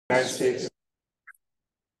United States,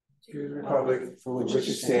 to the republic for which it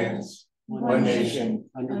stands, one nation,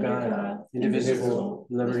 under God, indivisible,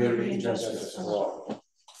 liberty and justice for all.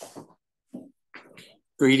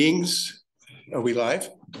 Greetings. Are we live?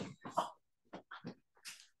 I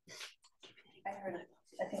heard it.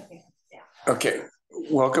 I think yeah. Okay.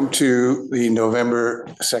 Welcome to the November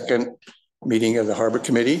 2nd meeting of the Harbor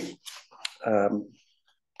Committee.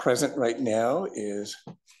 Present right now is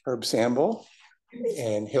Herb Samble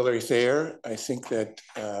and Hillary Thayer. I think that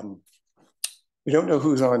we don't know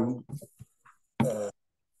who's on.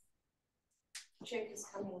 Chick is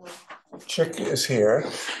coming on. Chick is here.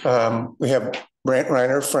 We have Brant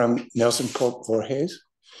Reiner from Nelson Pope Voorhees,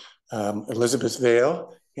 Elizabeth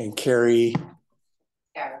Vale, and Carrie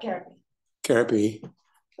Carapy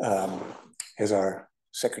as our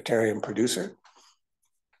secretary and producer.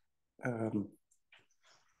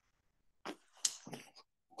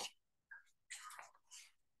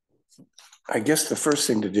 I guess the first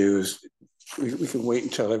thing to do is we can wait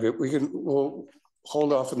until we'll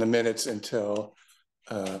hold off on the minutes until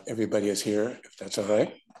everybody is here, if that's all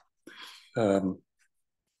right.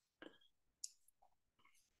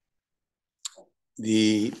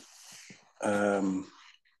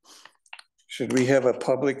 Should we have a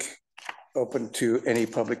public open to any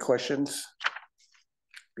public questions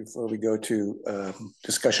before we go to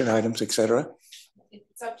discussion items, etc.?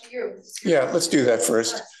 It's up to you. Yeah, let's do that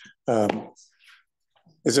first.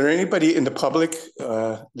 Is there anybody in the public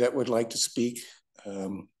that would like to speak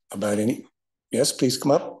about any? Yes, please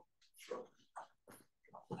come up.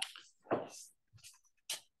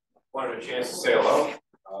 Wanted a chance to say hello.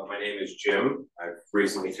 My name is Jim. I've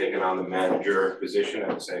recently taken on the manager position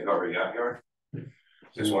at the Sag Harbor Yacht Yard.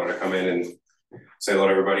 Just wanted to come in and say hello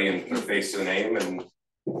to everybody and put a face to the name and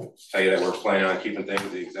tell you that we're planning on keeping things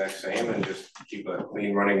the exact same and just keep a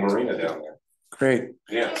clean running marina down there. Great.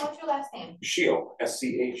 Yeah. Hey, what's your last name? Scheel,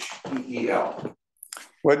 S-C-H-E-E-L.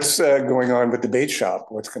 What's going on with the bait shop?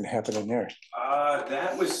 What's going to happen in there?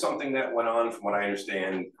 That was something that went on, from what I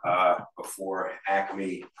understand, before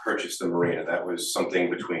Acme purchased the marina. That was something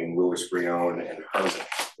between Louis Brion and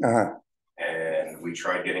Herman. And we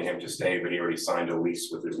tried getting him to stay, but he already signed a lease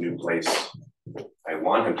with his new place. I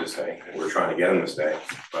want him to stay, and we're trying to get him to stay.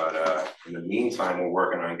 But in the meantime, we're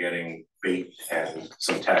working on getting bait and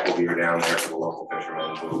some tackle gear down there for the local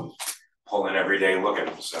fishermen who pull in every day looking.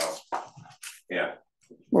 So, yeah.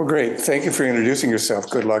 Well, great. Thank you for introducing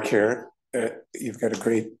yourself. Good luck here. You've got a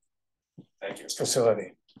great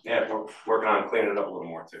facility. Yeah, we're working on cleaning it up a little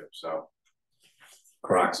more too. So,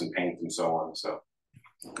 rocks and paint and so on. So,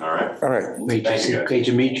 all right. All right. Great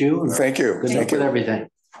to meet you. Thank you. Good luck with everything.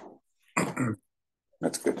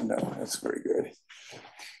 That's good to know. That's very good.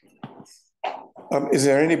 Is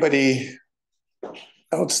there anybody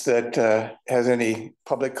else that has any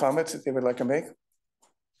public comments that they would like to make?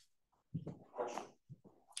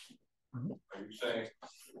 Are you saying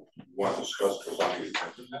you want to discuss what's on the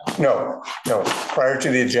agenda now? No, prior to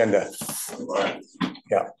the agenda. Right.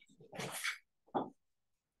 Yeah.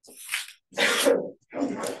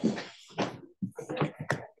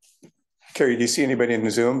 Carrie, do you see anybody in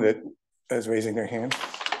the Zoom that is raising their hand?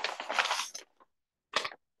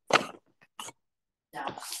 No.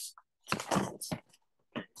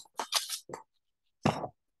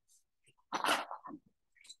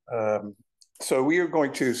 So we are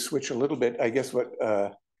going to switch a little bit. I guess what,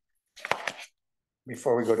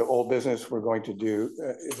 before we go to old business, we're going to do,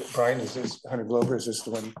 is it Brian, is this 100 Glover, is this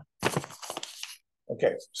the one?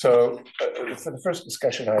 Okay, so for the first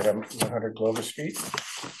discussion item, 100 Glover Street.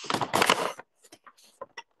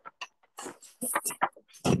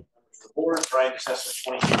 Brian Assessor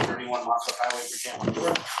 2231 Montauk Highway, Virginia, New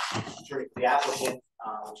York. For the applicant,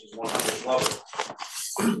 which is 100 Glover.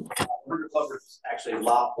 100 Glover is actually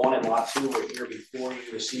lot 1 and lot 2. We're here before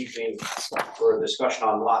you receiving for a discussion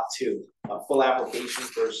on lot 2. A full application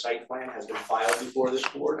for a site plan has been filed before this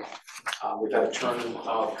board. We've had a turn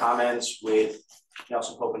of comments with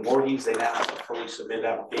Nelson Pope and Voorhees. They now have a fully submitted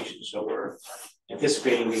application, so we're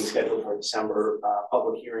anticipating being scheduled for December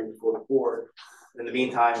public hearing before the board. In the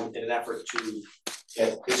meantime, in an effort to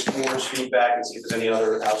get this board's feedback and see if there's any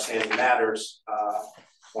other outstanding matters,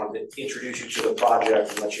 wanted to introduce you to the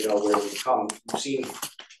project and let you know where we've come. You've seen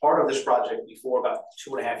part of this project before, about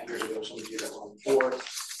 2.5 years ago, some of you that were on the board.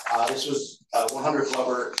 This was 100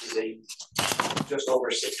 Glover is a just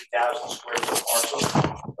over 60,000 square foot parcel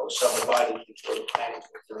that was subdivided before the planning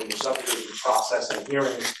during the subdivision process and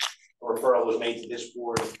hearings. A referral was made to this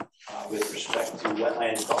board with respect to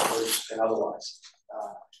wetland buffers and otherwise.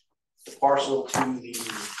 The parcel to the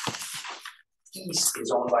east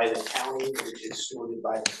is owned by the county, which is stewarded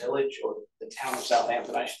by the village, or the town of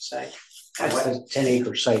Southampton, I should say. That's a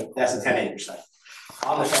 10-acre site. That's a 10-acre site.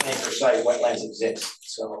 On the 10-acre site, wetlands exist,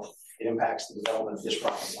 so it impacts the development of this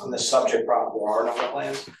property. On the subject property, there are no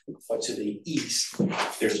wetlands, but to the east,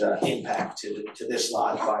 there's an impact to this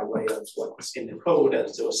lot by way of what's in the code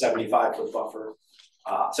as to a 75-foot buffer,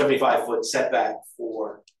 75-foot setback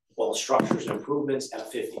for both structures and improvements, and a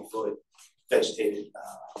 50-foot vegetated,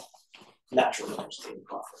 naturally vegetated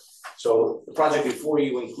buffer. So the project before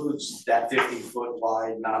you includes that 50-foot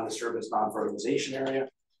wide non-disturbance, non-fertilization area,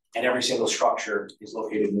 and every single structure is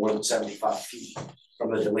located more than 75 feet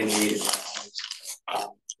from the delineated lines.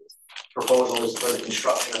 Proposal is for the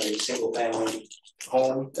construction of a single-family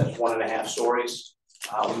home that's 1.5 stories.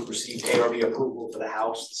 We've received ARB approval for the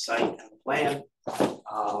house, the site, and the plan.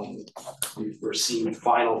 We've received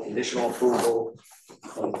final conditional approval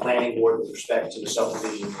from the planning board with respect to the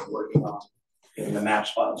subdivision we're working on. In the map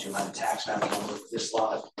spots, you'll have a tax map number for this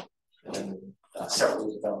lot, and then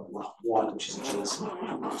separately developed lot 1, which is adjacent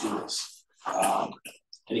to this.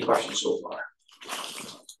 Any questions so far?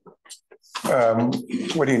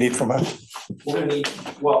 What do you need from us? We're gonna need,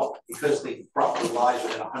 well, because the property lies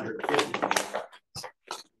within 150 feet,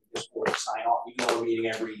 this board to sign off, even though we're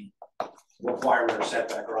meeting every requirement or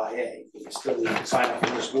setback or IA, we still need to sign off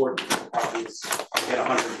on this board because the property is within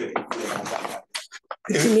 150 feet of that.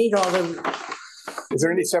 You need all the, Is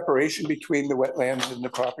there any separation between the wetlands and the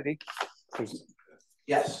property?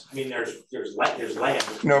 Yes, I mean, there's land.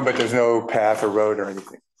 No, but there's no path or road or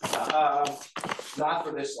anything. Not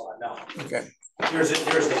for this lot, no. Okay. There's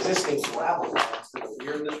an existing gravel path to the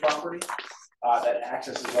rear of this property that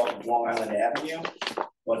accesses off of Long Island Avenue.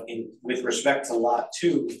 But with respect to lot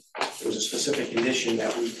 2, there was a specific condition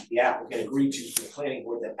that the applicant agreed to the planning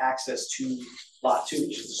board that access to lot 2,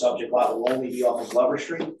 which is the subject lot, will only be off of Glover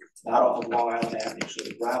Street, not off of Long Island Avenue. So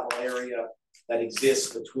the gravel area that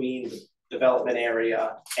exists between the development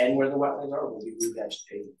area and where the wetlands are will be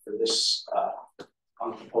revegetated for this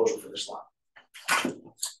on the proposal for this lot.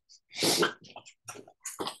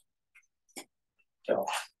 So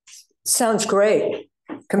sounds great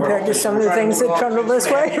compared to some of the things that trundle this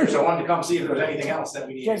way. So I wanted to come see if there's anything else that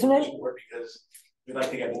we need. Doesn't it? Because we'd like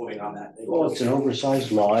to get moving on that. Well, it's an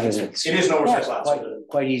oversized lot, and it's It is an oversized lot.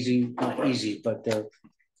 quite easy, not easy, but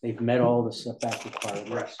they've met all the setback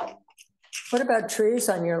requirements. What about trees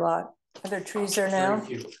on your lot? Are there trees there now?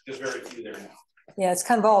 There's very few there now. Yeah, it's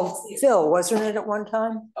kind of all fill, wasn't it, at one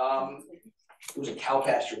time? It was a cow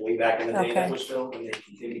pasture way back in the day that was filled, and they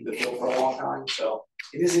continued to fill for a long time. So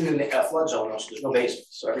it is in a flood zone, so there's no basement,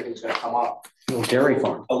 so everything's going to come up. Little dairy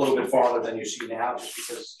farm. A little bit farther than you see now, just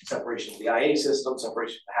because separation of the IA system,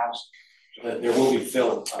 separation of the house. So there will be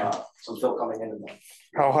fill, some fill coming in.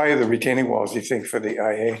 How high are the retaining walls, do you think, for the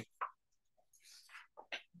IA?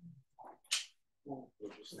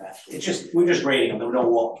 It's just, we're just grading them. There were no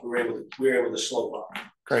walls. We were able to slope up.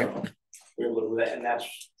 Great. So we were able to do that, and that's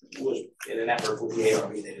was in an effort with the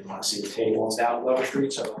ARB. They didn't want to see the retaining walls down Glover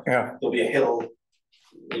Street, so Yeah. there'll be a hill,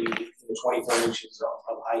 maybe 20-30 inches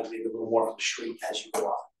of height, maybe a little more from the street as you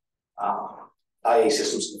go up. IA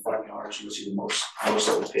systems in the front yard, so you'll see the most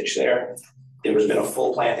of the pitch there. There has been a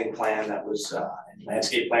full planting plan that was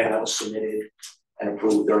landscape plan that was submitted and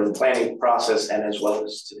approved during the planning process, and as well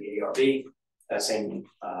as to the ARB. That same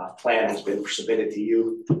plan has been submitted to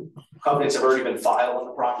you. Covenants have already been filed on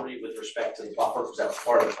the property with respect to the buffer, because that was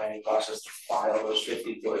part of the planning process to file those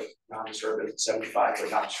 50-foot non-disturbance and 75-foot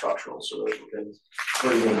non-structural. So those have been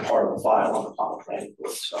already been part of the file on the planning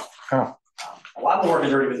board. So a lot of the work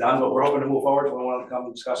has already been done, but we're hoping to move forward. So we want to come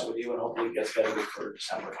and discuss it with you, and hopefully it gets better for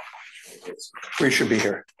December. We should be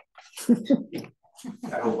here.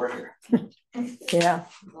 I hope we're here. Yeah.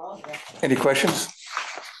 Any questions?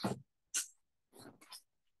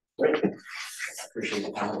 Great. Appreciate the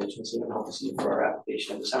accommodation, and hope to see you for our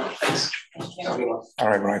application in December. Thanks. All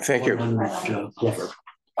right, Brian, thank you.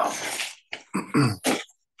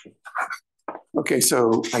 Okay,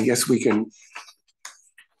 so I guess we can,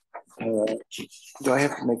 do I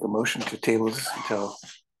have to make a motion to table this until?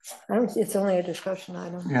 It's only a discussion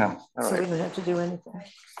item. Yeah, all So we right. don't have to do anything.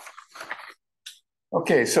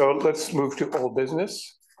 Okay, so let's move to old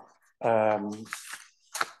business. An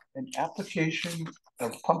application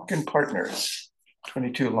of Pumpkin Partners,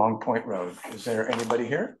 22 Long Point Road. Is there anybody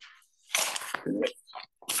here?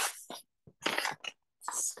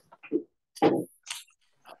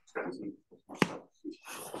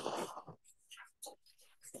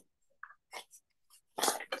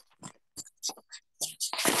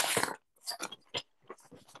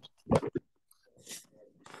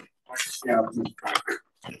 Yeah.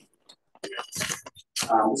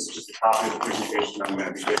 This is just a copy of the presentation I'm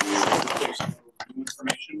going to be giving you.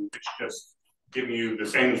 Information, it's just giving you the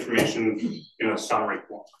same information in a summary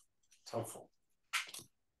form. It's helpful.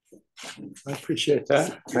 I appreciate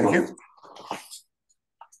that. Thank you.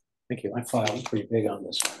 Thank you. My file is pretty big on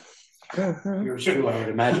this one. Mhm. Yours too, I would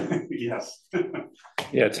imagine. Yes.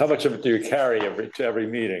 Yeah, it's how much of it do you carry to every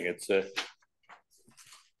meeting? It's a.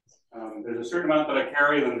 There's a certain amount that I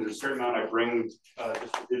carry, and then there's a certain amount I bring just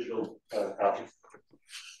a digital copy.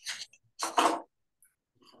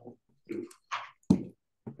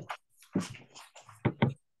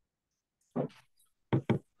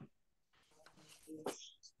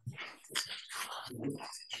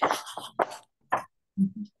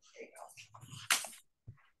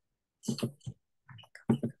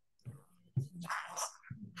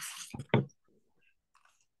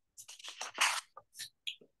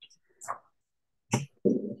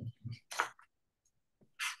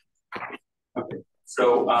 Okay,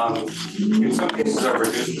 so in some cases I've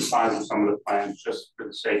reduced the size of some of the plans just for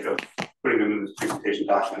the sake of putting them in this presentation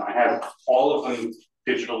document. I have all of them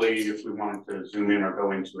digitally if we wanted to zoom in or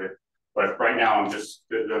go into it. But right now I'm just,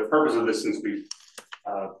 the purpose of this, since we've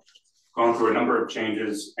gone through a number of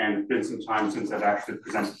changes and been some time since I've actually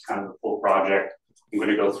presented kind of the full project, I'm going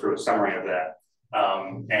to go through a summary of that.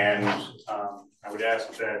 I would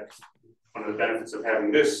ask that one of the benefits of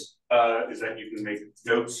having this is that you can make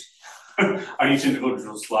notes on each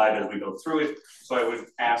individual slide as we go through it. So I would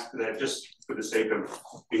ask that just for the sake of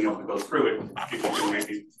being able to go through it, if you can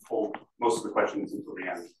maybe pull most of the questions until the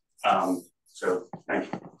end. So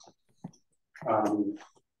thank you.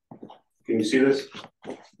 Can you see this?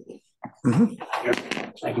 Mm-hmm. Yeah.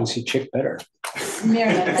 I can see Chick better.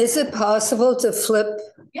 Meredith. Is it possible to flip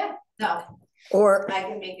Yeah, no, or, I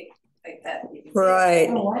can make it like that. You can see it. right,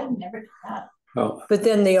 Oh, I've never done that. Oh, but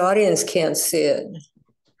then the audience can't see it.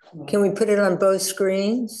 Can we put it on both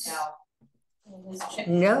screens? No. Just check.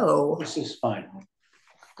 No. This is fine.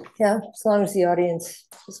 Yeah, as long as the audience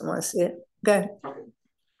doesn't want to see it. Okay.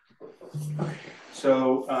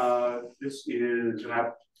 So this is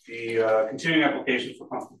the continuing application for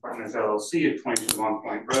Pumpkin Partners LLC at 22 Long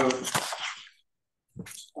Point Road.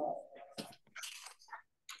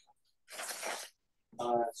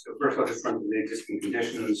 So first I'll just run through the existing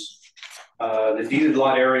conditions. The deeded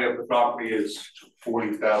lot area of the property is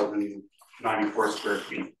 40,094 square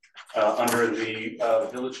feet. Under the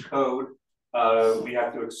village code, we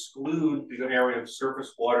have to exclude the area of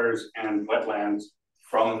surface waters and wetlands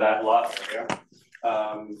from that lot area,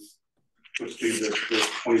 which leaves us with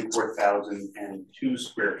 24,002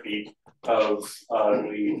 square feet of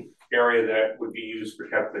the area that would be used for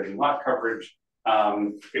calculating lot coverage.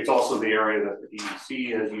 It's also the area that the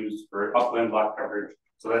DEC has used for upland lot coverage.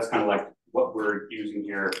 So that's kind of like what we're using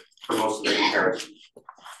here for most of the comparisons.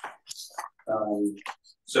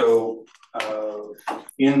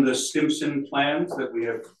 In the Stimson plans that we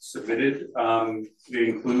have submitted, it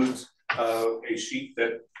includes a sheet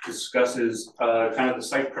that discusses kind of the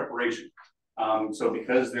site preparation. So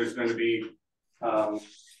because there's going to be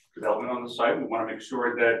development on the site, we want to make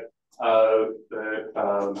sure that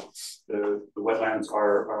the wetlands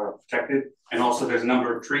are protected. And also there's a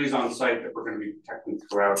number of trees on site that we're going to be protecting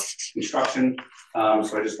throughout construction.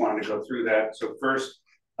 So I just wanted to go through that. So first,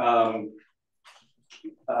 per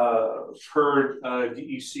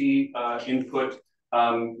DEC input,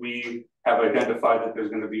 we have identified that there's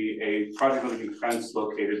going to be a project limiting fence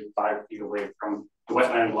located 5 feet away from the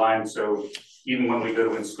wetland line. So even when we go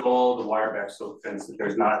to install the wire backstop fence, that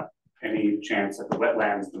there's not any chance that the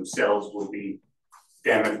wetlands themselves will be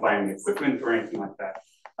damaged by any equipment or anything like that.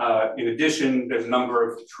 In addition, there's a number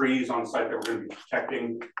of trees on site that we're going to be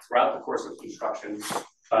protecting throughout the course of construction.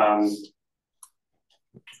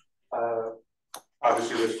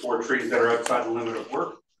 Obviously, there's 4 trees that are outside the limit of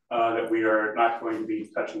work that we are not going to be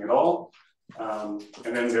touching at all. And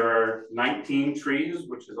then there are 19 trees,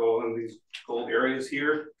 which is all in these gold areas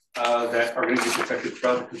here, that are going to be protected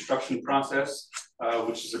throughout the construction process,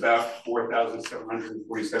 which is about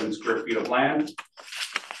 4,747 square feet of land.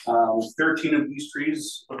 13 of these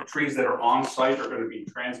trees that are on site are going to be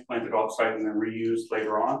transplanted off site and then reused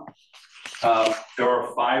later on. There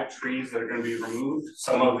are 5 trees that are going to be removed.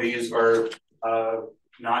 Some of these are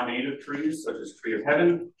non-native trees, such as Tree of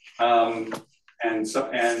Heaven. And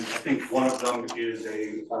I think one of them is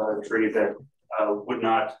a tree that would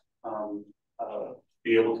not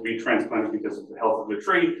be able to be transplanted because of the health of the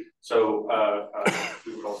tree. So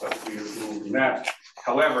we would also have to be removing that.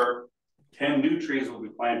 However, 10 new trees will be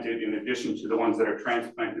planted in addition to the ones that are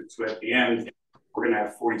transplanted. So at the end, we're going to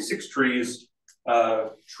have 46 trees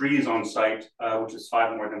on site, which is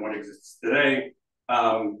 5 more than what exists today.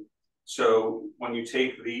 So when you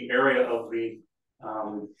take the area of the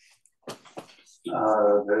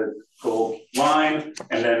the gold line,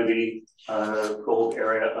 and then the gold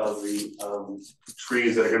area of the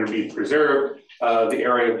trees that are going to be preserved. The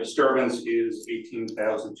area of disturbance is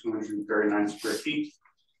 18,239 square feet.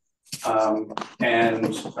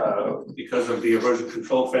 And because of the erosion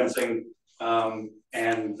control fencing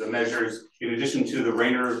and the measures, in addition to the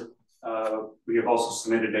Rayner, we have also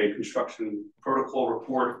submitted a construction protocol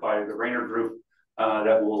report by the Rayner Group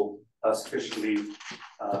that will sufficiently,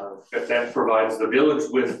 that provides the village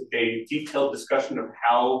with a detailed discussion of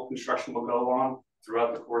how construction will go on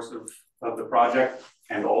throughout the course of the project,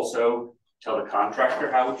 and also tell the contractor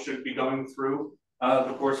how it should be going through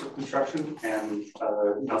the course of construction. And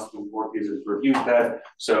Nelson Voorhees has reviewed that.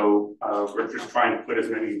 So we're just trying to put as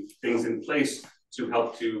many things in place to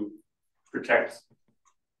help to protect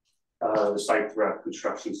the site throughout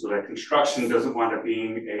construction, so that construction doesn't wind up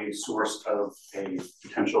being a source of a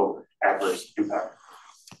potential adverse impact.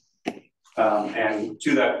 And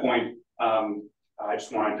to that point, I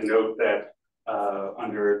just wanted to note that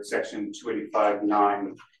under section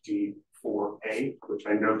 285(9)(d)(4)(a), which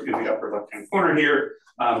I note in the upper left-hand corner here,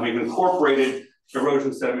 we've incorporated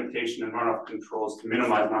erosion, sedimentation, and runoff controls to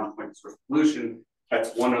minimize non-point source pollution.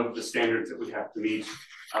 That's one of the standards that we have to meet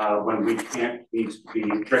when we can't meet the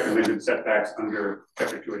recommended setbacks under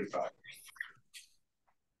chapter 285.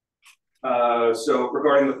 So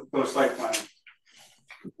regarding the proposed site plan,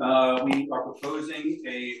 we are proposing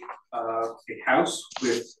a house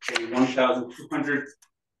with a 1,200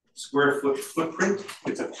 square foot footprint.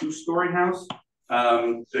 It's a 2-story house.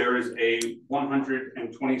 There is a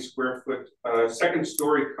 120 square foot second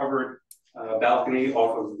story covered balcony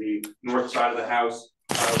off of the north side of the house.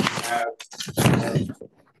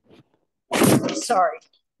 Sorry.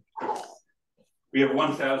 We have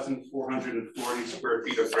 1,440 square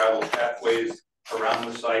feet of gravel pathways around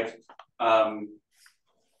the site,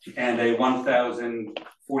 and a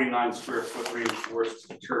 1,049 square foot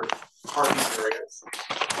reinforced turf parking area.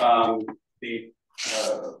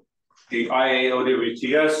 The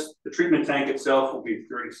IAOWTS, the treatment tank itself will be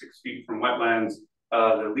 36 feet from wetlands.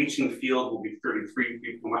 The leaching field will be 33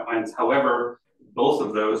 feet from wetlands. However, both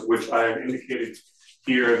of those, which I have indicated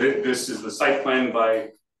here, this is the site plan by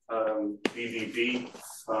DVB.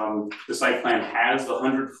 The site plan has the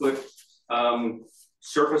 100-foot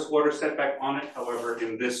surface water setback on it. However,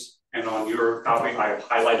 in this and on your copy, I have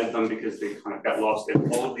highlighted them because they kind of got lost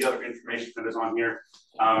in all of the other information that is on here.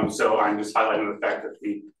 So I'm just highlighting the fact that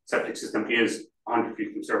the septic system is 100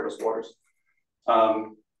 feet from surface waters.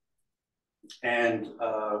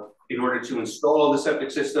 In order to install the septic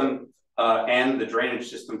system and the drainage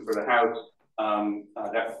system for the house,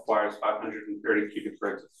 that requires 530 cubic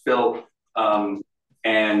yards of fill.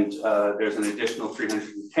 There's an additional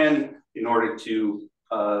 310 in order to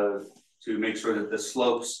make sure that the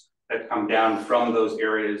slopes that come down from those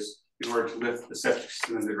areas, in order to lift the septic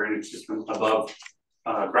system and the drainage system above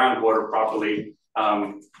groundwater properly.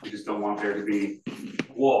 We just don't want there to be a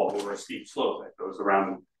wall or a steep slope that goes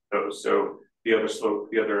around those. So the other slope,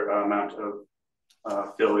 the other amount of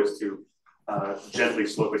fill is to gently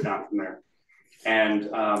slope it down from there. And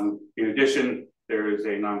in addition, there is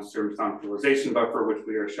a non-disturbance non-fertilization buffer, which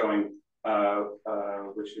we are showing,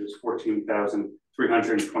 which is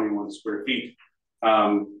 14,321 square feet.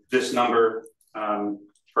 This number,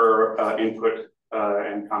 per input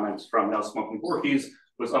and comments from Nelson Voorhees,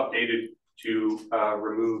 was updated to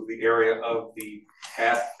remove the area of the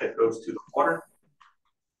path that goes to the water.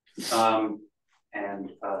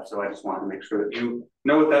 So I just wanted to make sure that you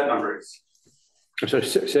know what that number is. So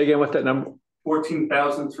say again what that number?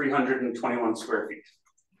 14,321 square feet.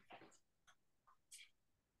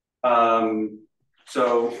 An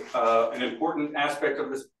important aspect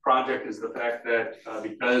of this project is the fact that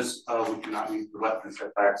because we cannot meet the wetland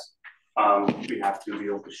setbacks, we have to be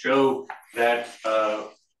able to show that,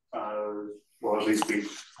 well, at least we,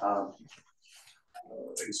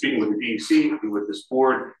 in speaking with the DEC and with this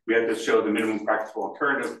board, we have to show the minimum practical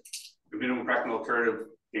alternative. The minimum practical alternative,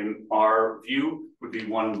 in our view, would be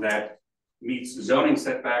one that meets zoning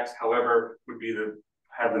setbacks, however, would be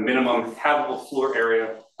have the minimum habitable floor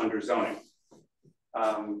area under zoning.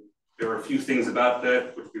 There are a few things about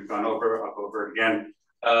that which we've gone over. I'll go over it again.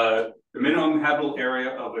 The minimum habitable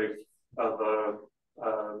area of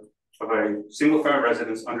a single-family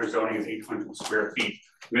residence under zoning is 800 square feet,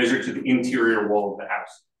 measured to the interior wall of the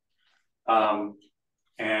house.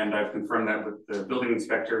 And I've confirmed that with the building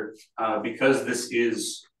inspector. Because this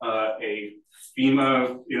is in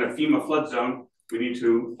a FEMA flood zone, we need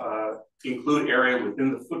to include area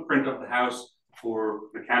within the footprint of the house for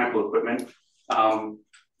mechanical equipment.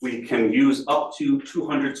 We can use up to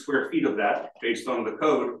 200 square feet of that based on the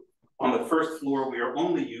code. On the first floor, we are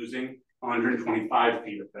only using 125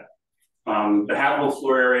 feet of that. The habitable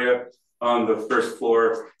floor area on the first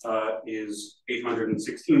floor is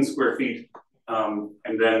 816 square feet.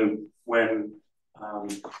 And then when I'm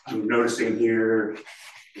noticing here,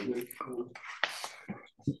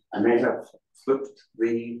 I may have flipped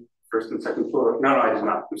the first and second floor. No, I did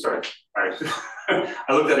not. I'm sorry. All right.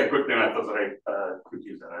 I looked at it quickly and I thought that I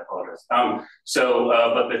confused that. I apologize. But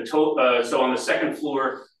the total, so on the second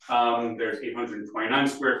floor, there's 829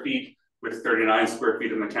 square feet with 39 square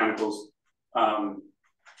feet of mechanicals.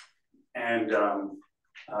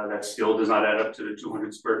 That still does not add up to the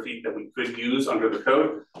 200 square feet that we could use under the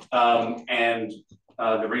code.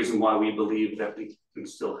 The reason why we believe that we can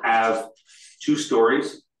still have 2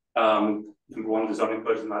 stories. Number one, the zoning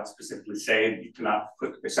code does not specifically say you cannot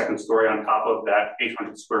put a second story on top of that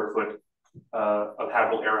 800 square foot of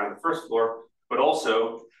habitable area on the first floor, but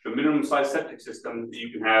also the minimum size septic system that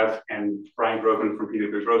you can have, and Brian Grogan from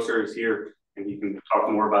Peter the Grocer is here, and he can talk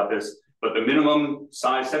more about this, but the minimum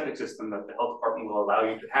size septic system that the health department will allow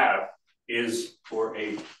you to have is for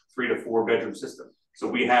a 3 to 4 bedroom system. So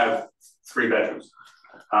we have 3 bedrooms.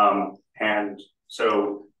 And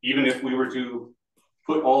so even if we were to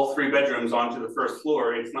put all 3 bedrooms onto the first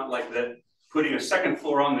floor, it's not like that putting a second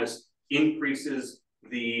floor on this increases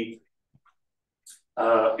the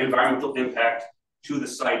environmental impact to the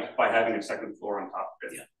site by having a second floor on top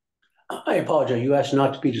of it. Yeah. I apologize. You asked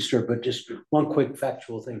not to be disturbed, but just one quick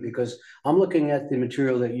factual thing, because I'm looking at the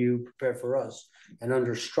material that you prepared for us, and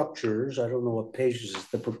under structures, I don't know what pages is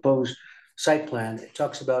the proposed site plan. It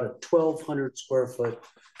talks about a 1,200 square foot,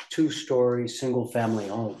 2-story single family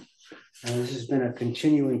home. And this has been a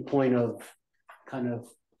continuing point of kind of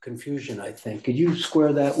confusion, I think. Could you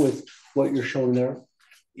square that with what you're showing there?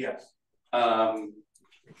 Yes.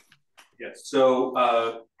 Yes. So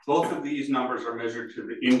both of these numbers are measured to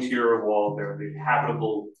the interior wall. They're the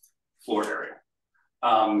habitable floor area.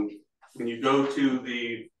 When you go to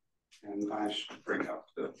the, and I should bring up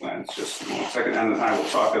the plans just 1 second, and I will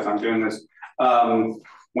talk as I'm doing this.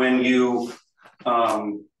 When you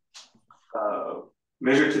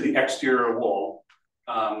measure to the exterior wall,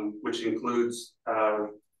 which includes a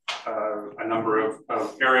number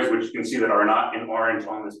of areas which you can see that are not in orange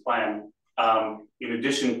on this plan, in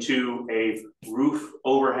addition to a roof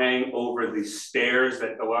overhang over the stairs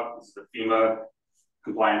that go up. This is the FEMA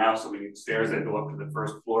compliant house, so we need stairs that go up to the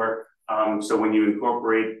first floor. So when you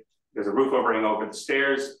incorporate, there's a roof overhang over the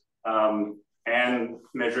stairs, and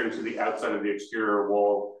measuring to the outside of the exterior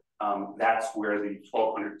wall, that's where the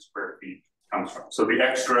 1,200 square feet comes from. So the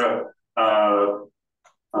extra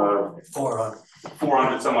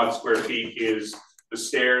 400 some odd square feet is the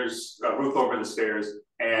stairs, roof over the stairs,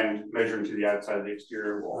 and measuring to the outside of the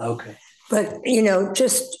exterior wall. Okay. But, you know,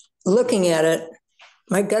 just looking at it,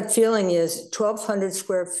 my gut feeling is 1,200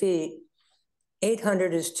 square feet,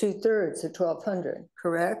 800 is 2/3 of 1,200,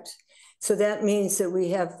 correct? So that means that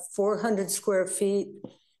we have 400 square feet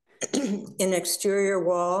in exterior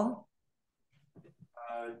wall.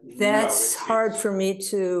 That's hard for me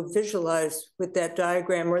to visualize with that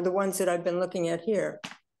diagram, or the ones that I've been looking at here.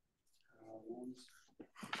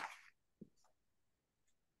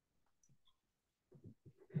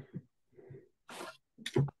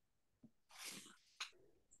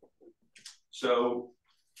 So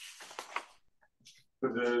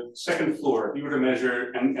for the second floor, if you were to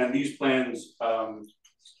measure, and these plans,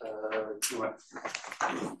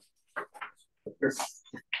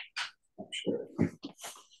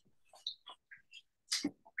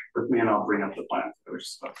 with me, and I'll bring up the plan.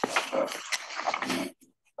 There's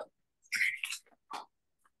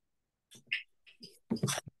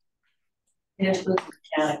the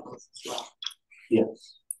mechanicals as well.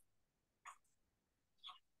 Yes.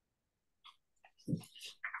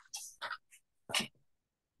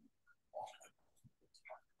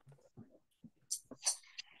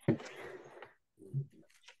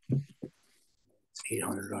 It's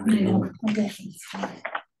 800 on the number.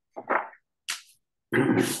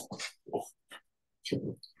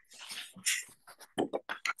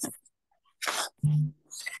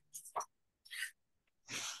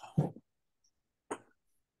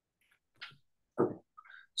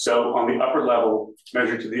 So on the upper level,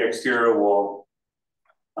 measured to the exterior wall,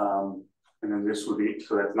 and then this would be,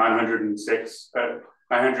 so that's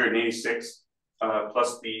 986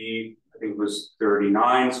 plus the, I think it was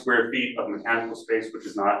 39 square feet of mechanical space, which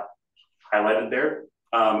is not highlighted there.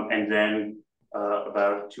 And then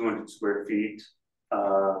about 200 square feet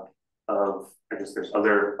of, I guess there's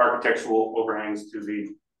other architectural overhangs to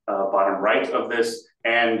the bottom right of this,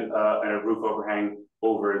 and a roof overhang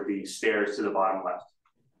over the stairs to the bottom left.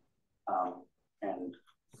 And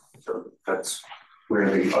So that's where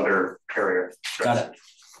the other area. Got it.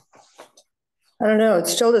 I don't know, it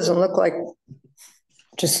still doesn't look like,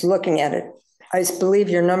 just looking at it, I believe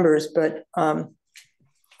your numbers, but I'm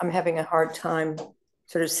having a hard time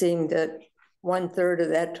sort of seeing that 1/3 of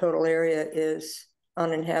that total area is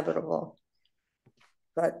uninhabitable.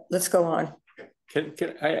 But let's go on. Can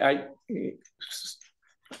I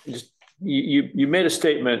just, you made a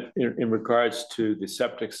statement in regards to the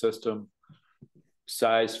septic system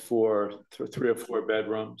size for 3 or 4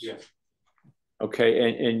 bedrooms. Yes. Okay,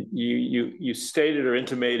 and you stated or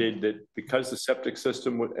intimated that because the septic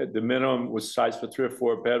system, the minimum was sized for 3 or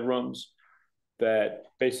 4 bedrooms, that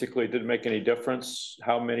basically it didn't make any difference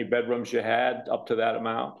how many bedrooms you had up to that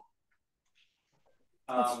amount.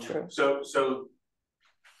 That's true. So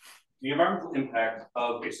the environmental impact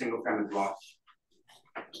of a single family dwelling,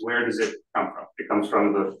 where does it come from? It comes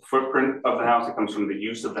from the footprint of the house. It comes from the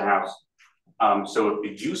use of the house. So if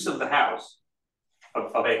the use of the house,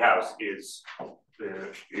 of a house is,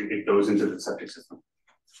 it goes into the septic system.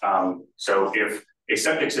 So if a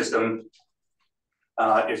septic system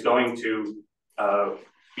is going to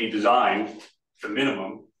be designed, the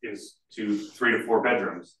minimum is to 3 to 4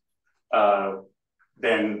 bedrooms,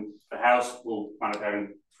 then the house will wind up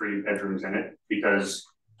having 3 bedrooms in it because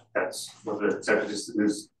that's what the septic system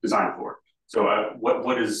is designed for. So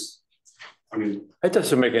what is, I mean, that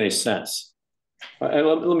doesn't make any sense. And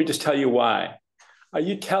let me just tell you why. Are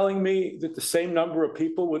you telling me that the same number of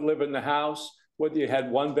people would live in the house whether you had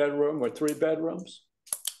 1 bedroom or 3 bedrooms?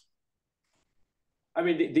 I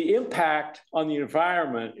mean, the impact on the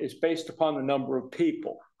environment is based upon the number of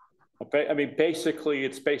people. Okay, I mean, basically,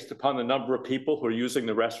 it's based upon the number of people who are using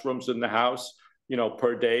the restrooms in the house, you know,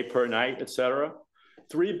 per day, per night, et cetera.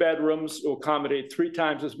 3 bedrooms will accommodate 3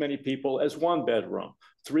 times as many people as 1 bedroom.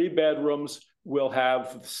 3 bedrooms will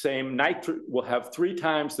have the same will have 3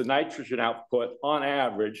 times the nitrogen output on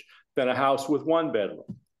average than a house with 1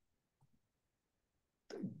 bedroom.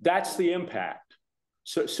 That's the impact.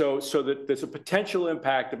 So that there's a potential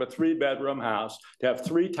impact of a 3-bedroom house to have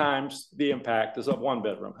 3 times the impact as a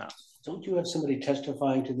 1-bedroom house. Don't you have somebody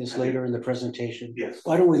testifying to this later in the presentation? yes.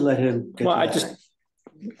 Why don't we let him get to that?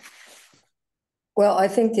 Well, I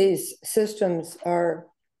think these systems are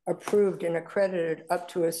approved and accredited up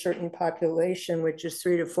to a certain population, which is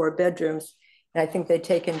 3 to 4 bedrooms. And I think they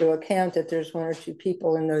take into account that there's 1 or 2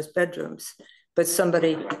 people in those bedrooms. But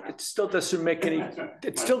somebody, it still doesn't make any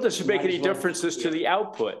differences to the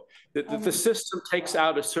output. The system takes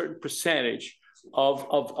out a certain percentage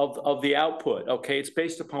of the output. Okay, it's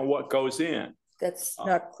based upon what goes in. that's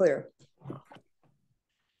not clear.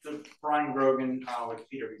 So Brian Grogan with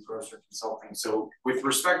Peter B. Grosser Consulting. So with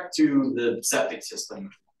respect to the septic system,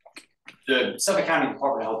 the Suffolk County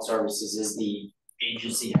Department of Health Services is the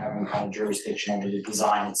agency having kind of jurisdiction over the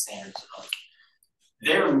design and standards of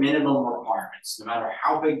their minimum requirements, no matter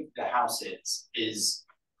how big the house is,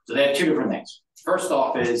 so they have 2 different things. First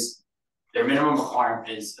off is their minimum requirement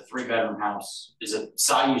is a 3-bedroom house, is a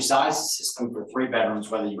size, you size the system for 3 bedrooms,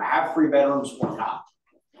 whether you have 3 bedrooms or not.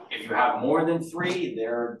 If you have more than 3,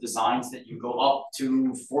 there are designs that you go up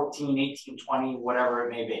to 14, 18, 20, whatever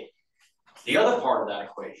it may be. The other part of that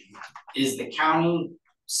equation is the county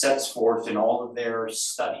sets forth in all of their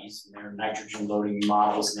studies and their nitrogen loading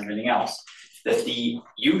models and everything else, that the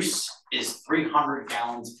use is 300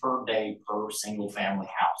 gallons per day per single family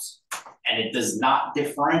house. And it does not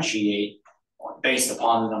differentiate based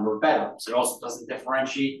upon the number of bedrooms. It also doesn't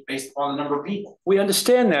differentiate based upon the number of people. We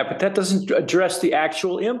understand that, but that doesn't address the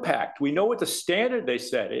actual impact. We know what the standard they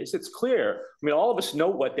set is. It's clear. I mean, all of us know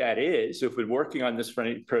what that is if we're working on this for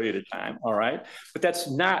any period of time, all right? But that's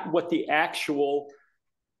not what the actual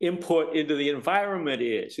input into the environment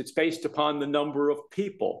is. It's based upon the number of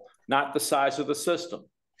people, not the size of the system.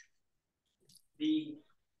 The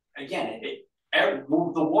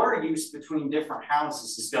water use between different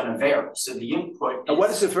houses is going to vary. So the input. And what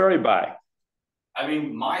does it vary by? I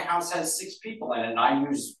mean, my house has 6 people in it, and I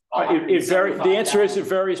use. The answer is it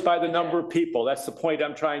varies by the number of people. That's the point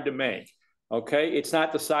I'm trying to make. Okay, it's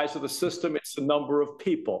not the size of the system; it's the number of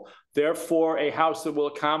people. Therefore, a house that will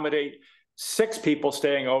accommodate 6 people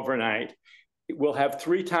staying overnight will have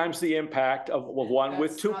 3 times the impact of one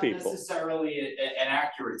with 2 people. That's not necessarily an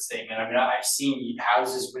accurate statement. I mean, I've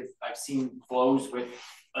seen flows with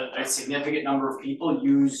a significant number of people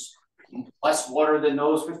use less water than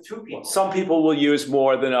those with 2 people. Some people will use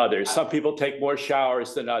more than others. Some people take more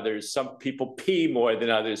showers than others. Some people pee more than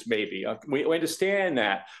others, maybe. We understand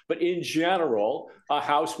that. But in general, a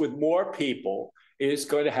house with more people is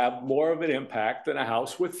going to have more of an impact than a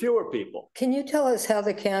house with fewer people. Can you tell us how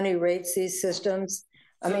the county rates these systems?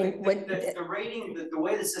 I mean, the rating, the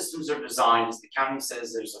way the systems are designed is the county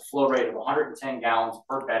says there's a flow rate of 110 gallons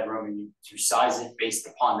per bedroom, and you size it based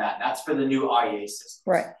upon that. And that's for the new IEA system.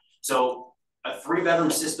 right. So a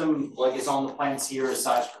 3-bedroom system, like is on the plans here, is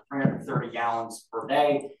sized for 330 gallons per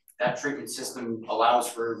day. That treatment system allows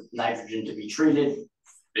for nitrogen to be treated.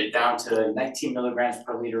 It down to 19 milligrams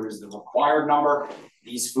per liter is the required number.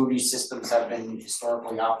 These foodie systems have been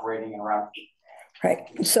historically operating around 8.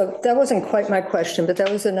 Right. So that wasn't quite my question, but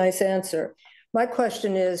that was a nice answer. My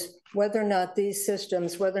question is whether or not these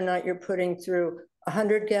systems, whether or not you're putting through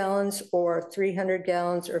 100 gallons or 300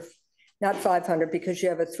 gallons, or not 500, because you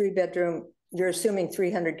have a 3-bedroom, you're assuming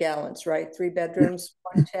 300 gallons, right? 3 bedrooms,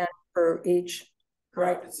 110 per each,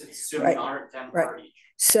 right? It's assuming 110 per each.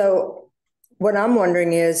 So what I'm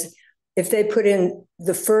wondering is if they put in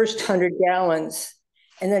the first 100 gallons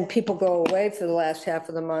and then people go away for the last half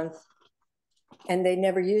of the month, and they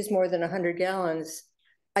never use more than 100 gallons,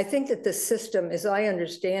 I think that the system, as I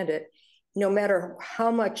understand it, no matter how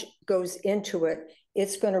much goes into it,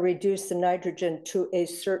 it's going to reduce the nitrogen to a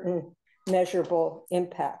certain measurable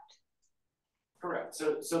impact. Correct.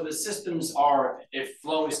 So the systems are, if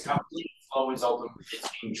flow is complete, flow is ultimately it's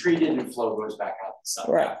being treated, and flow goes back out the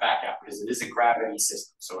sun, back out, because it is a gravity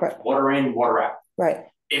system. So it's water in, water out. Right.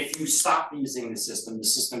 If you stop using the system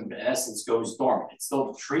in essence goes dormant. It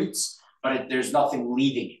still treats, but there's nothing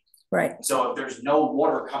leaving it. Right. So if there's no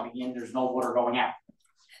water coming in, there's no water going out.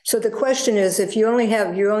 So the question is, if you're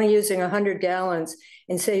only using 100 gallons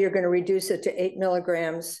and say you're going to reduce it to 8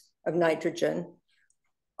 milligrams of nitrogen,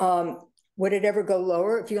 would it ever go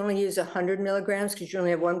lower? If you only use 100 milligrams because you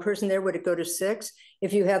only have one person there, would it go to 6?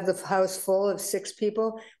 If you have the house full of 6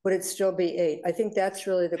 people, would it still be 8? I think that's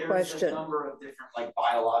really the question. There's a number of different like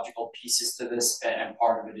biological pieces to this, and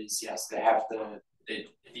part of it is, yes, they have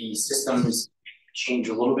the systems change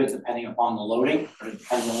a little bit depending upon the loading, but it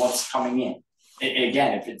depends on what's coming in.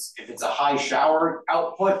 Again, if it's a high shower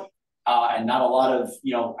output and not a lot of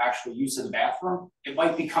actual use of the bathroom, it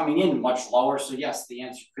might be coming in much lower. So yes, the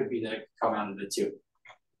answer could be that it could come out of the 2.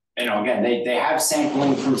 Again, they have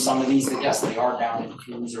sampling from some of these that yes, they are down in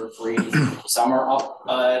 2s or 3s. Some are up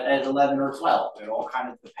at 11 or 12. It all kind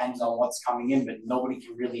of depends on what's coming in, but nobody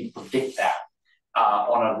can really predict that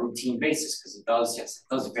on a routine basis, because it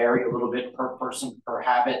does vary a little bit per person, per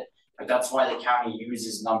habit. But that's why the county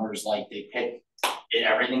uses numbers like they pick.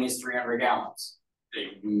 Everything is 300 gallons.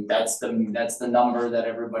 That's the number that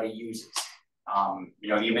everybody uses.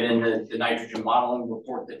 Even in the nitrogen modeling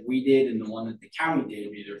report that we did and the one that the county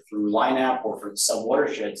did, either through LINAP or for the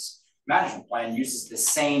sub-watersheds management plan, uses the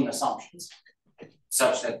same assumptions,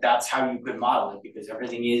 such that that's how you could model it, because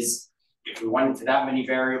everything is, if we went into that many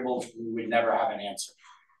variables, we would never have an answer.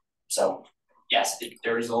 So yes,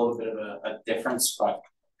 there is a little bit of a difference, but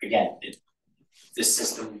again, this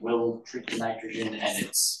system will treat the nitrogen, and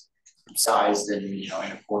it's sized and in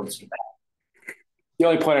accordance with that. The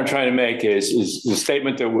only point I'm trying to make is the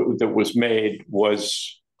statement that was made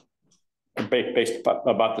was based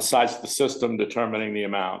about the size of the system determining the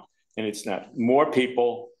amount, and it's not. More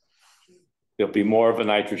people, there'll be more of a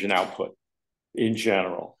nitrogen output in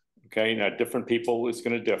general. Okay, now different people is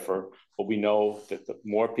going to differ, but we know that the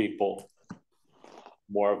more people,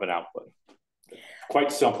 more of an output.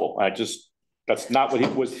 Quite simple. That's not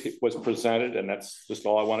what was presented, and that's just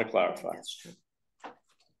all I want to clarify.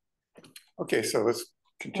 Okay, so let's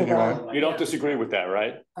continue on. You don't disagree with that,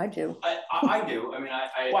 right? I do. I do. I mean,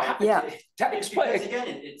 Explain. Because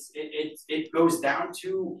again, it goes down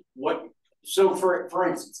to what. So for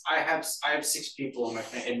instance, I have 6 people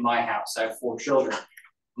in my house. I have 4 children.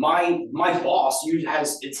 My boss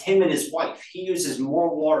it's him and his wife. He uses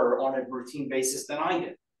more water on a routine basis than I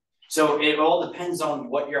do. So it all depends on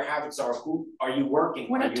what your habits are. Who are you working?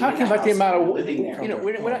 We're not talking about the amount of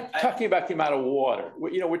we're not talking about the amount of water.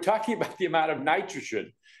 We're talking about the amount of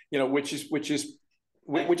nitrogen. Which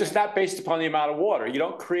is not based upon the amount of water. You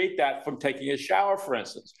don't create that from taking a shower, for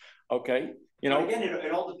instance. Okay. Again,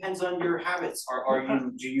 it all depends on your habits.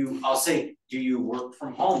 Do you work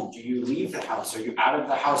from home? Do you leave the house? Are you out of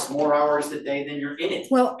the house more hours a day than you're in it?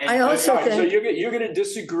 Well, I also think so. You're going to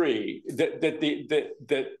disagree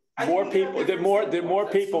that more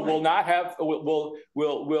people will not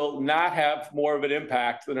have more of an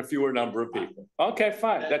impact than a fewer number of people. Okay,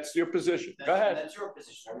 fine. That's your position. Go ahead. That's your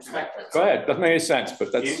position. I respect that. Go ahead. Doesn't make any sense,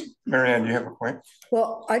 but that's. Marianne, you have a point?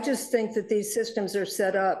 Well, I just think that these systems are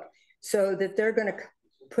set up so that they're going to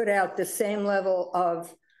put out the same level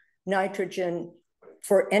of nitrogen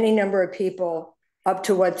for any number of people up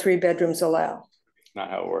to what 3 bedrooms allow. Not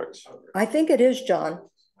how it works. I think it is, John.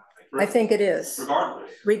 I think it is.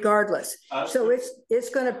 Regardless. So it's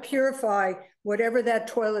going to purify whatever that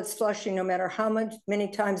toilet's flushing, no matter how many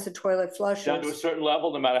times the toilet flushes. Down to a certain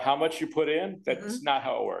level, no matter how much you put in, that's not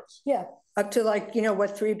how it works. Yeah, up to like, you know,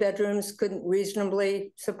 what 3 bedrooms couldn't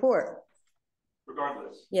reasonably support.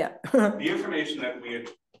 Regardless. Yeah. The information that we had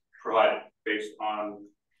provided based on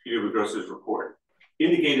Peter Gross's report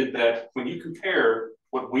indicated that when you compare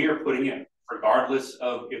what we are putting in, regardless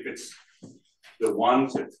of if it's the 1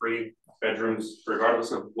 to 3 bedrooms,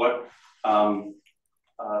 regardless of what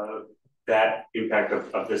that impact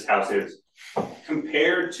of this house is,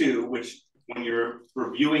 compared to which, when you're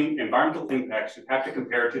reviewing environmental impacts, you have to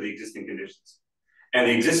compare it to the existing conditions. And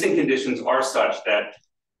the existing conditions are such that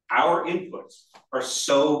our inputs are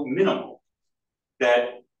so minimal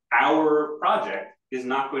that our project is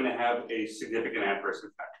not going to have a significant adverse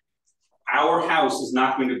impact. Our house is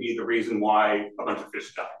not going to be the reason why a bunch of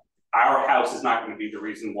fish die. Our house is not going to be the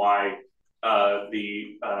reason why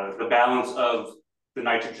the balance of the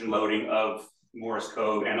nitrogen loading of Morris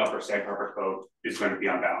Cove and Upper Sag Harbor Cove is going to be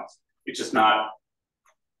unbalanced. It's just not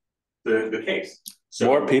the case. So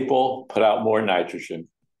more people put out more nitrogen.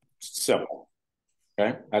 Simple.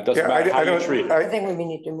 Okay, that doesn't matter how you treat it. I think we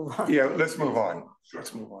need to move on. Yeah, let's move on.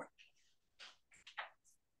 Let's move on.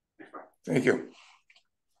 Thank you.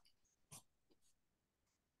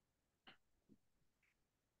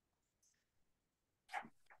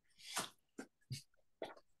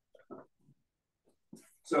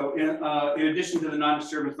 So in addition to the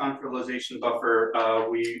non-disturbance, non-fertilization buffer,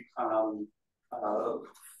 we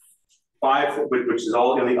 5, which is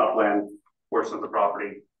all in the upland portion of the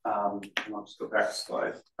property. I'll just go back a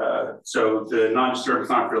slide. So the non-disturbance,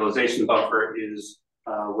 non-fertilization buffer is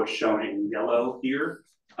what's shown in yellow here.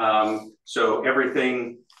 So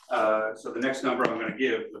everything, so the next number I'm going to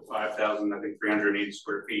give, the 5,380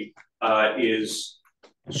 square feet, is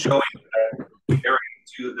showing that the area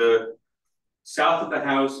to the south of the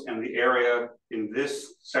house and the area in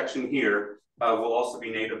this section here will also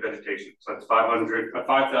be native vegetation. So that's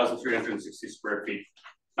 5,360 square feet.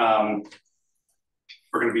 We're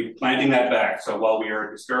going to be planting that back. So while we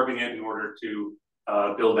are disturbing it in order to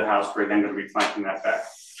build the house, we're then going to be planting that back.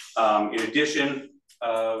 In addition,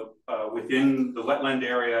 within the wetland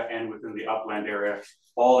area and within the upland area,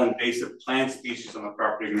 all invasive plant species on the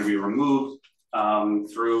property are going to be removed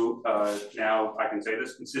through, now I can say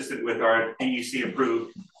this, consistent with our DEC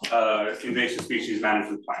approved invasive species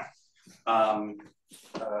management plan.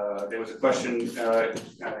 There was a question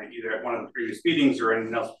either at one of the previous meetings or in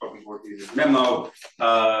Nelson Public Board's memo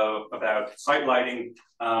about site lighting.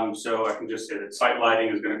 So I can just say that site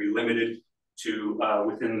lighting is going to be limited to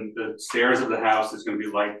within the stairs of the house. There's going to be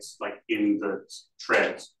lights like in the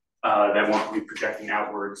treads that won't be projecting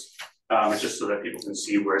outwards. It's just so that people can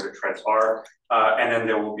see where the treads are. And then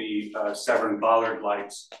there will be Severn bollard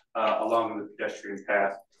lights along the pedestrian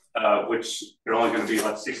path, which they're only going to be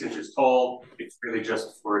like 6 inches tall. It's really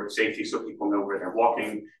just for safety so people know where they're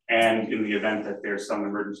walking. And in the event that there's some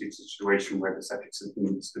emergency situation where the septic system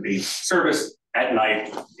needs to be serviced at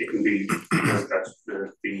night, it can be, because that's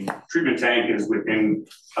the treatment tank is within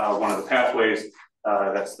one of the pathways.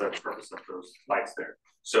 That's the purpose of those lights there.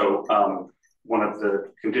 So one of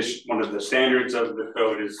the standards of the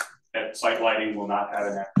code is that site lighting will not have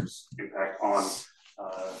an adverse impact on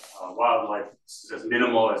wildlife. This is as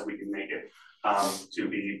minimal as we can make it to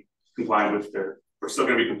be compliant with we're still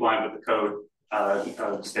going to be compliant with the code,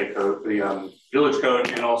 the state code, the village code,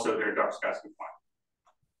 and also their dark skies compliant.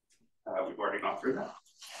 We've already gone through that.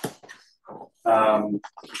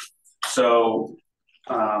 So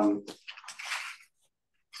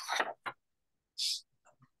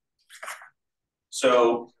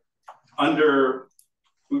under,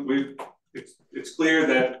 it's clear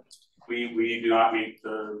that we do not meet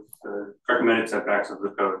the recommended setbacks of the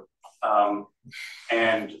code.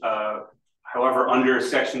 However, under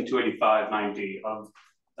section 285-9D of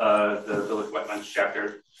the Village Wetlands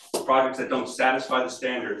chapter, projects that don't satisfy the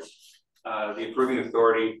standards, the approving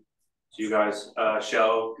authority, so you guys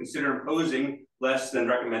shall consider imposing less than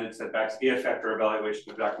recommended setbacks if, after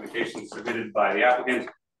evaluation of documentation submitted by the applicant,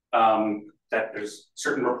 that there's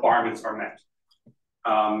certain requirements are met.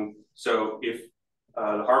 So if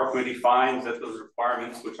the Harbor Committee finds that those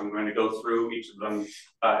requirements, which I'm going to go through, each of them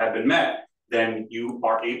have been met, then you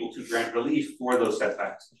are able to grant relief for those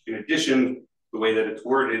setbacks. In addition, the way that it's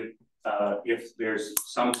worded, if there's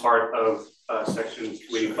some part of sections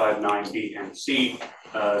 285-9B and C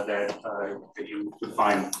that you would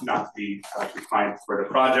find not to be compliant for the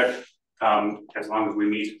project, as long as we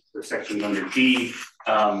meet the sections under D,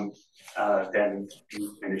 then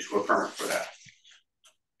you can issue a permit for that.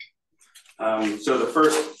 So the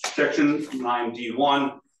first section,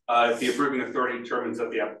 9D1, if the approving authority determines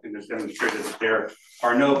that the applicant has demonstrated that there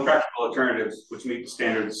are no practical alternatives which meet the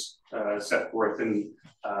standards set forth in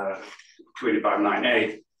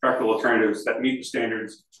 285-9A, practical alternatives that meet the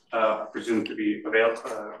standards are presumed to be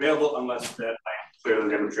available unless that I clearly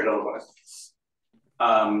demonstrate otherwise.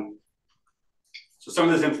 So some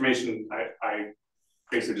of this information I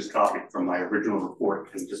basically just copied from my original report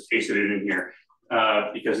and just pasted it in here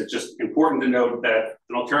because it's just important to note that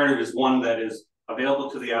an alternative is one that is available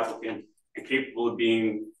to the applicant and capable of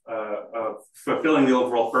being of fulfilling the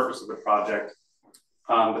overall purpose of the project.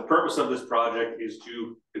 The purpose of this project is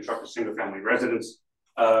to construct a single-family residence.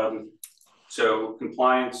 So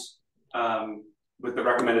compliance with the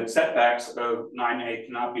recommended setbacks of 9A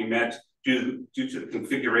cannot be met due to the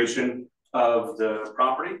configuration of the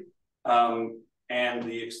property and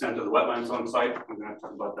the extent of the wetlands on site. I'm going to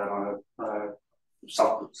talk about that on a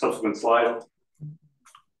subsequent slide.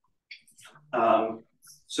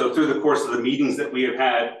 So through the course of the meetings that we have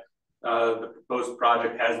had, the proposed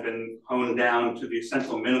project has been honed down to the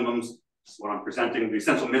essential minimums. This is what I'm presenting, the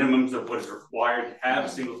essential minimums of what is required to have a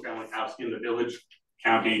single family house in the village,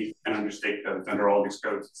 county, and under state codes. Under all these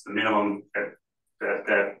codes, it's the minimum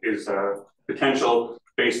that is potential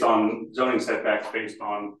based on zoning setbacks, based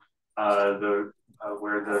on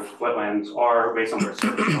where the wetlands are, based on where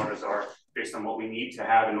service waters are, based on what we need to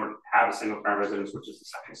have in order to have a single family residence, which is the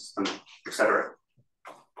septic system, et cetera.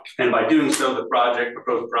 And by doing so, the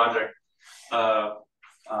proposed project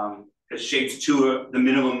is shaped to the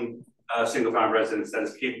minimum single family residence that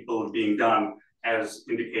is capable of being done as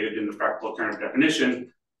indicated in the practical alternative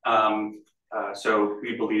definition. So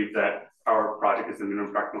we believe that our project is the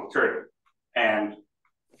minimum practical alternative. And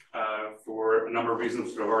for a number of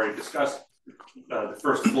reasons that I've already discussed, the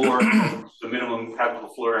first floor, the minimum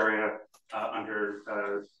habitable floor area under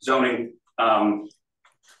zoning,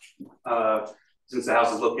 since the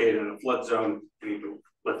house is located in a flood zone, we need to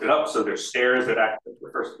lift it up. So there's stairs that access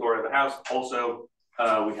the first floor of the house. Also,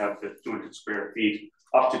 we have the 200 square feet,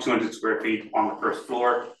 up to 200 square feet on the first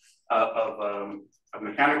floor of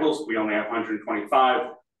mechanicals. We only have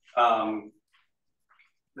 125.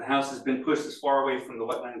 The house has been pushed as far away from the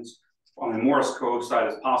wetlands on the Morris Cove side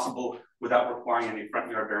as possible without requiring any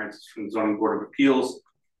front yard variances from the Zoning Board of Appeals.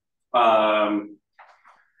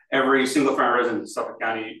 Every single family resident in Suffolk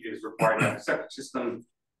County is required to have a septic system.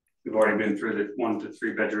 We've already been through the 1 to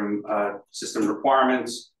 3 bedroom system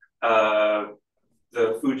requirements. The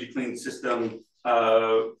FujiClean system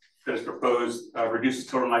that is proposed reduces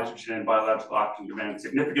total nitrogen and biological oxygen demand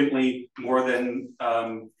significantly more than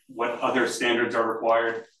what other standards are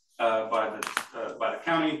required by the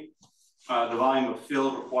county. The volume of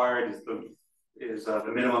fill required is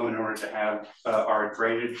the minimum in order to have our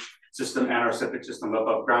drainage system and our septic system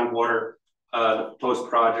above groundwater. The proposed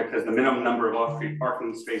project has the minimum number of off-street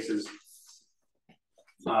parking spaces.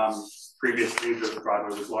 Previously, the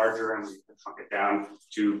driveway was larger, and we shrunk it down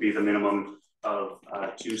to be the minimum of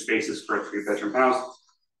 2 spaces for a 3-bedroom house.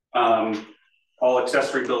 All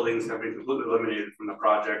accessory buildings have been completely eliminated from the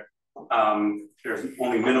project. There's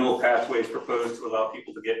only minimal pathways proposed to allow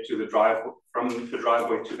people to get to the from the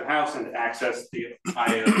driveway to the house and to access the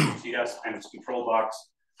IOTS and its control box.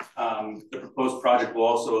 The proposed project will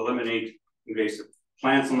also eliminate invasive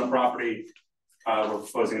plants on the property. We're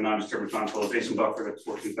proposing a non-disturbance non-fertilization buffer that's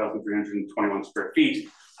 14,321 square feet.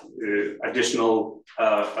 Additional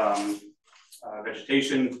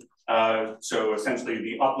vegetation. So essentially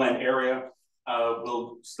the upland area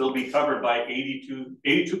will still be covered by 82%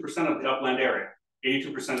 of the upland area.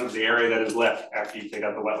 82% of the area that is left after you take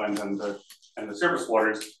out the wetlands and the surface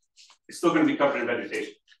waters is still going to be covered in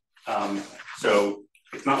vegetation. So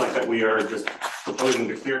it's not like that we are just proposing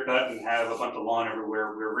to clear cut and have a bunch of lawn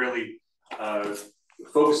everywhere. We're really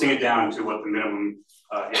focusing it down to what the minimum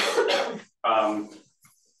is.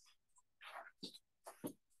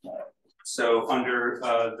 So under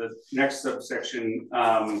the next subsection,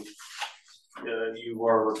 you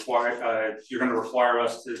are required, you're going to require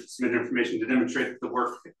us to submit information to demonstrate that the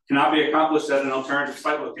work cannot be accomplished at an alternative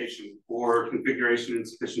site location or configuration in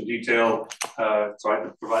sufficient detail. So I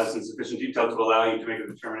provide this in sufficient detail to allow you to make a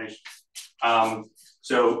determination.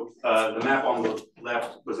 So the map on the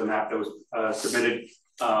left was a map that was submitted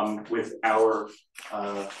with our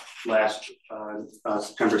last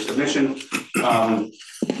September submission.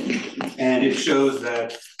 And it shows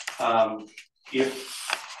that if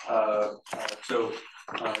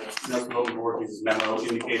Nelson Logan Voorhees' memo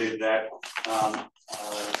indicated that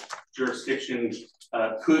jurisdiction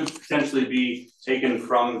could potentially be taken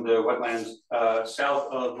from the wetlands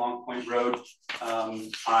south of Long Point Road.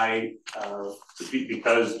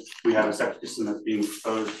 Because we have a septic system that's being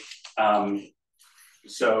proposed,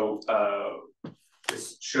 So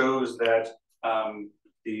this shows that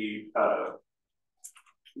the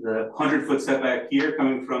 100-foot setback here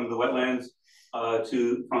coming from the wetlands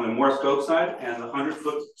from the Morris Cove side, and the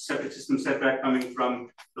 100-foot septic system setback coming from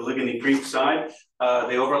the Ligony Creek side,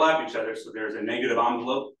 they overlap each other. So there's a negative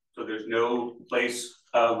envelope. So there's no place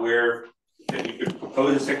where that you could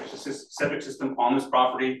propose a septic system on this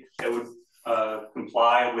property that would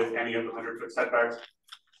comply with any of the 100-foot setbacks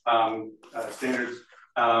standards.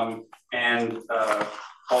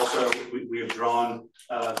 Also, we have drawn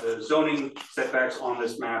the zoning setbacks on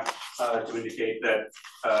this map to indicate that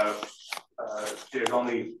there's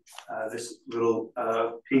only this little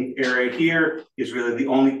pink area here is really the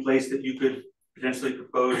only place that you could potentially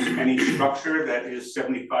propose any structure that is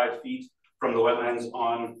 75 feet from the wetlands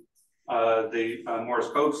on the Morris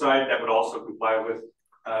Cove side that would also comply with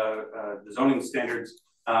the zoning standards.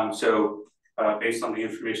 Based on the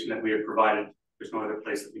information that we have provided, there's no other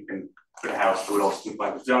place that we can put a house that would also comply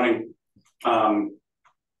with zoning.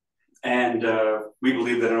 We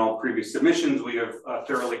believe that in all previous submissions, we have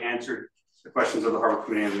thoroughly answered the questions of the Harbor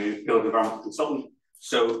Committee and the Field Environmental Consultant.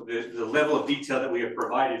 So the level of detail that we have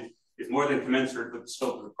provided is more than commensurate with the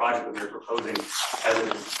scope of the project that we are proposing as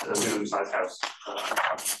it is a minimum size house.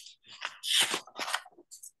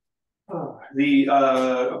 The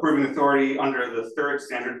approving authority under the third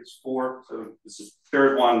standard is 4. So this is the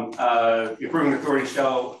third one. The approving authority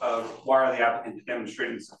shall require the applicant to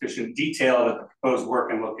demonstrate in sufficient detail that the proposed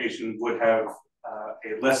work and location would have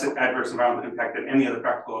a less adverse environmental impact than any other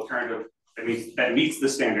practical alternative that meets the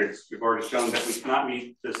standards. We've already shown that we cannot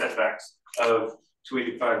meet the setbacks of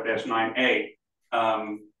 285-9A.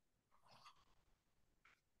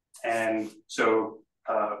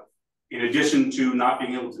 In addition to not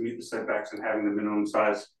being able to meet the setbacks and having the minimum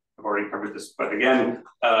size, I've already covered this, but again,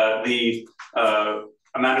 the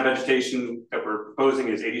amount of vegetation that we're proposing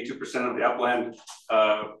is 82% of the upland,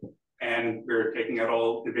 and we're taking out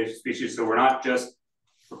all invasive species. So we're not just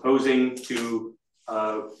proposing to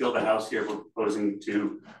build a house here, we're proposing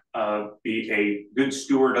to be a good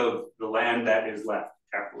steward of the land that is left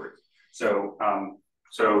afterwards. So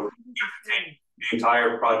the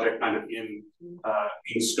entire project kind of in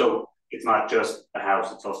scope. It's not just a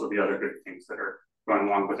house, it's also the other good things that are going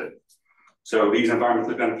along with it. So these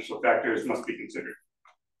environmentally beneficial factors must be considered.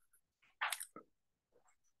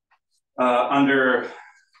 Under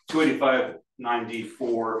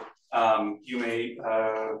 285-9D4, you may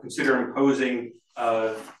consider imposing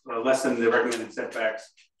less than the recommended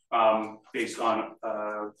setbacks based on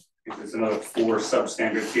there's another 4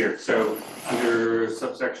 substandards here. So under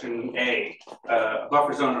subsection A, a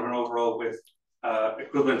buffer zone of an overall width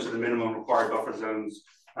equivalent to the minimum required buffer zones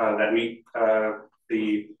that meet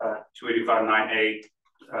the 285-9A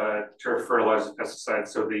turf fertilizer pesticides,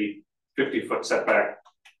 so the 50-foot setback.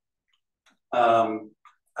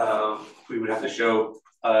 We would have to show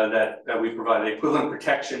that we provide the equivalent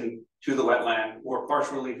protection to the wetland or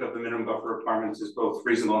partial relief of the minimum buffer requirements is both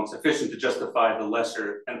reasonable and sufficient to justify the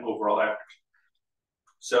lesser and overall average.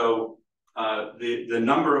 So the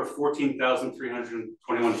number of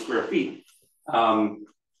 14,321 square feet,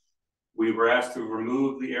 we were asked to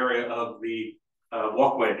remove the area of the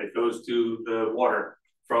walkway that goes to the water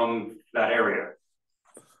from that area.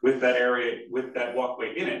 With that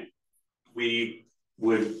walkway in it, we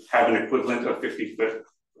would have an equivalent of 50 foot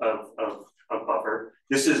of buffer.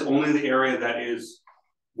 This is only the area that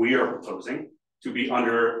we are proposing to be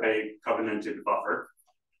under a covenanted buffer.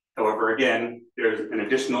 However, again, there's an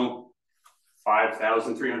additional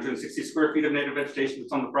 5,360 square feet of native vegetation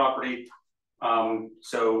that's on the property.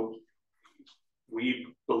 So we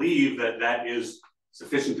believe that is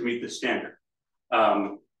sufficient to meet the standard.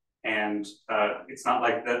 It's not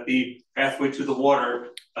like that the pathway to the water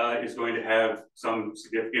is going to have some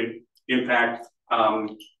significant impact.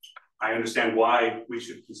 I understand why we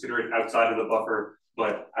should consider it outside of the buffer,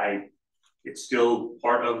 but it's still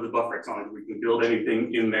part of the buffer. It's not like we can build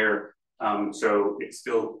anything in there. So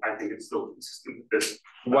I think it's still consistent with this.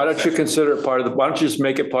 Why don't you consider it part of why don't you just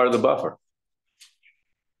make it part of the buffer?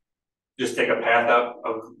 Just take a path up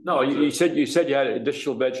of. No, you said you had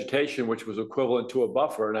additional vegetation, which was equivalent to a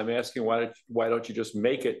buffer. And I'm asking why don't you just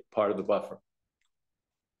make it part of the buffer?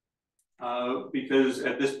 Because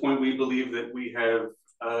at this point, we believe that we have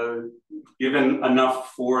given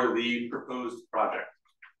enough for the proposed project.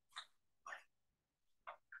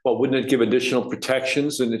 Well, wouldn't it give additional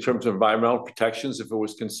protections in terms of environmental protections if it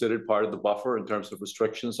was considered part of the buffer in terms of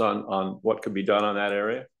restrictions on what could be done on that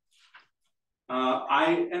area?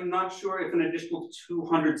 I am not sure if an additional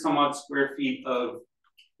 200 some odd square feet of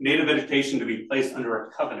native vegetation to be placed under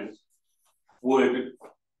a covenant would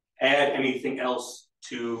add anything else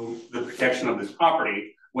to the protection of this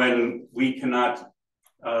property when we cannot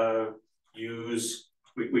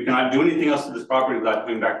we cannot do anything else to this property without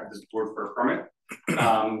coming back to this board for a permit.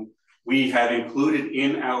 We have included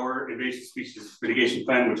in our invasive species mitigation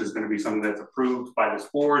plan, which is going to be something that's approved by this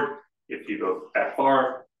board, if you go that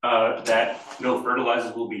far, that no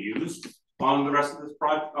fertilizers will be used on the rest of this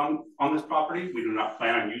project on this property. We do not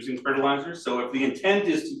plan on using fertilizers. So if the intent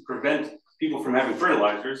is to prevent people from having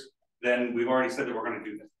fertilizers, then we've already said that we're going to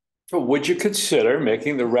do that. So would you consider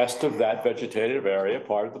making the rest of that vegetative area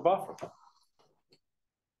part of the buffer?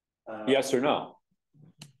 Yes or no?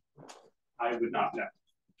 I would not know.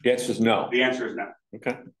 The answer is no. The answer is no.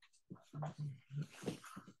 Okay.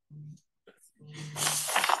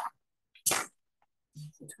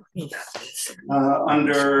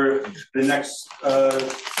 Under the next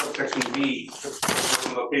subsection B,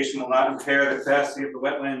 the location will not impair the capacity of the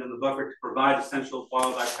wetland and the buffer to provide essential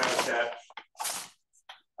wildlife habitat,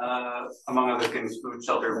 among other things, food,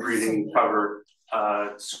 shelter, breeding, cover,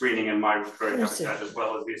 screening, and migratory habitat, as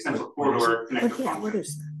well as the essential corridor connector function. What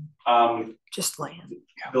is that? Just land.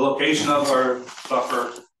 The location of our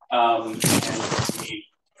buffer and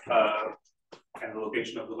the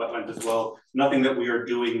location of the wetland as well. Nothing that we are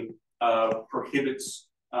doing prohibits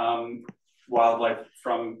wildlife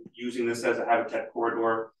from using this as a habitat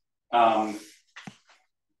corridor.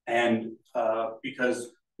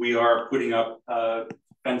 Because we are putting up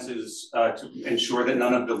fences to ensure that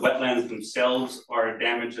none of the wetlands themselves are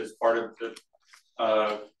damaged as part of the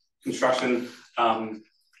construction,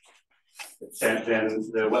 then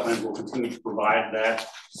the wetlands will continue to provide that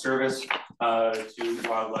service to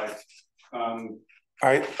wildlife. I'm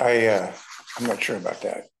not sure about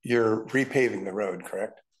that. You're repaving the road,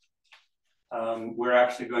 correct? We're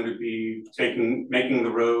actually going to be making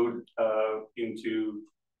the road into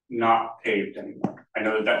not paved anymore. I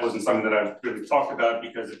know that wasn't something that I've really talked about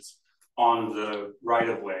because it's on the right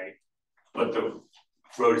of way, but the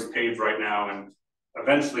road is paved right now, and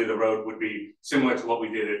eventually the road would be similar to what we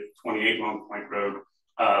did at 28 Long Point Road,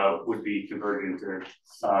 would be converted into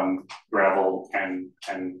gravel and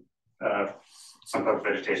some type of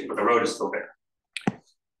vegetation, but the road is still there.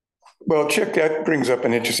 Well, Chick, that brings up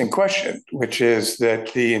an interesting question, which is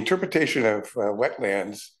that the interpretation of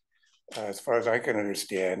wetlands, as far as I can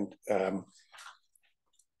understand,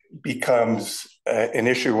 becomes an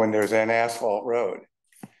issue when there's an asphalt road.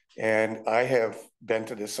 And I have been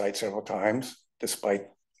to this site several times, despite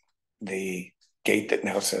the gate that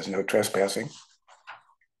now says no trespassing.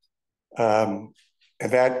 And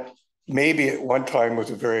that maybe at one time was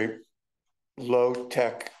a very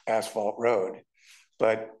low-tech asphalt road,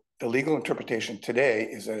 but the legal interpretation today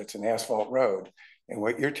is that it's an asphalt road. And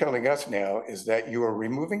what you're telling us now is that you are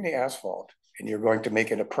removing the asphalt and you're going to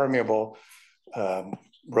make it a permeable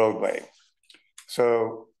roadway.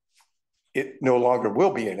 So it no longer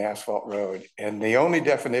will be an asphalt road. And the only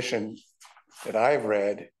definition that I've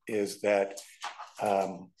read is that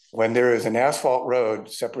when there is an asphalt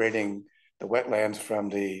road separating the wetlands from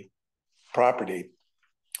the property,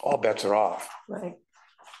 all bets are off. Right.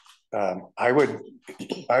 I would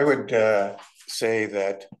say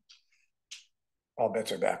that all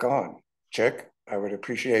bets are back on. Chick, I would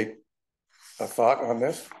appreciate a thought on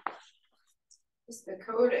this. The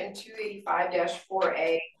code in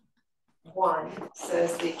 285-4A1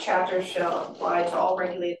 says the chapter shall apply to all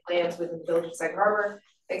regulated lands within the village of Sag Harbor,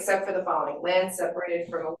 except for the following: land separated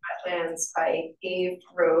from wetlands by a paved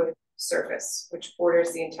road surface, which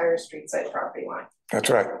borders the entire street side property line. That's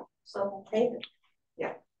right. So paved.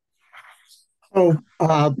 Yeah. Oh,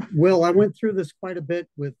 Will, I went through this quite a bit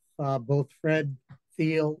with both Fred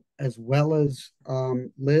Thiel as well as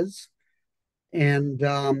Liz. And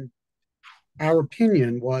our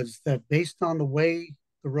opinion was that based on the way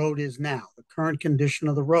the road is now, the current condition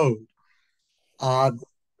of the road,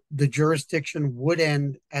 the jurisdiction would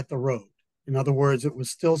end at the road. In other words, it was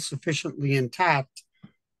still sufficiently intact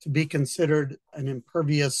to be considered an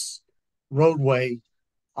impervious roadway,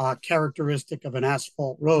 characteristic of an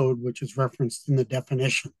asphalt road, which is referenced in the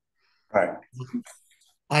definition. Right.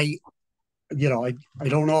 I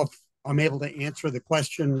don't know if I'm able to answer the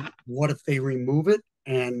question, what if they remove it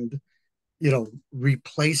and,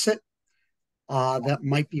 replace it? That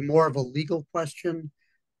might be more of a legal question,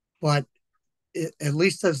 but at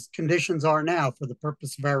least as conditions are now, for the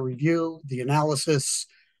purpose of our review, the analysis,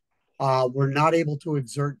 we're not able to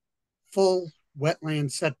exert full wetland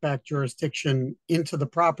setback jurisdiction into the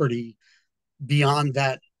property beyond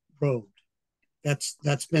that road.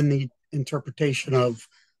 That's been the interpretation of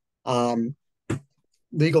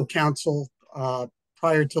legal counsel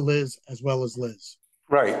prior to Liz as well as Liz.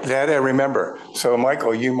 Right, that I remember. So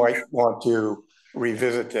Michael, you might want to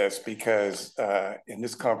revisit this because in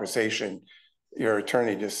this conversation, your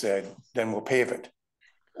attorney just said, then we'll pave it.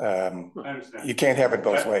 I understand. You can't have it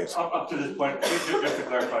both ways. Up to this point, just to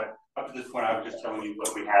clarify, up to this point, I was just telling you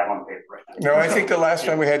what we have on paper right now. No, I think the last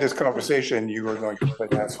time we had this conversation, you were going to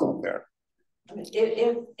put asphalt there.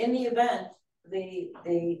 If in the event, the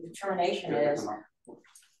determination is.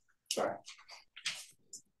 Sorry.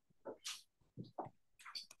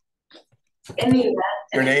 In the event.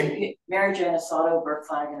 Your name? Mary Jane Assato, Burke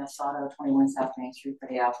Flanagan Assato, 21 South Main Street for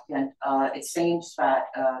the applicant. It seems that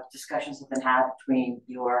discussions have been had between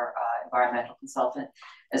your environmental consultant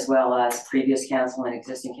as well as previous council and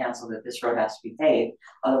existing council that this road has to be paved.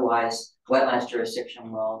 Otherwise, wetlands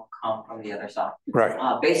jurisdiction will come from the other side.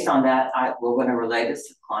 Right. Based on that, we're going to relay this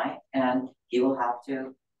to the client, and he will have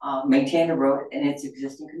to maintain the road in its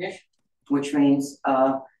existing condition, which means,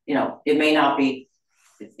 you know, it may not be,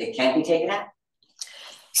 it can't be taken out.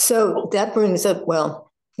 So that brings up,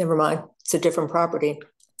 well, never mind. It's a different property.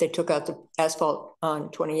 They took out the asphalt on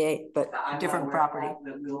 28, but different property.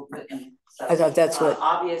 I thought that's what.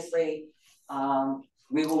 Obviously,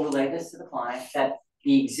 we will relay this to the client that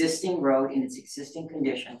the existing road in its existing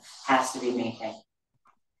condition has to be maintained.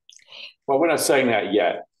 Well, we're not saying that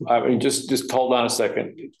yet. I mean, just hold on a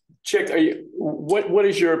second. Chick, are you, what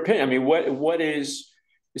is your opinion? I mean, what is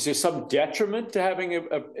there some detriment to having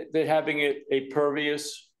a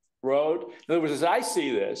pervious road? In other words, as I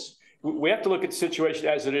see this, we have to look at the situation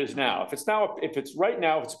as it is now. If it's right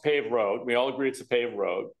now, if it's a paved road, we all agree it's a paved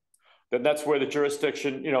road, then that's where the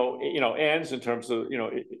jurisdiction, ends in terms of,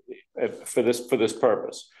 for this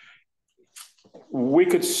purpose. We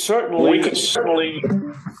could certainly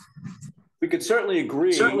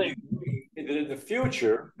agree that in the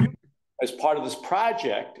future, as part of this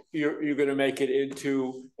project, you're going to make it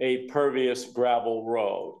into a pervious gravel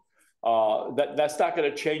road. That's not going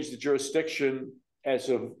to change the jurisdiction as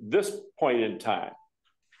of this point in time.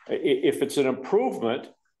 If it's an improvement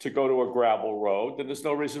to go to a gravel road, then there's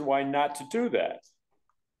no reason why not to do that.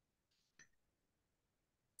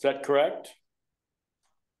 Is that correct?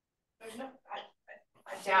 No,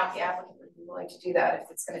 I doubt the applicant would be willing to do that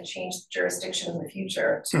if it's going to change the jurisdiction in the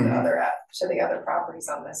future to the other properties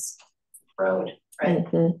on this road, right?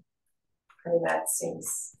 I mean, that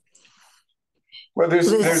seems. Well,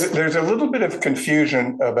 there's a little bit of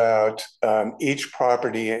confusion about each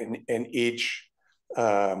property and each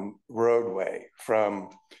roadway from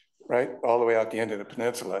right all the way out the end of the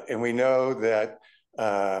peninsula, and we know that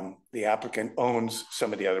the applicant owns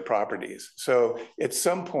some of the other properties. So at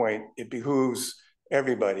some point, it behooves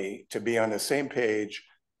everybody to be on the same page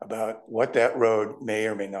about what that road may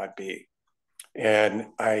or may not be. And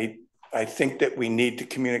I think that we need to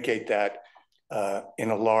communicate that in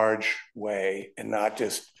a large way and not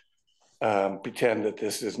just pretend that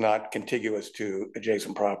this is not contiguous to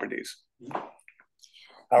adjacent properties.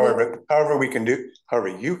 However you can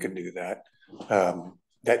do that,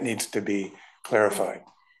 that needs to be clarified.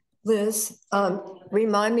 Liz,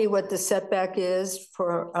 remind me what the setback is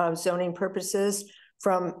for zoning purposes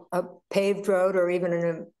from a paved road or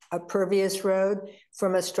even a pervious road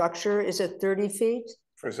from a structure. Is it 30 feet?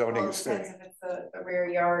 For zoning is 30. If it's the rear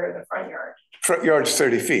yard or the front yard. Front yard's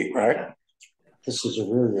 30 feet, right? Yeah. This is a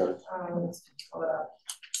rear yard. Pull it up.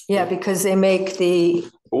 Yeah, because they make the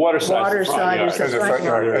water side is the front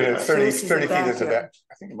yard. And 30 So feet is the back.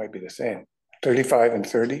 I think it might be the same. 35 and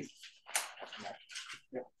 30.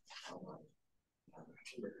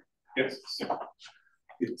 Yes.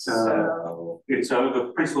 It's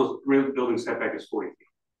the principal building setback is 40 feet.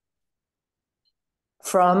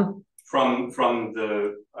 from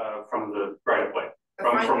the right of way. The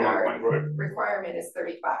From front yard Point Road. requirement is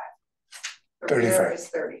 35. The 35. rear is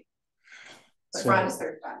 30. The front is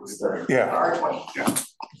 35. Yeah. R20. Yeah.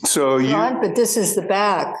 So you. but this is the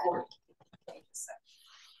back.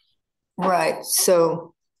 Right,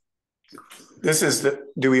 so. This is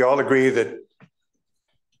do we all agree that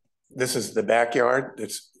this is the backyard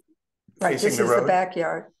that's Right, facing this the is road? the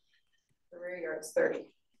backyard. The rear yard is 30.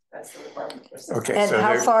 That's the requirement. Okay. And so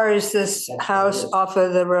how there- far is this house off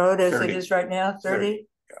of the road as 30. it is right now? 30?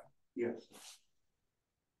 Yes.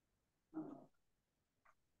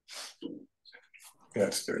 Yeah,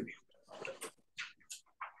 it's 30.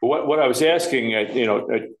 What I was asking,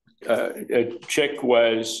 Chick,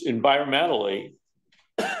 was environmentally,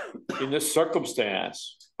 in this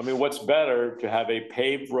circumstance, I mean, what's better to have a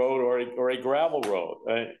paved road or a gravel road?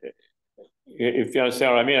 If you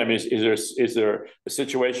understand what I mean, is there a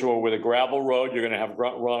situation where with a gravel road, you're going to have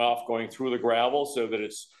runoff going through the gravel so that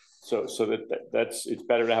it's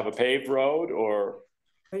better to have a paved road, or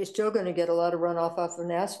You're still gonna get a lot of runoff off an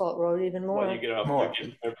asphalt road, even more. Well, you get More.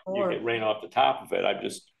 you get rain off the top of it. I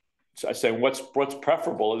say what's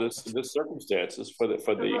preferable in this circumstances for the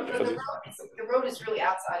The road is really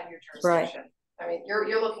outside of your jurisdiction. Right. I mean,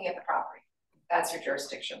 you're looking at the property. That's your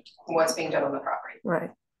jurisdiction. What's being done on the property.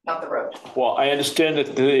 Right. Not the road. Well, I understand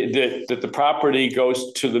that the property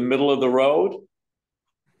goes to the middle of the road.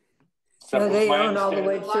 No, they own all the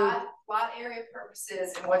way through. Lot area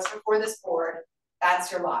purposes and what's before this board, that's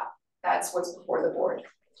your lot. That's what's before the board.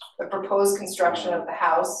 The proposed construction of the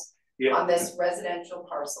house on this residential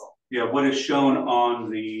parcel. Yeah, what is shown on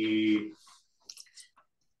the.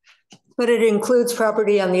 But it includes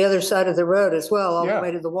property on the other side of the road as well, all the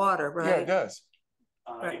way to the water, right? Yeah, it does.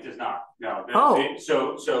 It does not. No.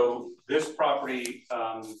 So this property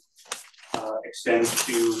extends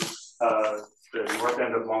to the north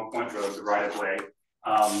end of Long Point Road, the right of way.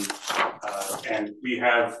 And we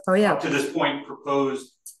have up to this point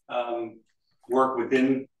proposed work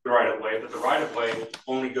within the right of way, but the right of way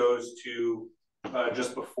only goes to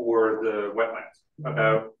just before the wetlands,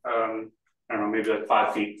 about I don't know, maybe like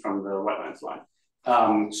 5 feet from the wetlands line.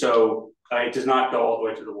 So it does not go all the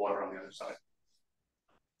way to the water on the other side.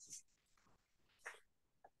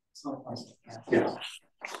 Yeah.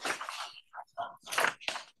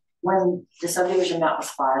 When the subdivision map was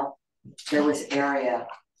filed, there was area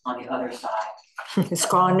on the other side. It's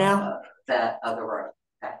gone now? That of the road.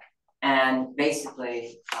 Okay. And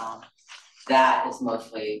basically, that is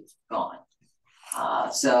mostly gone.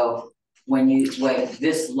 So when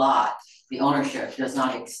this lot, the ownership does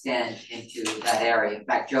not extend into that area. In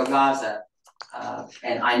fact, Joe Gaza,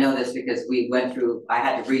 and I know this because we went through, I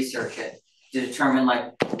had to research it to determine,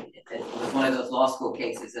 like, it was one of those law school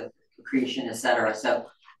cases of accretion, et cetera. So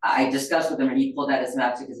I discussed with him and he pulled out his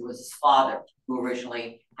maps because it was his father who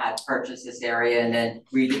originally had purchased this area and then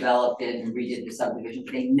redeveloped it and redid the subdivision.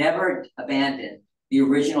 They never abandoned the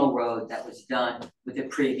original road that was done with the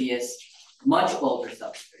previous, much older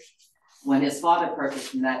subdivision. When his father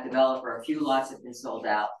purchased from that developer, a few lots had been sold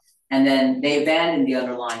out, and then they abandoned the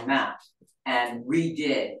underlying map and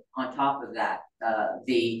redid on top of that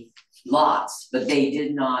the lots, but they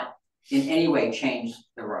did not in any way change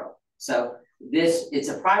the road. So it's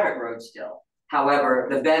a private road still. However,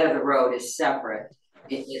 the bed of the road is separate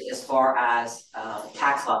as far as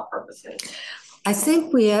tax lot purposes. I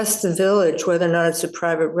think we asked the village whether or not it's a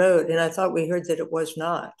private road, and I thought we heard that it was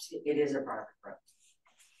not. It is a private road.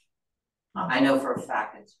 I know for a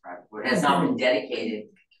fact it's a private road. It has not been dedicated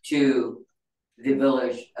to the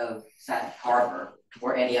village of Sag Harbor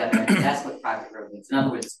or any other. That's what private road means. In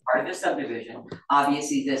other words, it's part of the subdivision.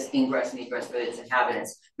 Obviously, there's ingress and egress for its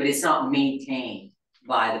inhabitants, but it's not maintained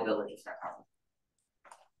by the village of Sag Harbor.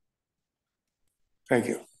 Thank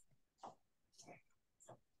you.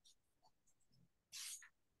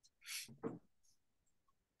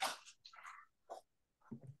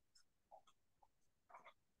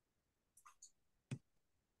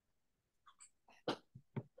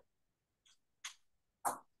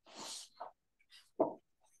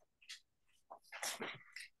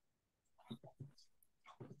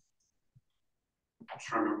 I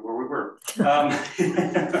don't remember where we were.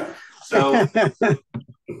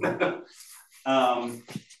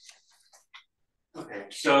 Okay,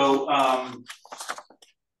 so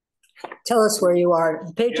tell us where you are.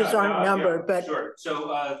 The pages aren't numbered, but sure.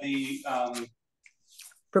 So the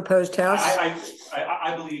proposed house.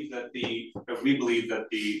 I believe that we believe that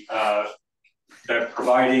that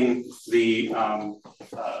providing the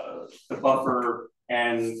buffer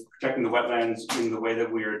and protecting the wetlands in the way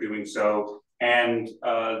that we are doing so, and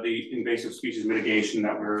the invasive species mitigation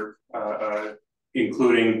that we're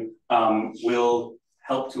including will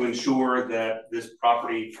help to ensure that this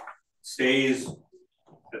property stays,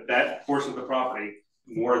 that portion of the property,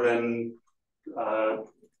 more than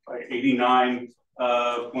 89.2%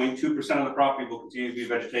 of the property will continue to be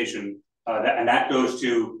vegetation. And that goes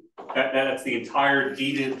to, that's the entire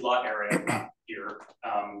deeded lot area here,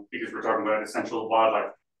 because we're talking about essential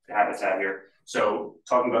wildlife habitat here. So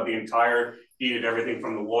talking about the entire deeded, everything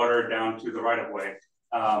from the water down to the right of way,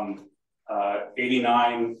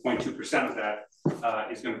 89.2% of that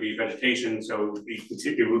is going to be vegetation. So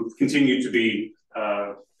it will continue to be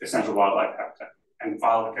essential wildlife habitat and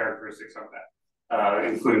follow the characteristics of that,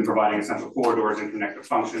 including providing essential corridors and connective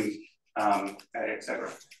functions, et cetera.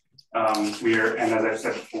 And as I've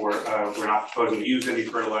said before, we're not proposing to use any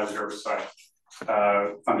fertilizer, herbicide,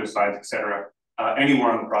 fungicides, et cetera,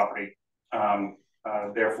 anywhere on the property.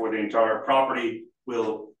 Therefore, the entire property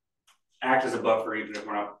will act as a buffer, even if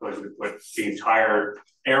we're not proposing to put the entire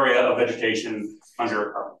area of vegetation under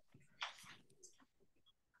a cover.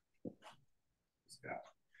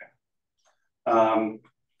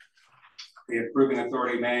 The approving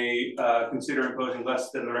authority may consider imposing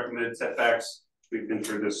less than the recommended setbacks. We've been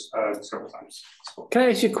through this several times. Can I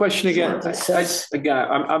ask you a question again? Again,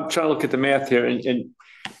 I'm trying to look at the math here, and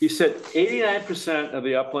you said 89% of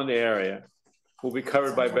the upland area will be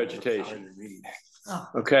covered by vegetation.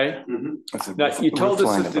 Okay. Mm-hmm. Now you told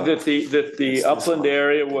us that the upland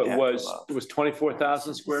area was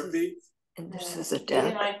 24,000 square feet. And this is a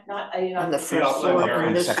deck on the first floor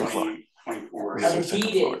and this second floor. 24. Of the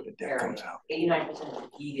deeded area, 89% of the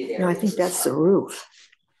deeded area. No, I think that's the roof.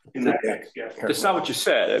 In that case, yeah. That's not what you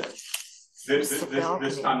said. This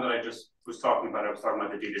time that I just was talking about, I was talking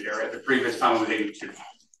about the deeded area. The previous time was 82.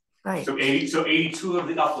 Right. So 82 of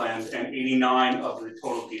the upland and 89 of the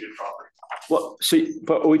total deeded property. Well, see,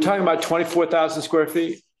 but are we talking about 24,000 square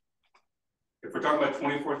feet? If we're talking about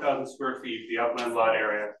 24,000 square feet, the upland lot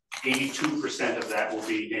area, 82% of that will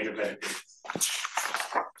be native vegetation.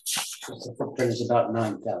 So the footprint is about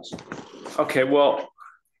 9,000. Okay, well,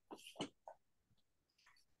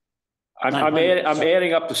 I'm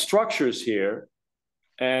adding up the structures here,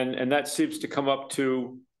 and that seems to come up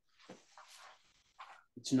to,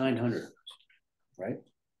 It's 900, right?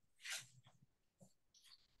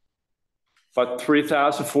 about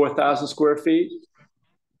 3,000, 4,000 square feet.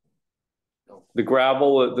 The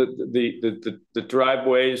gravel, the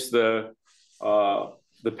driveways, the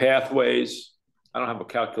pathways. I don't have a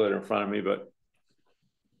calculator in front of me, but.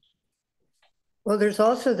 Well, there's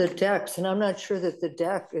also the decks, and I'm not sure that the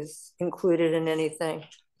deck is included in anything.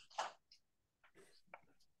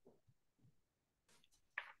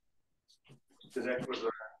 The deck was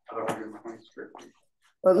another 120 square feet.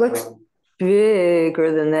 Well, it looks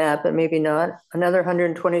bigger than that, but maybe not. Another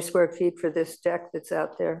 120 square feet for this deck that's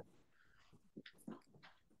out there.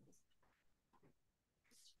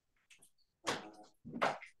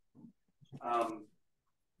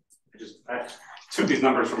 I took these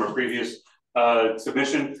numbers from a previous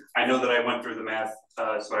submission. I know that I went through the math,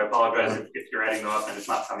 so I apologize if you're adding them up and it's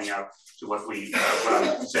not coming out to what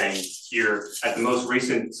I'm saying here. At the most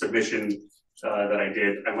recent submission that I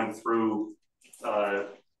did, I went through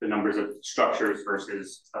the numbers of structures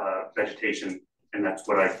versus vegetation, and that's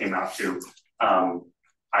what I came out to.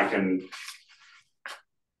 I can.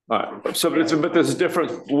 All right. So, but there's a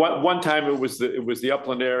difference. One time it was the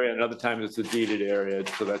upland area, another time it's the deeded area.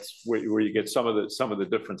 So that's where you get some of the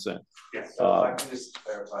difference in. Yeah. So if I can just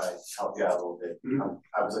clarify, help you out a little bit.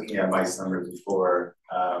 I was looking at Mike's numbers before.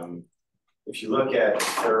 If you look at the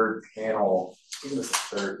third panel, I think it was the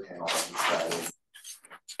third panel on the side.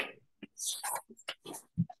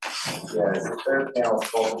 Yeah, it's the third panel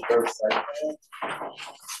called the third side panel.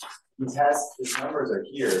 His numbers are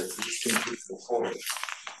here, so just increase the total.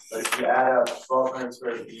 But if you add up 1,200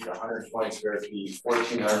 square feet, 120 square feet,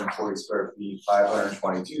 1,440 square feet,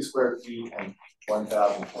 522 square feet, and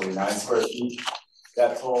 1,049 square feet,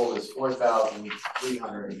 that total is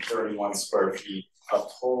 4,331 square feet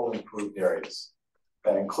of total improved areas.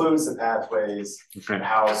 That includes the pathways, the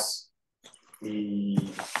house, the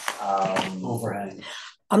overhang.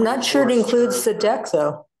 I'm not sure it includes the deck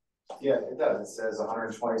though. Yeah, it does. It says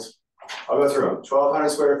 120. I'll go through them. 1,200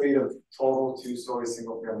 square feet of total two-story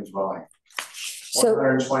single-family dwelling. So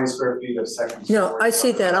 120 square feet of second. No, I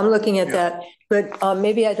see that. I'm looking at that, but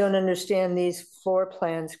maybe I don't understand these floor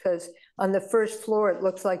plans because on the first floor it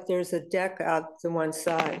looks like there's a deck out to one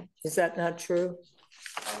side. Is that not true?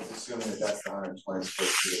 I was assuming that that's the 120 square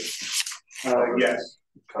feet. Yes.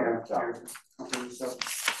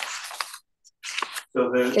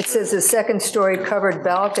 So it says a second-story covered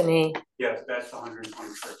balcony. Yes, that's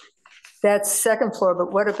 120 square feet. That's second floor,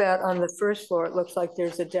 but what about on the first floor? It looks like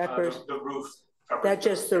there's a deck or the roof. That's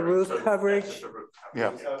just the roof coverage? Yeah.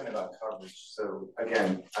 We're talking about coverage. So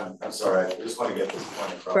again, I'm sorry, I just want to get this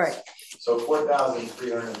point across. Right. So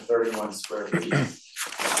 4,331 square feet of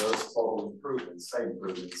those total improvements, site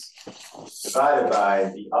improvements, divided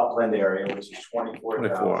by the upland area, which is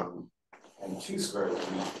 24,002 square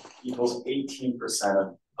feet, equals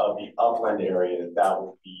 18% of the upland area that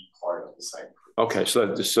will be part of the site. Okay, so you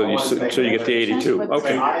get the 82.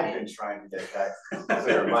 Okay. I've been trying to get that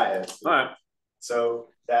clear in my head. All right. So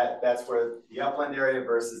that's where the upland area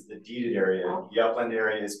versus the deeded area. The upland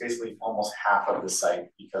area is basically almost half of the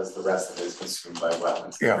site because the rest of it is consumed by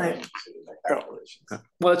wetlands. Yeah. Right.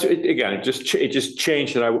 Well, it just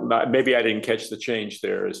changed, and maybe I didn't catch the change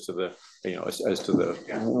there as to the as to the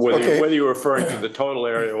whether you're referring to the total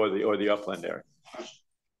area or the upland area.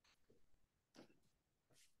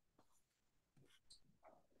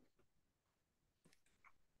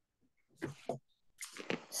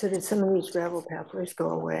 So did some of these gravel pathways go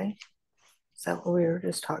away? Is that what we were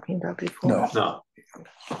just talking about before? No.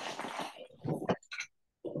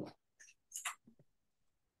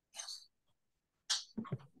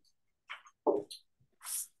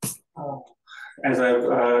 as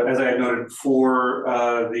I had noted before,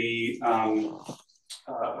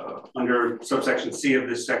 under subsection C of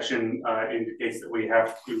this section indicates that we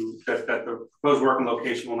have to, that the proposed working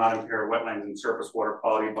location will not impair wetlands and surface water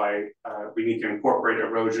quality by, we need to incorporate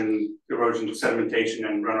erosion, sedimentation,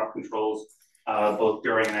 and runoff controls both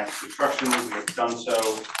during and after construction. We have done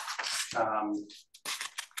so.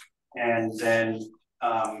 And then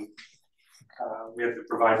we have to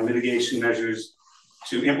provide mitigation measures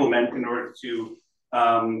to implement in order to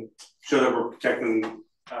show that we're protecting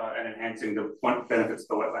and enhancing the benefits of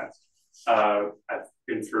the wetlands. I've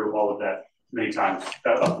been through all of that many times.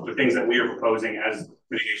 The things that we are proposing as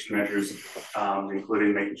mitigation measures,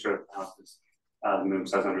 including making sure that the house is the minimum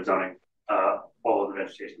size under zoning, all of the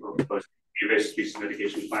vegetation we're proposing, invasive species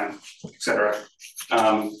mitigation plan, etc.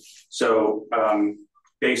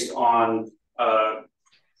 Based on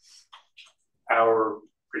our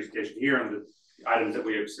presentation here and the items that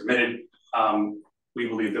we have submitted, we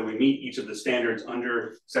believe that we meet each of the standards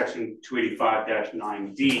under section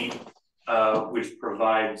 285-9D, which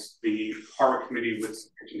provides the Harbor Committee with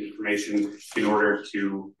sufficient information in order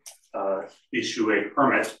to issue a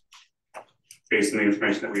permit based on the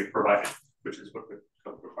information that we have provided, which is what the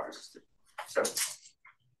code requires us to do. So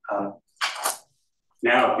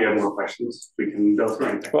now, if you have more questions, we can go through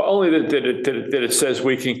anything. Well, only that it says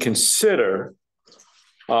we can consider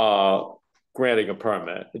granting a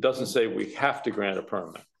permit. It doesn't say we have to grant a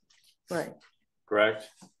permit. Right. Correct?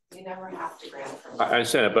 You never have to grant a permit. I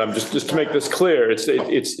understand it, but I'm just to make this clear. It says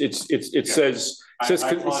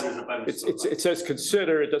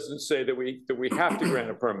consider. It doesn't say that we have to grant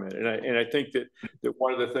a permit. And I think that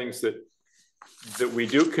one of the things that we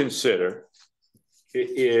do consider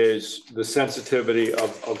is the sensitivity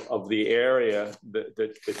of the area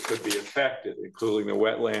that could be affected, including the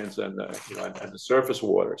wetlands and the surface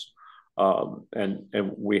waters.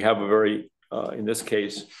 And we have a very, in this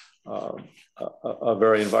case, a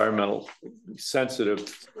very environmental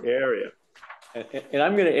sensitive area. And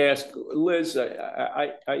I'm going to ask Liz,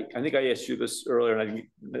 I think I asked you this earlier and I'm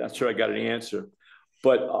not sure I got an answer,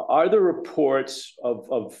 but are there reports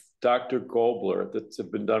of Dr. Gobler that have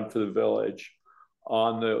been done for the village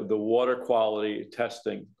on the water quality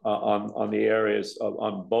testing on the areas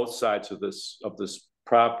on both sides of this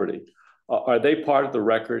property? Are they part of the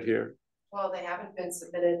record here? Well, they haven't been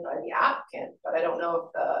submitted by the applicant, but I don't know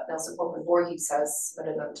if the Nelson Pope Voorhees has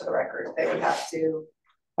submitted them to the record. They would have to.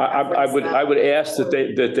 I would ask that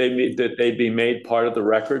they be made part of the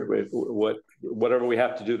record with whatever we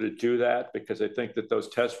have to do that, because I think that those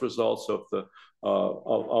test results of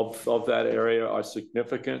that area are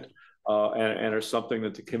significant. And are something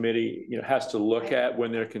that the committee has to look at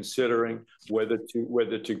when they're considering whether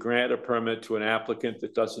to grant a permit to an applicant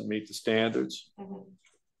that doesn't meet the standards. Mm-hmm.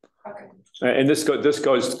 Okay. And this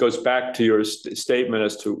goes back to your statement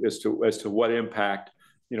as to what impact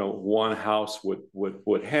one house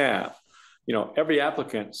would have. Every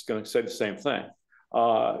applicant is going to say the same thing.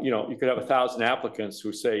 You could have 1,000 applicants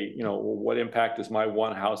who say, well, what impact is my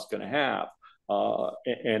one house going to have?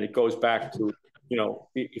 And it goes back to,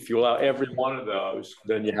 if you allow every one of those,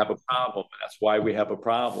 then you have a problem. That's why we have a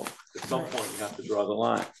problem. At some point, you have to draw the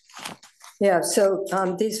line. Yeah, so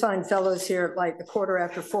these fine fellows here, like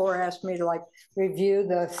 4:15, asked me to review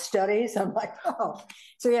the studies. I'm like, oh.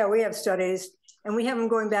 So yeah, we have studies and we have them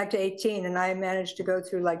going back to 18, and I managed to go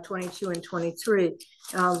through 22 and 23,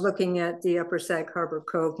 looking at the Upper Sag Harbor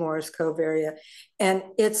Cove, Morris Cove area. And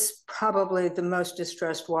it's probably the most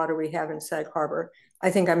distressed water we have in Sag Harbor. I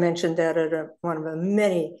think I mentioned that at one of the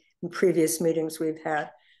many previous meetings we've had.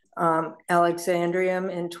 Alexandrium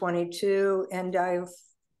in 22 and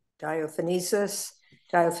Diaphonesis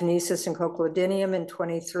and Cochleodinium in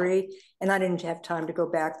 23. And I didn't have time to go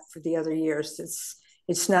back for the other years.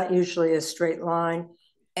 It's not usually a straight line.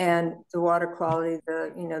 And the water quality,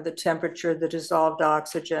 the temperature, the dissolved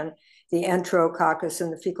oxygen, the Enterococcus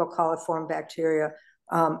and the fecal coliform bacteria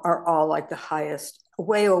are all the highest,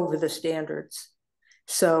 way over the standards.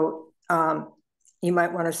 So you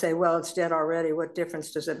might want to say, well, it's dead already. What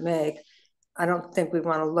difference does it make? I don't think we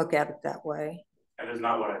want to look at it that way. That is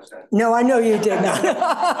not what I said. No, I know you did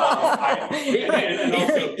not.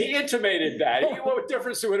 He intimated that. What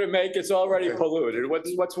difference would it make? It's already polluted.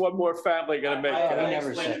 What's one more family going to make? I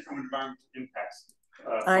explained it from an environmental impacts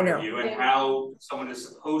I know. point of view and how someone is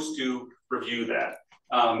supposed to review that.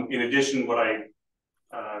 In addition, what I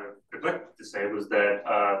neglected to say was that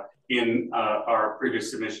in our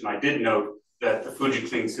previous submission, I did note that the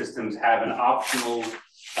FujiClean systems have an optional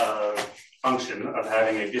function of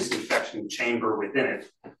having a disinfection chamber within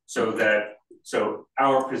it, so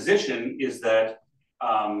our position is that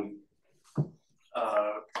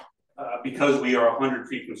because we are 100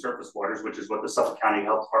 feet from surface waters, which is what the Suffolk County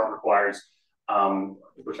Health Department requires,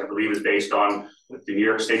 which I believe is based on what the New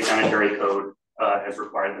York State Sanitary Code has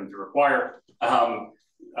required them to require.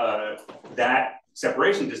 That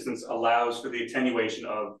separation distance allows for the attenuation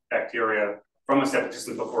of bacteria from a septic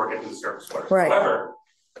system before it gets into surface waters. Right. However,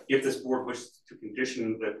 if this board wishes to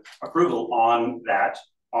condition the approval on that,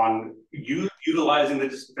 on utilizing the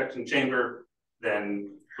disinfection chamber,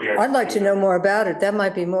 then we are. I'd like to know more about it. That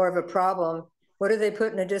might be more of a problem. What do they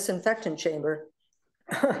put in a disinfectant chamber?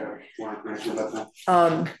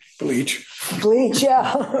 Bleach. Bleach,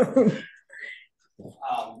 yeah.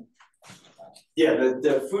 Yeah,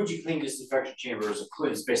 the Fuji Clean disinfection chamber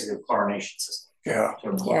is basically a chlorination system. Yeah.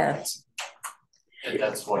 Yeah. And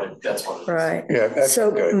that's what it is. Right. Yeah. That's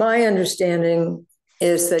So good. my understanding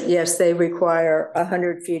is that, yes, they require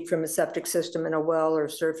 100 feet from a septic system in a well or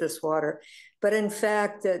surface water. But in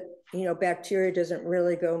fact, that, you know, bacteria doesn't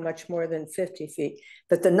really go much more than 50 feet,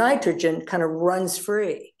 but the nitrogen kind of runs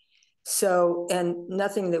free. So, and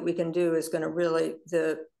nothing that we can do is going to really,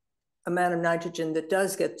 the amount of nitrogen that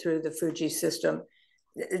does get through the Fuji system,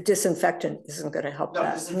 disinfectant isn't going to help that.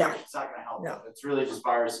 No, it's not going to help. No. It's really just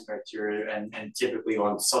virus and bacteria, and typically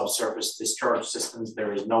on subsurface discharge systems,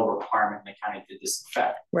 there is no requirement in the county to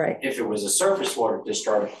disinfect. Right. If it was a surface water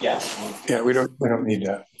discharge, yes. Yeah, we don't need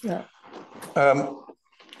that. Yeah. Are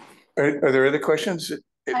there other questions?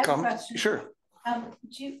 I have a question. Sure.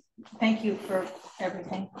 Thank you for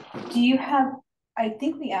everything. Do you have, I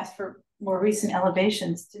think we asked for more recent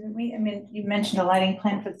elevations, didn't we? I mean, you mentioned a lighting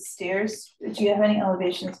plan for the stairs. Do you have any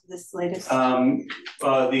elevations for this latest? The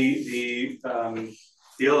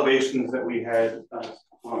elevations that we had,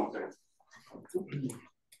 hold on a second.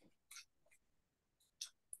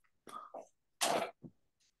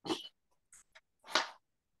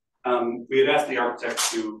 We had asked the architect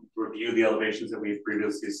to review the elevations that we had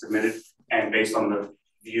previously submitted, and based on the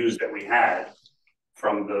views that we had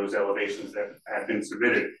from those elevations that had been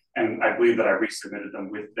submitted, and I believe that I resubmitted them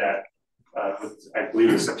with that, with I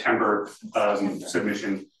believe the September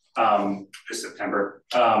submission this September.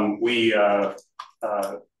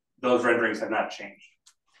 Those renderings have not changed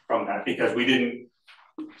from that, because we didn't,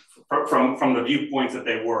 from the viewpoints that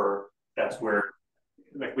they were, that's where,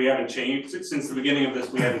 like, we haven't changed since the beginning of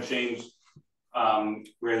this. We haven't changed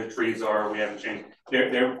where the trees are. We haven't changed.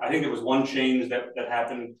 I think there was one change that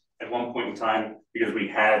happened at one point in time, because we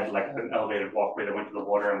had like an elevated walkway that went to the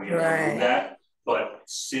water, and we had to remove that. But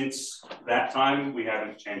since that time, we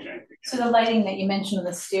haven't changed anything. So the lighting that you mentioned on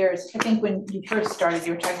the stairs, I think when you first started,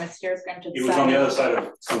 you were talking about stairs going to the side. It was on the other side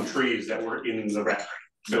of some trees that were in the rendering,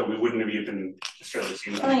 so we wouldn't have even necessarily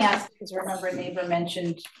seen that. I only asked because remember a neighbor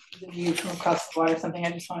mentioned the view from across the water or something.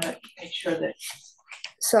 I just want to make sure that.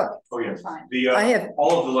 So. Oh yeah. Fine. I have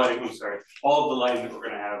all of the lighting. I'm sorry. All of the lighting that we're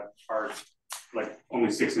going to have are like only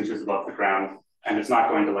 6 inches above the ground, and it's not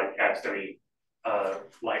going to like cast any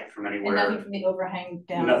light from anywhere. And nothing from the overhang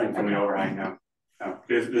down. Nothing from the overhang. No.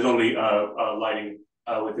 There's only lighting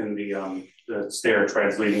within the stair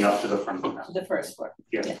treads leading up to the front of the house. To the first floor.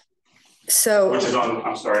 Yeah. So. Which is on.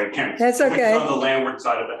 I'm sorry, I can't. That's okay. Which is on the landward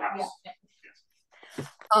side of the house.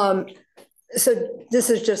 Yeah. So this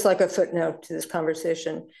is just like a footnote to this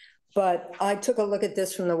conversation, but I took a look at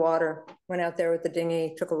this from the water, went out there with the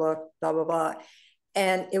dinghy, took a look, blah, blah, blah.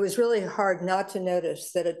 And it was really hard not to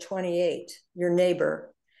notice that at 28, your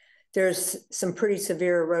neighbor, there's some pretty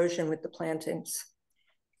severe erosion with the plantings.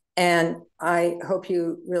 And I hope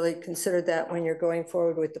you really consider that when you're going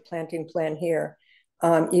forward with the planting plan here.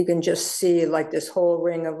 You can just see like this whole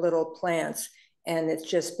ring of little plants, and it's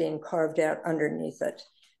just being carved out underneath it.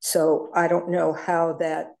 So I don't know how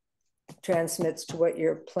that transmits to what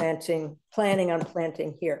you're planning on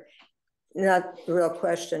planting here. Not a real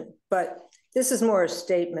question, but this is more a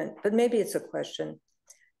statement, but maybe it's a question.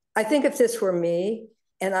 I think if this were me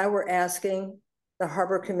and I were asking the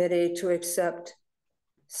Harbor Committee to accept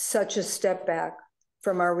such a step back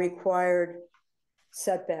from our required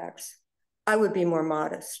setbacks, I would be more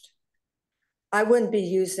modest. I wouldn't be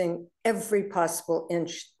using every possible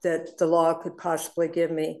inch that the law could possibly give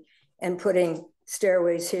me and putting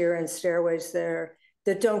stairways here and stairways there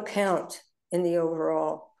that don't count in the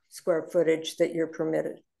overall square footage that you're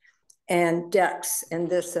permitted, and decks and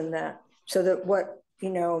this and that. So that what,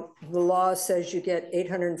 you know, the law says you get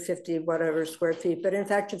 850 whatever square feet, but in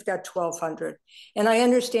fact, you've got 1,200. And I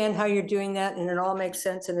understand how you're doing that, and it all makes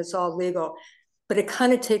sense and it's all legal, but it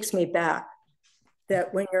kind of takes me back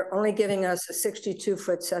that when you're only giving us a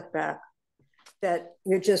 62-foot setback, that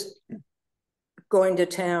you're just going to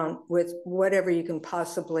town with whatever you can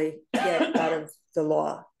possibly get out of the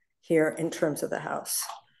law here in terms of the house.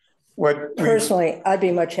 Personally, I'd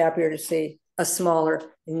be much happier to see a smaller,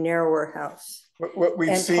 narrower house. What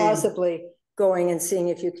we've seen, possibly going and seeing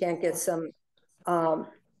if you can't get some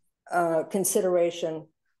consideration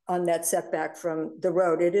on that setback from the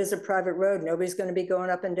road. It is a private road. Nobody's going to be going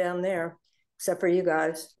up and down there, except for you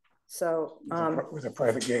guys. So with a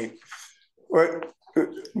private gate.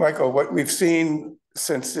 Michael, what we've seen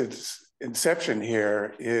since its inception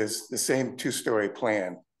here is the same two-story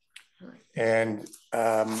plan. And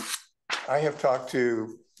I have talked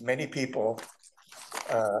to many people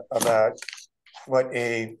about what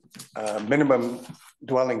a minimum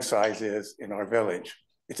dwelling size is in our village.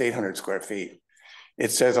 It's 800 square feet. It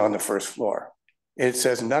says on the first floor. It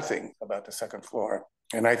says nothing about the second floor.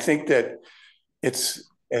 And I think that it's,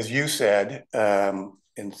 as you said,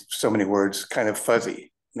 in so many words, kind of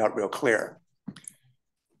fuzzy, not real clear.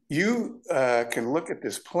 You can look at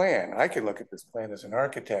this plan. I can look at this plan as an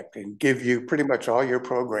architect and give you pretty much all your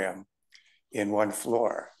program in one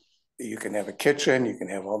floor. You can have a kitchen, you can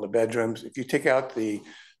have all the bedrooms. If you take out the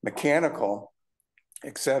mechanical,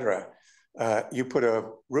 et cetera, you put a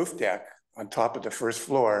roof deck on top of the first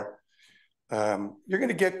floor, you're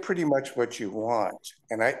gonna get pretty much what you want.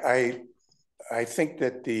 And I think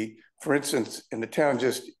that for instance, in the town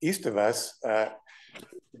just east of us, the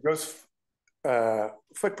gross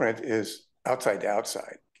footprint is outside to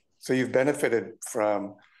outside. So you've benefited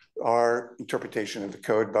from our interpretation of the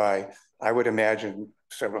code by, I would imagine,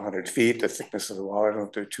 several hundred feet, the thickness of the wall. I don't know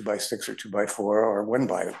if they're 2x6 or 2x4 or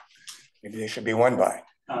 1x. Maybe they should be 1x.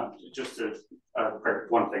 Just to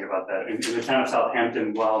correct one thing about that. In the town of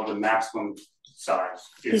Southampton, while the maximum size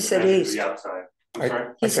is to the outside. I'm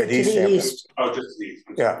sorry? I said East Hampton. Oh, just the east.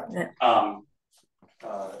 Yeah.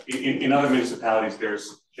 In other municipalities, there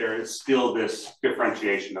is still this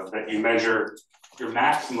differentiation of that you measure your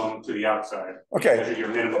maximum to the outside. Okay. You measure your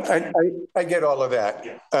minimum. I get all of that.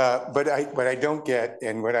 Yeah. But what I don't get,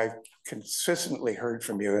 and what I've consistently heard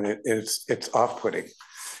from you, and it's off-putting,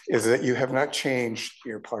 is that you have not changed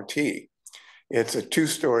your partie. It's a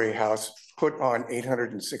two-story house put on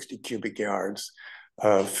 860 cubic yards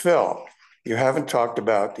of fill. You haven't talked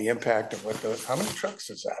about the impact of what those, how many trucks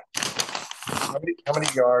is that? How many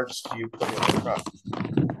yards do you put in the truck?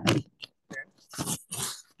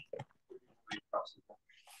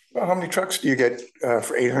 Well, how many trucks do you get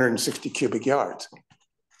for 860 cubic yards?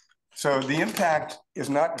 So the impact is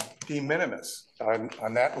not de minimis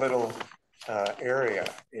on that little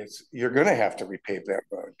area. You're going to have to repave that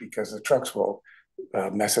road because the trucks will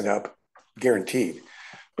mess it up, guaranteed.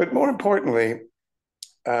 But more importantly,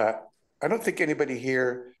 I don't think anybody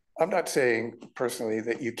here, I'm not saying personally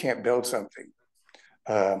that you can't build something.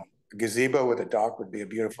 A gazebo with a dock would be a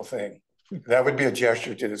beautiful thing. That would be a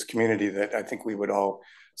gesture to this community that I think we would all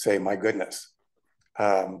say, my goodness.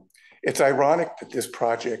 It's ironic that this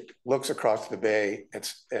project looks across the bay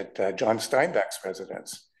at John Steinbeck's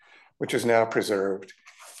residence, which is now preserved.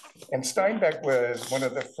 And Steinbeck was one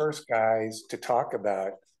of the first guys to talk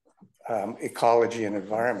about ecology and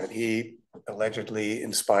environment. He allegedly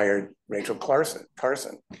inspired Rachel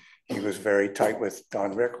Carson. He was very tight with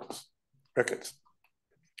Don Ricketts.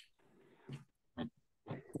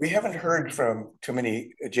 We haven't heard from too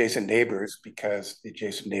many adjacent neighbors because the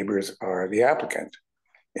adjacent neighbors are the applicant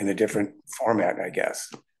in a different format, I guess.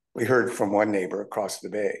 We heard from one neighbor across the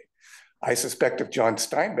bay. I suspect if John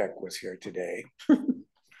Steinbeck was here today,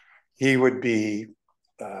 he would be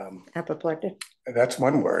apoplectic. That's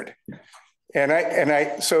one word.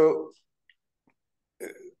 So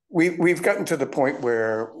we've gotten to the point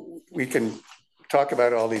where we can talk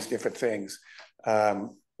about all these different things.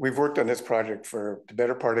 We've worked on this project for the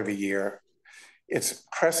better part of a year. It's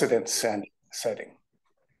precedent setting.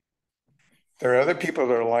 There are other people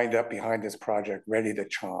that are lined up behind this project ready to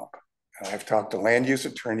chomp. And I've talked to land use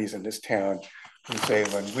attorneys in this town who say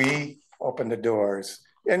when we open the doors,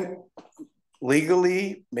 and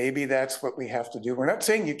legally, maybe that's what we have to do. We're not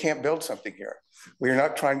saying you can't build something here. We're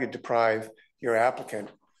not trying to deprive your applicant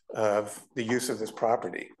of the use of this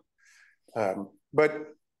property. But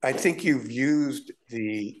I think you've used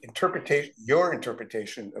the interpretation, your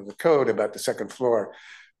interpretation of the code about the second floor.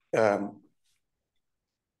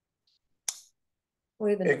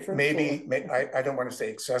 Maybe I don't want to say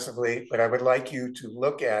excessively, but I would like you to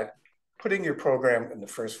look at putting your program in the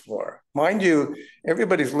first floor. Mind you,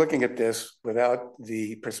 everybody's looking at this without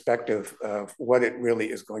the perspective of what it really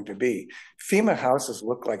is going to be. FEMA houses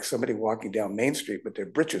look like somebody walking down Main Street with their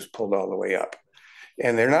britches pulled all the way up.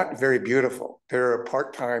 And they're not very beautiful. They're a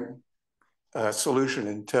part-time solution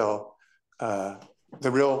until the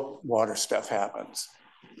real water stuff happens.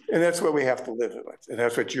 And that's what we have to live with. And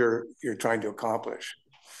that's what you're trying to accomplish.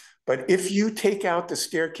 But if you take out the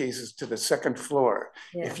staircases to the second floor,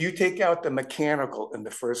 if you take out the mechanical in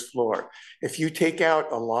the first floor, if you take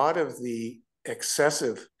out a lot of the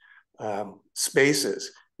excessive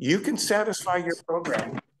spaces, you can satisfy your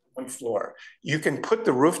program on one floor. You can put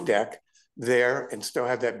the roof deck there and still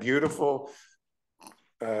have that beautiful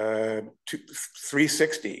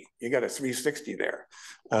 360. You got a 360 there.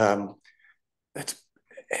 That's,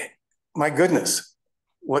 my goodness,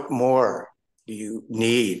 what more do you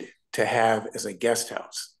need to have as a guest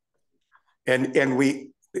house? And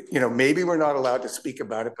we, you know, maybe we're not allowed to speak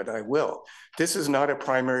about it, but I will. This is not a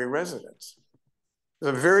primary residence. It's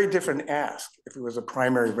a very different ask if it was a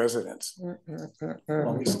primary residence.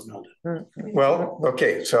 Well,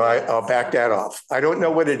 okay, so I'll back that off. I don't know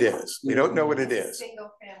what it is. We don't know what it is.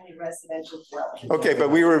 Single family residential dwelling. Okay, but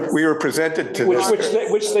we were presented to this.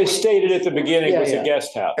 Which they stated at the beginning was a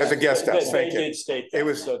guest house. As a guest house, thank you. They did state that. It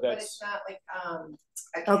was, so But that's. it's not like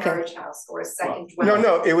a carriage house or a second dwelling.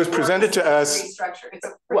 No, it was presented to us. Structure. It's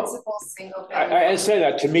a principal single family. I say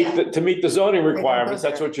that to meet the zoning requirements,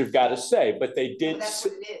 that's what you've got to say, but they did. That's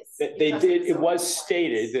what it is. It was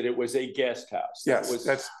stated that it was a guest house. Yes,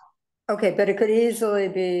 that's. Okay, but it could easily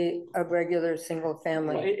be a regular single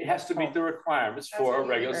family. Well, it has to meet the requirements for a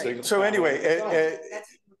regular single. So anyway, That's what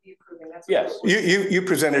we'll be approving. That's what yes. You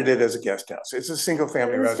presented it as a guest house. It's a single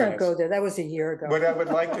family Let's residence. not go there. That was a year ago. What I would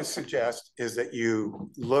like to suggest is that you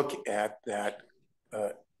look at that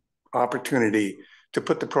opportunity to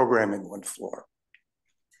put the program in one floor.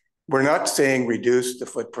 We're not saying reduce the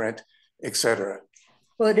footprint, et cetera.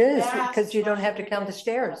 Well, it is because you don't have to count the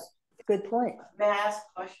stairs. Good point. May I ask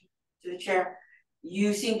a question to the chair?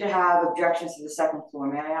 You seem to have objections to the second floor.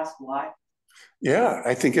 May I ask why? Yeah,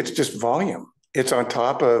 I think it's just volume. It's on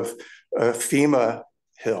top of FEMA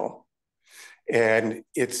hill. And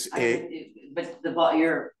it's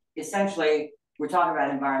you're essentially, we're talking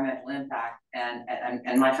about environmental impact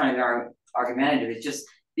and my trying to be argumentative. It's just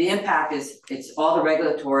the impact is, it's all the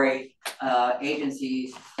regulatory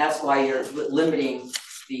agencies. That's why you're limiting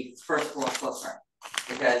the first floor footprint,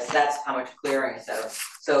 because that's how much clearing, et cetera.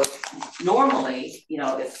 So normally, you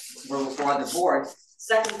know, if we're before the board,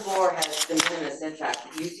 second floor has the minimus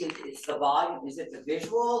impact. You think it's the volume? Is it the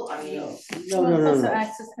visual? I mean, no.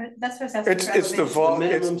 Access, that's what it's the volume.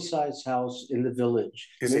 The minimum size house in the village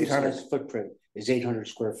is 800 footprint is 800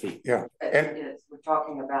 square feet. Yeah, and we're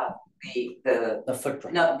talking about the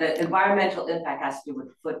footprint. No, the environmental impact has to do with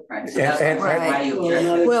the footprint. So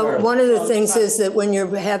well, one of the things is that when you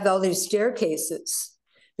have all these staircases,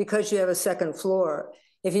 because you have a second floor,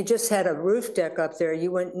 if you just had a roof deck up there,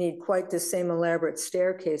 you wouldn't need quite the same elaborate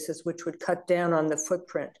staircases, which would cut down on the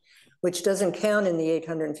footprint, which doesn't count in the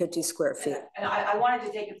 850 square feet. And I wanted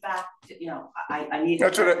to take it back to, you know, I need.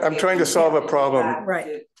 That's what I'm trying to solve a problem.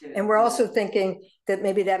 Right. And we're also thinking that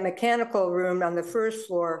maybe that mechanical room on the first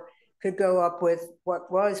floor could go up with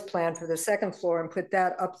what was planned for the second floor and put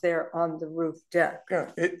that up there on the roof deck. Yeah,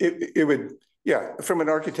 it would, yeah, from an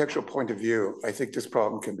architectural point of view, I think this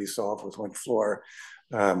problem can be solved with one floor.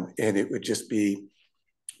 And it would just be,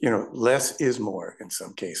 you know, less is more in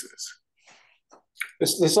some cases.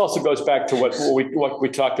 This also goes back to what we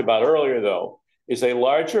talked about earlier, though, is a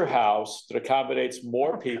larger house that accommodates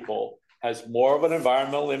more people has more of an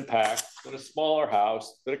environmental impact than a smaller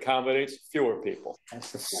house that accommodates fewer people.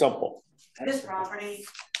 That's simple. This property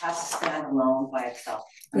has to stand alone by itself.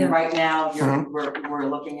 I mean, right now, we're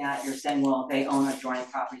looking at, you're saying, well, they own adjoining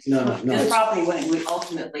properties. No. This property,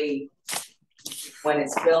 when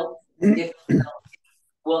it's built,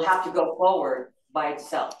 will have to go forward by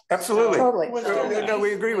itself. Absolutely. Totally. No,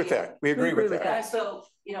 we agree with that. We agree with that. And so,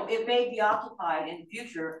 you know, it may be occupied in the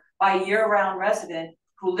future by a year-round resident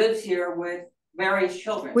who lives here with various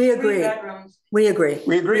children. We agree. 3 bedrooms. We agree.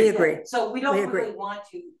 We agree. We agree. So we don't really want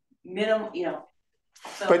to you know.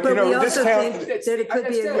 So, but you know, we this also town. think that it could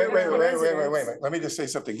be a wait. Let me just say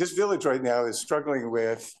something. This village right now is struggling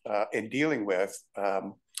with and dealing with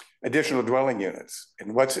additional dwelling units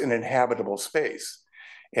and what's an inhabitable space.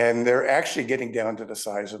 And they're actually getting down to the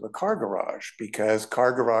size of a car garage because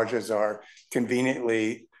car garages are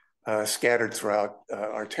conveniently scattered throughout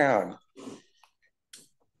our town.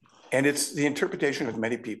 And it's the interpretation of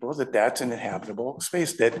many people that that's an inhabitable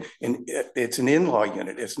space, that it's an in-law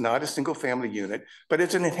unit. It's not a single family unit, but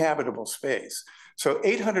it's an inhabitable space. So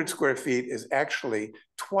 800 square feet is actually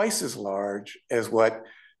twice as large as what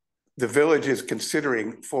the village is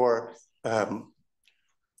considering for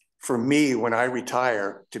me when I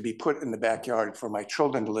retire to be put in the backyard for my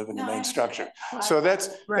children to live in the main structure. So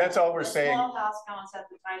that's all we're saying. Small house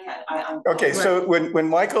concept, the tiny house. Okay, so when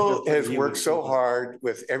Michael has worked so hard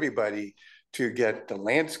with everybody to get the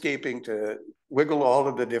landscaping, to wiggle all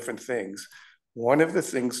of the different things. One of the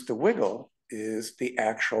things to wiggle is the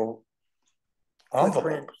actual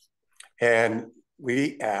envelope. And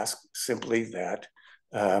we ask simply that,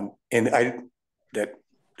 that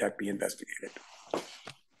be investigated.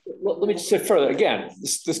 Well, let me just say further, again,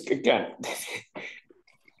 this again,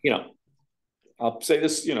 you know, I'll say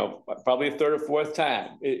this, you know, probably a third or fourth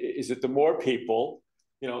time, is that the more people,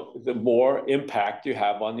 you know, the more impact you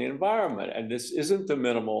have on the environment. And this isn't the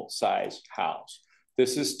minimal size house.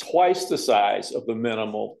 This is twice the size of the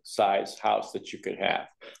minimal size house that you could have.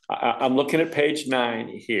 I'm looking at page 9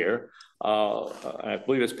 here. I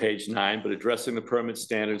believe it's page 9, but addressing the permit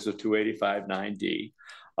standards of 285-9D.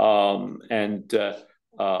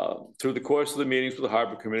 Through the course of the meetings with the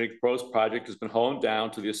Harbor Committee, the proposed project has been honed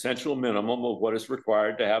down to the essential minimum of what is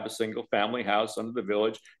required to have a single family house under the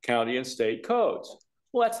village, county, and state codes.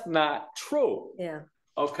 Well, that's not true. Yeah.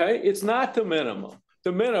 Okay, it's not the minimum.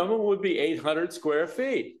 The minimum would be 800 square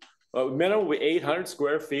feet. Minimum would be 800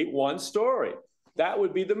 square feet, 1 story. That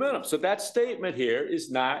would be the minimum. So that statement here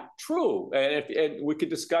is not true. And we could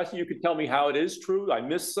discuss, you could tell me how it is true. I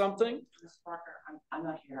missed something. Ms. Parker, I'm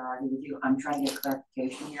not here to argue with you. I'm trying to get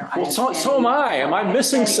clarification here. Well, so am I. Am I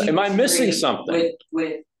missing something?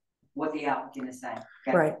 With what the applicant is saying.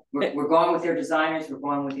 Okay? Right. We're going with their designers, we're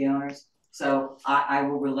going with the owners. So I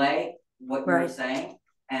will relay what you're saying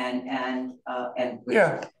and we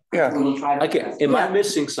will try to. Okay, am I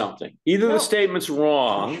missing something? Either the statement's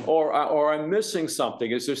wrong or I'm missing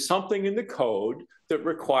something. Is there something in the code that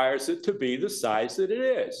requires it to be the size that it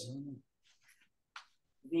is?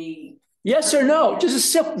 Yes or no? Just a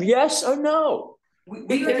simple yes or no.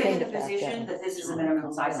 We are in the position that this is a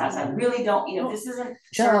minimum size house. I really don't, you know, this isn't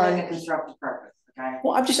serving a constructive purpose. Okay.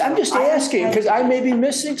 Well, I'm just asking because I may be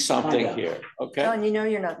missing something here. Okay. John, you know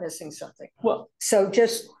you're not missing something. Well, so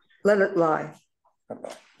just let it lie.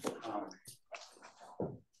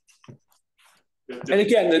 And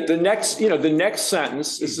again, the next, you know, the next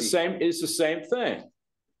sentence is the same thing.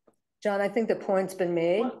 John, I think the point's been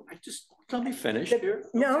made. Well, let me finish here.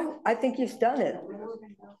 No, I think you've done it.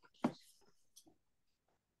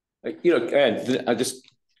 You know, and I just,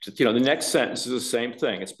 you know, the next sentence is the same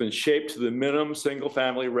thing. It's been shaped to the minimum single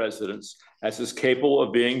family residence as is capable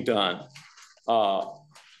of being done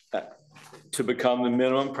to become the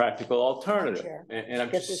minimum practical alternative. And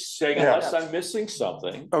I'm just saying, unless I'm missing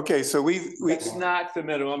something. Okay, so it's not the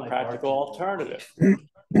minimum practical alternative.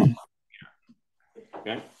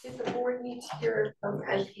 Okay. Did the board need to hear from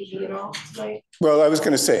NPD at all tonight? Well, I was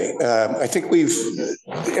going to say, I think we've,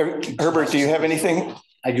 Herbert, do you have anything?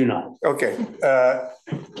 I do not. Okay.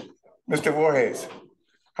 Mr. Voorhees,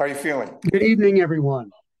 how are you feeling? Good evening,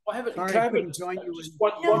 everyone. Well, I couldn't join you.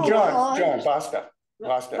 John, Basta.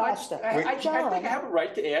 I think I have a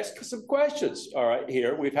right to ask some questions. All right,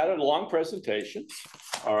 here we've had a long presentation.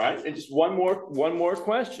 All right, and just one more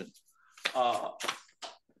question.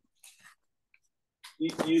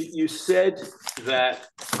 You said that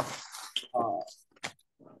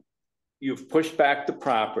you've pushed back the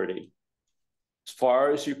property as far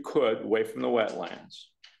as you could away from the wetlands,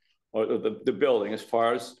 or the building as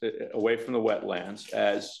far as away from the wetlands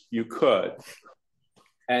as you could,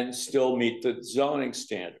 and still meet the zoning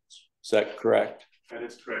standards. Is that correct? That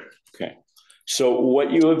is correct. Okay. So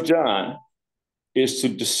what you have done is to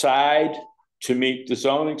decide to meet the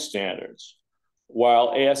zoning standards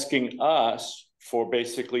while asking us for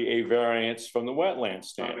basically a variance from the wetland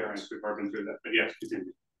standards. Variance, we've already been through that, but yes,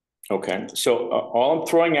 continue. Okay, so all I'm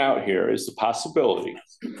throwing out here is the possibility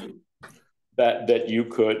that you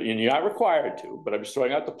could, and you're not required to, but I'm just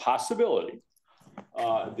throwing out the possibility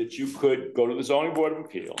that you could go to the zoning board of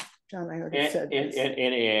appeal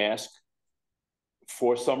and ask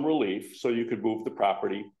for some relief so you could move the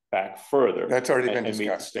property back further. That's already been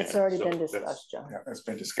discussed. It's already been discussed, John. Yeah, that's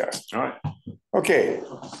been discussed. All right. Okay,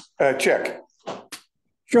 check.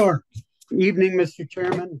 Sure. Evening, Mr.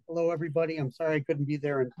 Chairman. Hello, everybody. I'm sorry I couldn't be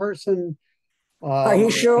there in person. Are you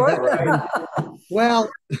sure? Well,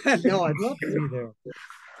 no, I'd love to be there.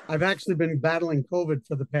 I've actually been battling COVID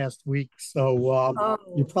for the past week, so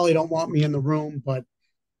you probably don't want me in the room, but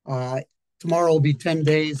tomorrow will be 10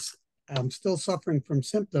 days. I'm still suffering from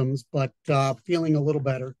symptoms, but feeling a little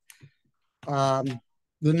better. The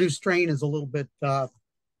new strain is a little bit,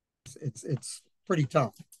 it's pretty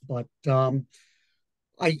tough, but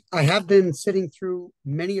I have been sitting through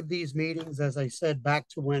many of these meetings, as I said, back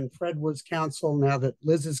to when Fred was counsel, now that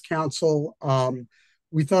Liz is counsel.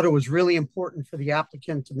 We thought it was really important for the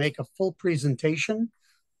applicant to make a full presentation,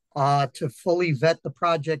 to fully vet the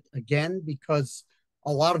project again, because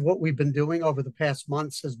a lot of what we've been doing over the past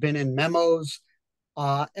months has been in memos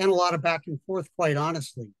and a lot of back and forth, quite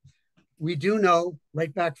honestly. We do know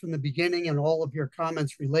right back from the beginning, and all of your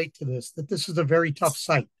comments relate to this, that this is a very tough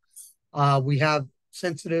site. We have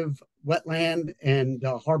sensitive wetland and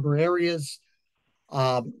harbor areas,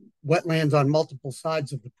 wetlands on multiple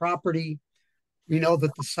sides of the property. We know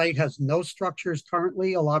that the site has no structures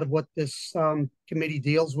currently. A lot of what this committee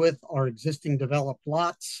deals with are existing developed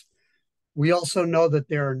lots. We also know that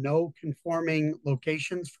there are no conforming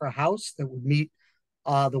locations for a house that would meet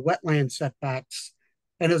the wetland setbacks.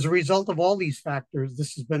 And as a result of all these factors,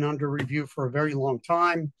 this has been under review for a very long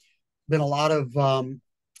time. Been a lot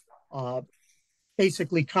of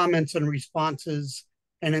basically comments and responses,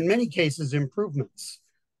 and in many cases, improvements.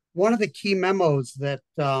 One of the key memos that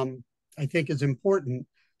I think is important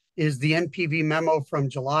is the NPV memo from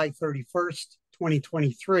July 31st,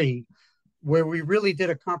 2023, where we really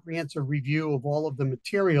did a comprehensive review of all of the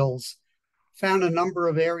materials, found a number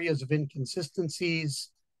of areas of inconsistencies,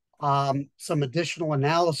 some additional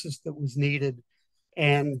analysis that was needed,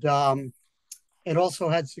 and it also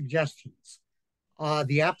had suggestions.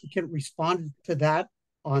 The applicant responded to that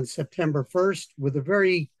on September 1st with a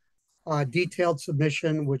very detailed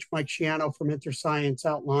submission, which Mike Shiano from InterScience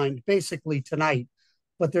outlined basically tonight.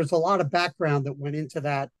 But there's a lot of background that went into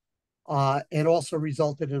that and also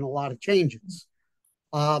resulted in a lot of changes.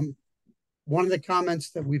 One of the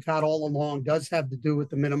comments that we've had all along does have to do with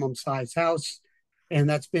the minimum size house, and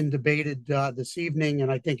that's been debated this evening,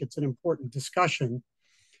 and I think it's an important discussion.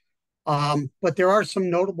 But there are some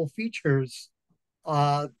notable features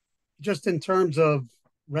just in terms of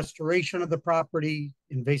restoration of the property,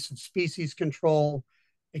 invasive species control,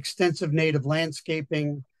 extensive native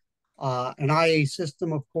landscaping, an IA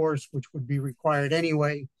system, of course, which would be required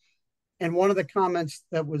anyway. And one of the comments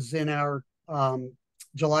that was in our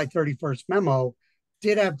July 31st memo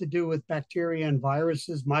did have to do with bacteria and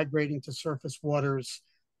viruses migrating to surface waters,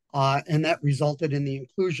 and that resulted in the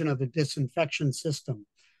inclusion of a disinfection system.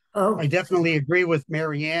 Oh. I definitely agree with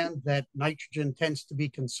Marianne that nitrogen tends to be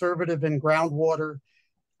conservative in groundwater,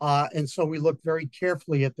 and so we looked very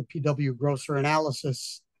carefully at the PW Grosser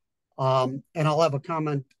analysis, and I'll have a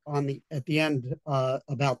comment at the end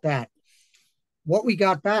about that. What we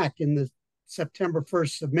got back in the September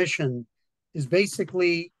 1st submission is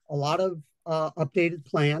basically a lot of updated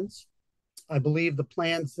plans. I believe the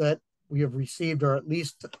plans that we have received are at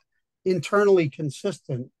least internally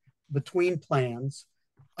consistent between plans.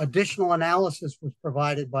 Additional analysis was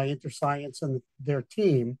provided by InterScience and their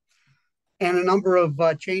team, and a number of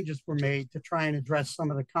changes were made to try and address some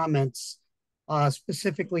of the comments,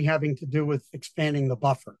 specifically having to do with expanding the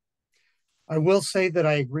buffer. I will say that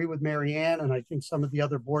I agree with Marianne, and I think some of the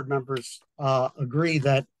other board members agree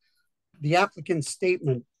that the applicant's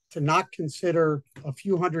statement to not consider a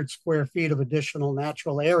few hundred square feet of additional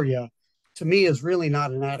natural area, to me, is really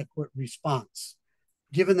not an adequate response.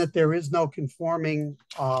 Given that there is no conforming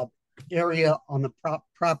area on the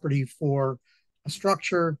property for a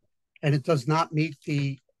structure, and it does not meet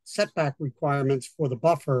the setback requirements for the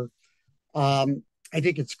buffer, I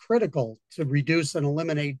think it's critical to reduce and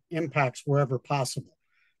eliminate impacts wherever possible.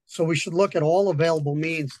 So we should look at all available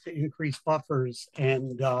means to increase buffers,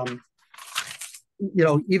 and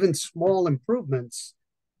even small improvements,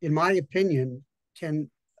 in my opinion, can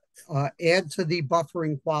add to the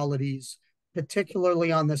buffering qualities,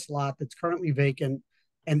 particularly on this lot that's currently vacant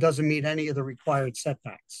and doesn't meet any of the required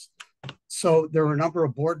setbacks. So there are a number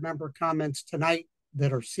of board member comments tonight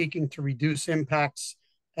that are seeking to reduce impacts,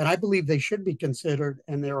 and I believe they should be considered,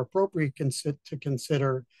 and they're appropriate to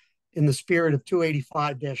consider in the spirit of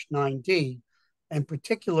 285-9D, and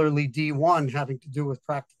particularly D1 having to do with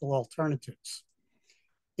practical alternatives.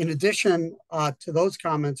 In addition to those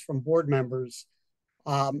comments from board members,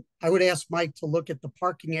 I would ask Mike to look at the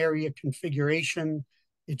parking area configuration.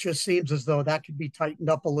 It just seems as though that could be tightened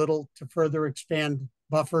up a little to further expand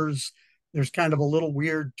buffers. There's kind of a little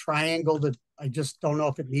weird triangle that I just don't know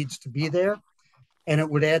if it needs to be there, and it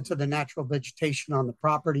would add to the natural vegetation on the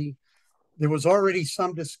property. There was already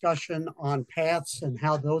some discussion on paths and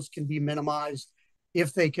how those can be minimized,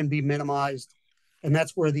 if they can be minimized. And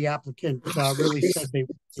that's where the applicant really said they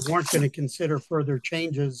weren't going to consider further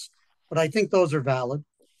changes, but I think those are valid.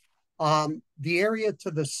 The area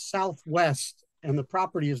to the southwest, and the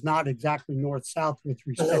property is not exactly north-south with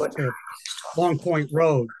respect to Long Point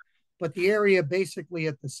Road, but the area basically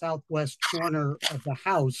at the southwest corner of the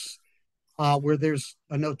house, where there's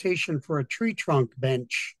a notation for a tree trunk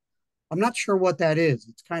bench. I'm not sure what that is.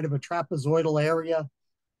 It's kind of a trapezoidal area.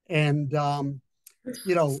 And,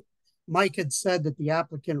 Mike had said that the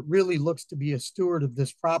applicant really looks to be a steward of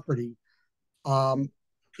this property.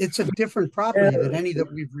 It's a different property than any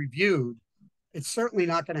that we've reviewed. it's certainly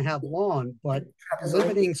not going to have lawn, but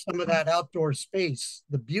limiting some of that outdoor space,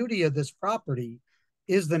 the beauty of this property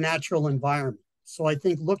is the natural environment. So I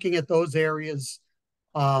think looking at those areas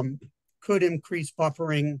could increase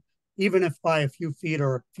buffering, even if by a few feet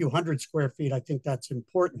or a few hundred square feet. I think that's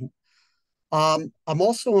important. I'm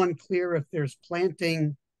also unclear if there's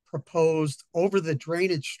planting proposed over the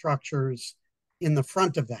drainage structures in the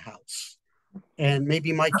front of the house. And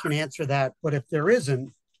maybe Mike can answer that, but if there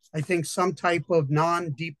isn't, I think some type of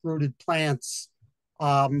non-deep rooted plants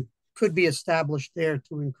could be established there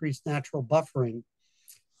to increase natural buffering.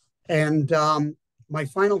 And my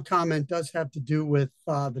final comment does have to do with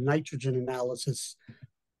the nitrogen analysis.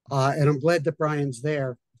 And I'm glad that Brian's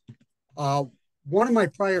there. One of my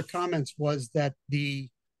prior comments was that the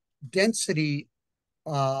density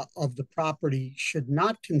of the property should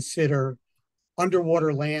not consider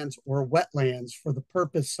underwater lands or wetlands for the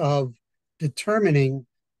purpose of determining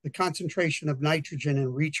the concentration of nitrogen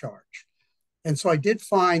in recharge. And so I did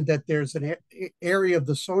find that there's an area of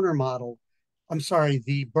the sonar model,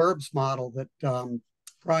 the Burbs model that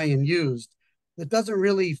Brian used, that doesn't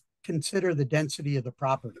really consider the density of the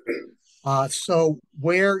property. So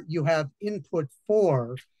where you have input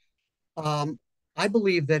 4, I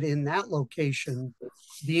believe that in that location,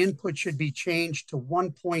 the input should be changed to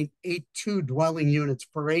 1.82 dwelling units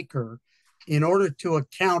per acre in order to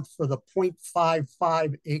account for the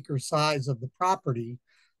 0.55 acre size of the property.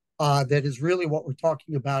 That is really what we're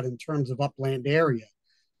talking about in terms of upland area.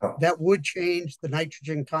 That would change the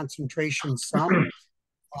nitrogen concentration some.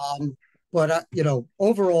 But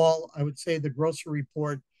overall, I would say the Grosser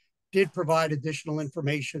report did provide additional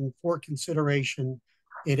information for consideration.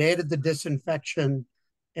 It added the disinfection,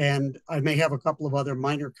 and I may have a couple of other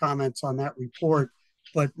minor comments on that report,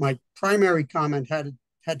 but my primary comment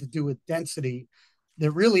had to do with density.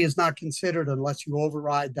 That really is not considered unless you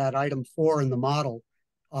override that item 4 in the model,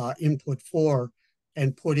 input 4,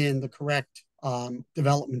 and put in the correct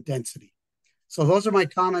development density. So those are my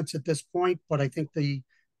comments at this point, but I think the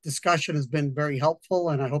discussion has been very helpful,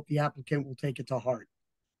 and I hope the applicant will take it to heart.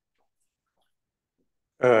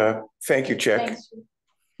 Thank you, Chick.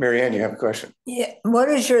 Mary Ann, you have a question? Yeah. What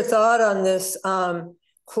is your thought on this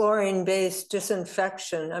chlorine-based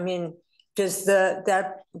disinfection? I mean, does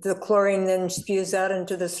the chlorine then spews out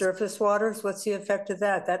into the surface waters? What's the effect of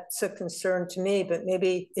that? That's a concern to me, but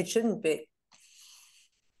maybe it shouldn't be.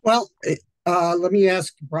 Well, let me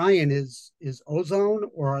ask Brian, is ozone,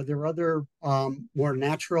 or are there other more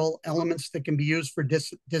natural elements that can be used for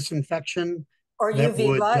disinfection? Or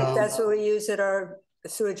UV light, that's what we use at our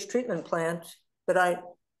sewage treatment plant, but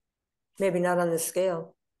maybe not on this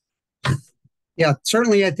scale. Yeah,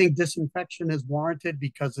 certainly I think disinfection is warranted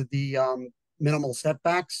because of the minimal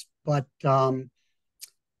setbacks, but I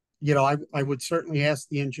would certainly ask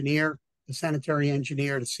the engineer, the sanitary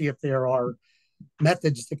engineer, to see if there are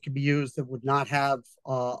methods that can be used that would not have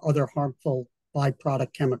other harmful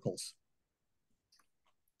byproduct chemicals.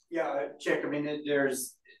 Yeah, Chick, I mean,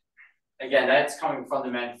 again, that's coming from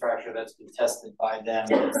the manufacturer, that's been tested by them.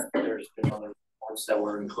 There's been other reports that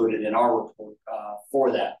were included in our report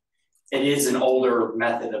for that. It is an older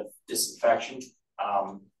method of disinfection.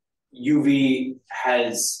 UV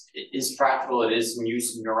is practical, it is in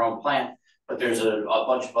use in your own plant, but there's a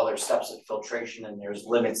bunch of other steps of filtration, and there's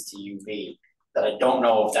limits to UV that I don't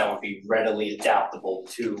know if that would be readily adaptable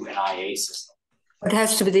to an IA system. It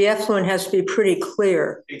has to be, the effluent has to be pretty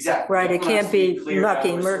clear. Exactly. Right, it can't be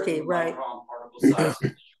murky, right. To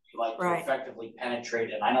effectively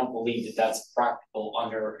penetrate, and I don't believe that that's practical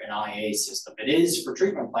under an IA system. It is for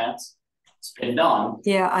treatment plants. It's been done.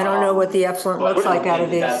 Yeah, I don't know what the effluent looks like out of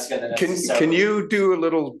these. Can you do a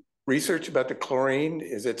little research about the chlorine?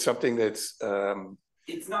 Is it something that's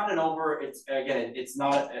it's not an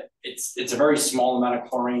it's a very small amount of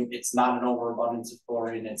chlorine. It's not an overabundance of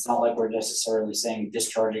chlorine. It's not like we're necessarily saying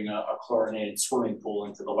discharging a chlorinated swimming pool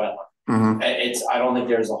into the wetland. Mm-hmm. I don't think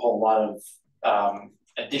there's a whole lot of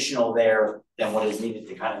additional there than what is needed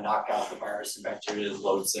to kind of knock out the virus and bacteria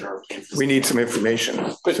loads that are. We need some information.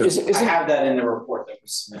 But I have that in the report that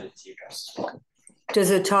was submitted to you guys. Does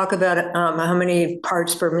it talk about how many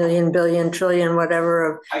parts per million, billion, trillion,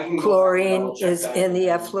 whatever of chlorine is in the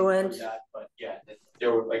effluent? But yeah,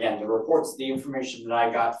 there were, again, the reports, the information that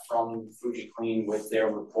I got from FujiClean with their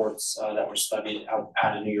reports that were studied out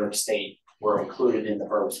of New York State were included in the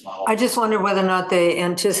Burbs model. I just wonder whether or not they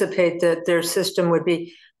anticipate that their system would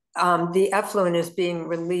be, the effluent is being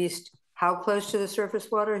released how close to the surface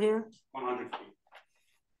water here? 100 feet.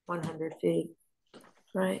 100 feet,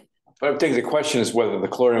 right. But I think the question is whether the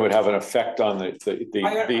chlorine would have an effect on the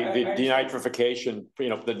denitrification,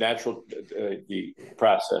 the natural, the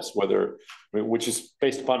process, whether, which is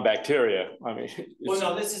based upon bacteria. I mean, well,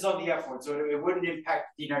 no, this is on the effluent, so it wouldn't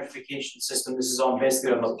impact the denitrification system. This is on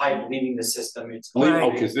basically on the pipe leaving the system. It's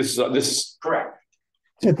okay. This is correct.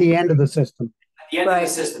 It's at the end of the system. The end of the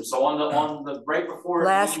system. So on the right before it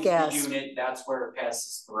leaves gas. the unit, that's where it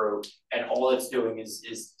passes through, and all it's doing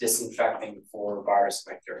is disinfecting for virus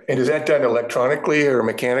bacteria. And is that done electronically or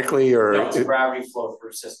mechanically, or? No, it's a gravity flow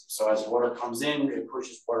through system. So as water comes in, it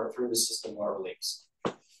pushes water through the system where it leaves.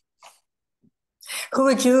 Who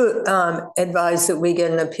would you advise that we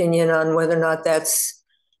get an opinion on whether or not that's,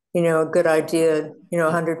 a good idea,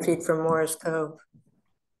 100 feet from Morris Cove?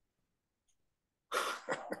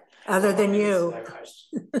 Other than you.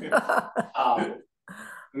 I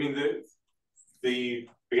mean, the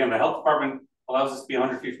health department allows us to be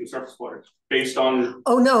 100 feet from surface water based on.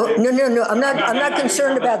 Oh, no. I'm not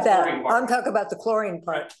concerned about that. I'm talking about the chlorine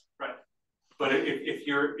part. Right. But if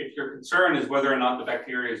your concern is whether or not the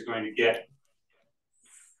bacteria is going to get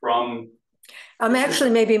from. I'm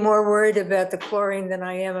actually maybe more worried about the chlorine than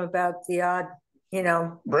I am about the odd,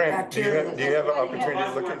 Brent, do you have an opportunity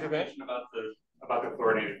to look into that? About the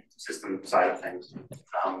chlorinated system side of things.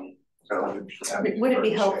 Would it be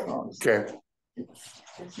helpful? Okay.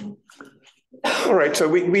 All right, so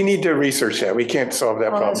we need to research that. We can't solve that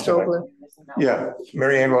problem tonight. Yeah,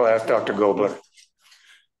 Mary Ann will ask Dr. Gobler.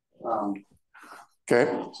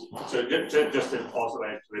 Okay. So just to also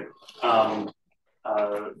add to it,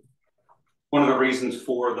 one of the reasons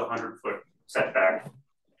for the 100-foot setback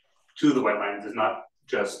to the wetlands is not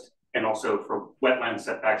just, and also for wetland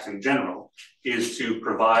setbacks in general, is to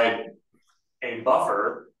provide a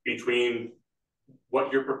buffer between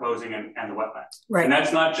what you're proposing and the wetlands. Right. And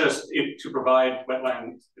that's not just to provide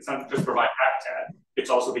wetlands, it's not just provide habitat, it's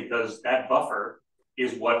also because that buffer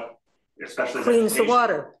is what, especially cleans the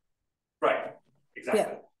water. Right, exactly.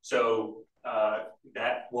 Yeah. So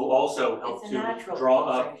that will also help to draw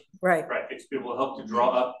up, right. It will help to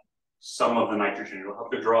draw up some of the nitrogen. It will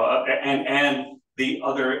help to draw up and the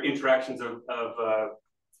other interactions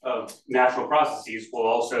of natural processes will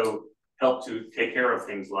also help to take care of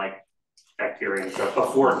things like bacteria and stuff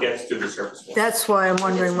before it gets to the surface water. That's why I'm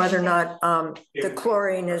wondering whether or not the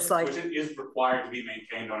chlorine is like. Which is required to be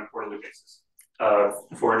maintained on a quarterly basis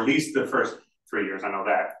for at least the first 3 years. I know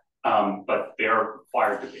that, but they are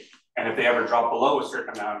required to be. And if they ever drop below a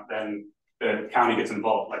certain amount, then the county gets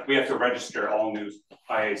involved. Like we have to register all new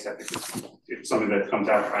IA septic systems. It's something that comes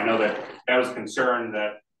after. I know that was a concern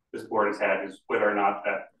that this board has had, is whether or not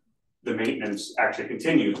that the maintenance actually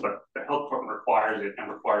continues, but the health department requires it and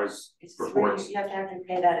requires reports. You have to actually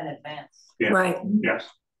pay that in advance. Yeah. Right. Yes.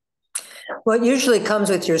 Well, it usually comes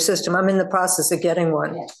with your system. I'm in the process of getting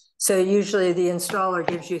one. Yes. So usually the installer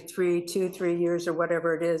gives you 3 years or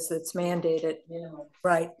whatever it is that's mandated. Yeah.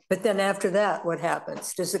 Right. But then after that, what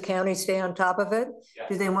happens? Does the county stay on top of it? Yes.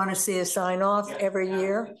 Do they want to see a sign off every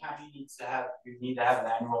year? The county you need to have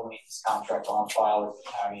an annual maintenance contract on file with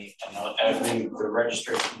the county, and the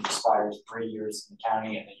registration expires 3 years in the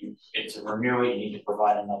county, and then to renew it, you need to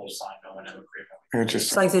provide another signed O&M agreement. Interesting.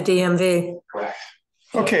 It's like the DMV. Correct.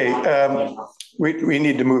 Okay, we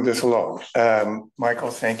need to move this along.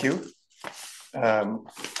 Michael, thank you.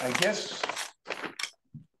 I guess,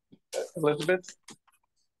 Elizabeth,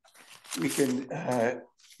 we can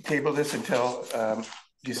table this until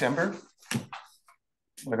December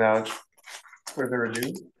without further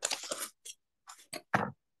ado.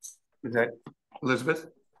 Is that, Elizabeth?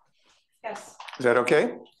 Yes. Is that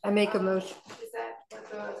okay? I make a motion. Is that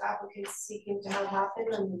what the applicant's seeking to have happen,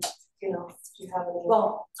 and do you have any?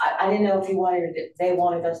 Well, I didn't know if you wanted it, they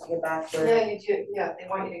wanted us to get back to. Yeah, you do, yeah, they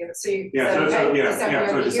want you to get it, so you.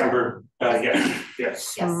 December, yes.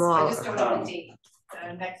 Yes, I just don't know the date.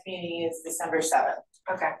 The next meeting is December 7th.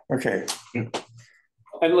 Okay. Okay.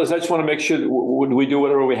 And Liz, I just want to make sure, would we do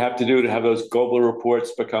whatever we have to do to have those Gobler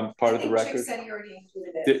reports become part of the record? Chick said he already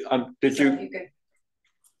included it. Did So you? if you could,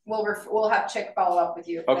 we'll have Chick follow up with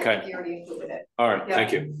you. Okay. I think he already included it. All right, Yeah.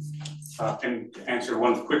 thank you. And to answer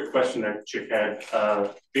one quick question that Chick had,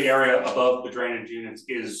 the area above the drainage units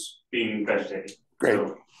is being vegetated. Great.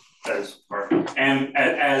 So as part, and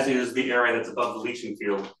as is the area that's above the leaching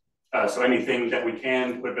field. So anything that we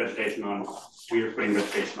can put vegetation on, we are putting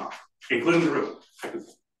vegetation on, including the roof.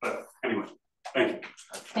 But anyway, thank you.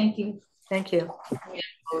 Thank you. Thank you.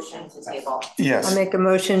 Motion to table. Yes. I make a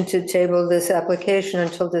motion to table this application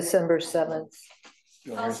until December 7th.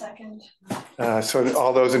 I'll second. So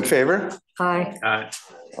all those in favor? Aye.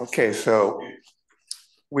 Okay, so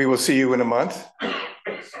we will see you in a month.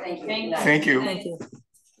 Thank you. Thank you. Thank you.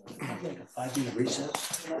 Like a 5-minute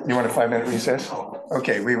recess? You want a 5-minute recess?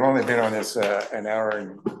 Okay, we've only been on this an hour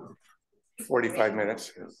and 45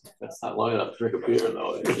 minutes. That's not long enough to drink a beer,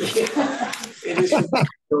 though.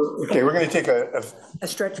 Okay, we're going to take a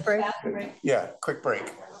stretch break? Yeah, quick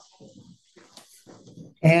break.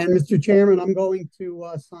 And Mr. Chairman, I'm going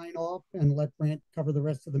to sign off and let Brant cover the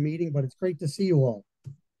rest of the meeting, but it's great to see you all.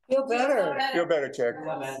 Feel better. Feel better, Chuck.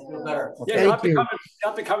 Yeah, man, feel better. Yeah, you'll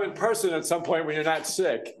have to come in person at some point when you're not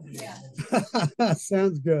sick. Yeah.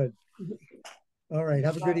 Sounds good. All right,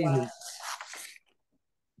 have a good evening.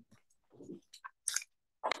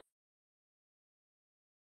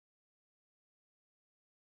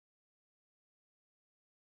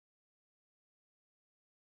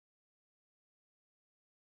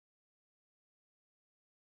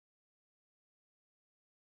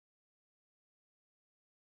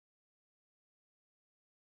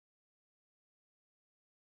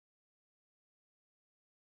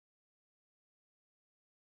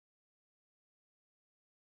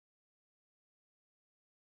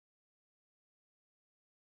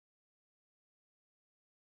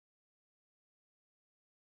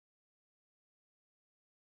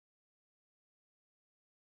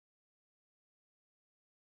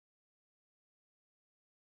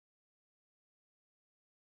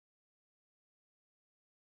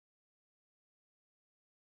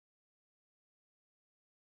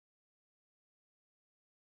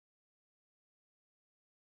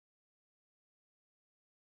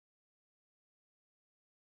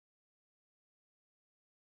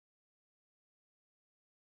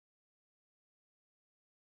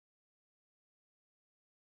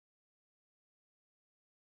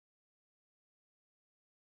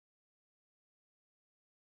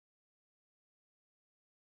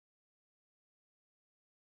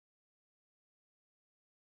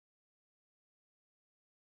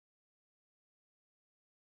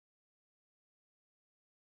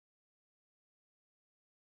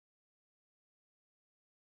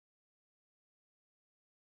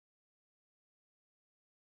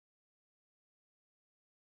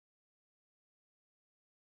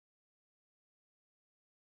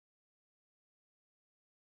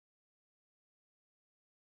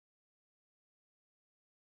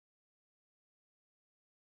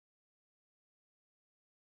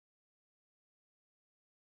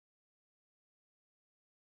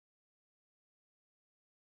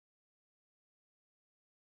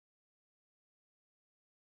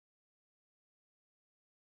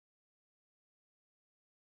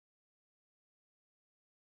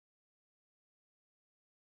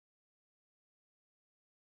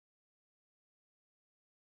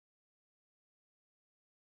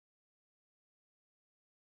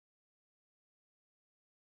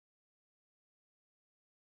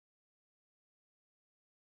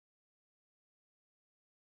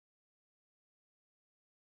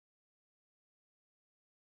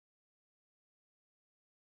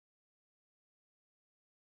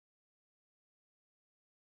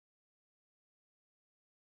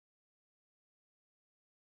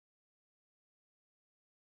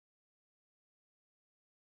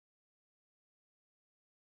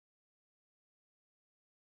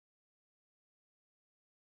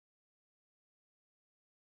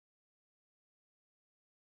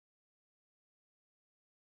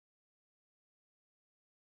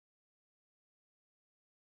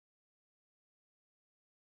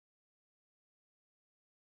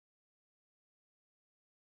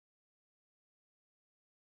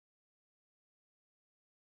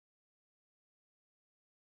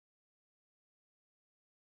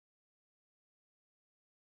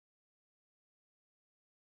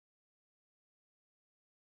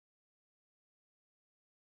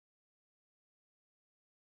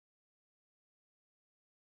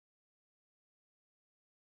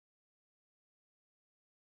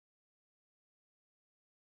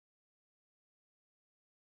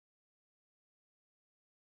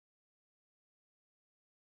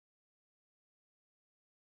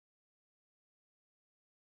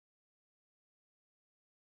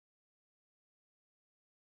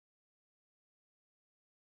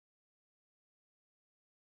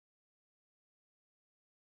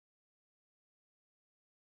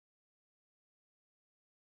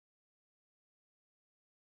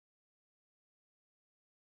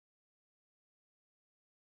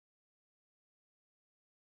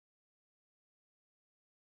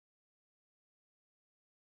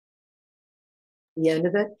 The end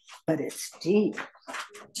of it, but it's deep.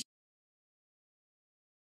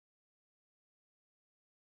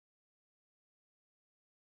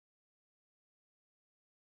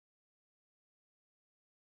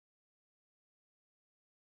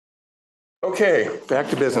 Okay, back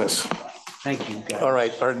to business. Thank you, guys. All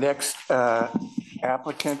right, our next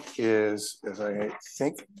applicant is, as I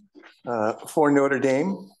think, for Notre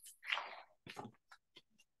Dame.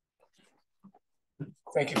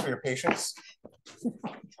 Thank you for your patience. Good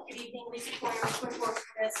evening, Lisa Poyer, 24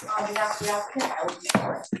 minutes on behalf of the applicant. I will be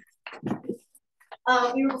short.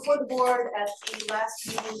 We were before the board at the last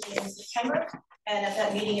meeting in September, and at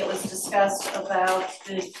that meeting it was discussed about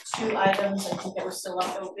the two items I think that were still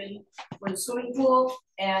left open were the swimming pool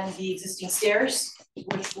and the existing stairs,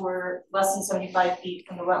 which were less than 75 feet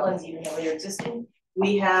from the wetlands, even though they're existing.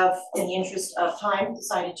 We have, in the interest of time,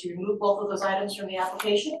 decided to remove both of those items from the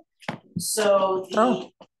application. So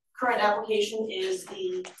the current application is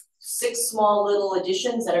the 6 small little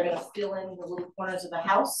additions that are going to fill in the little corners of the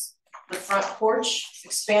house, the front porch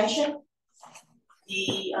expansion,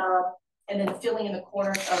 the and then filling in the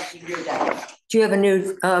corners of the rear deck. Do you have a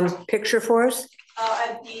new picture for us?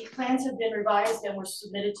 The plans have been revised and were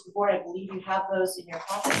submitted to the board. I believe you have those in your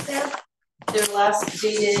pockets there. They're last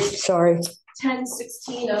dated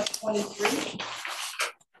 10/16 of 23.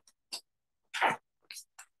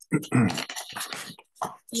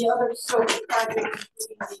 The other scope of project,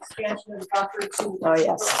 including the expansion of the buffer to Oh,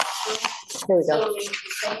 yes. Here we go.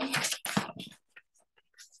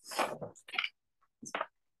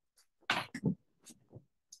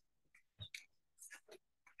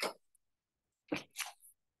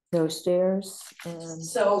 No stairs and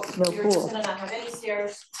so no we're pool. just gonna not have any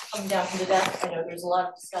stairs coming down from the deck. I know there's a lot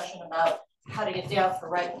of discussion about how to get down. For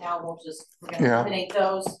right now, we're gonna eliminate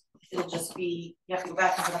those. It'll just be, you have to go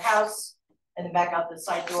back into the house and then back out the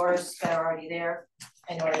side doors that are already there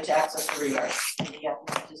in order to access the rear yard. The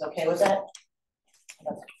applicant is okay with that?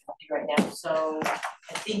 That's right now. So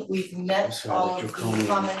I think we've met all of the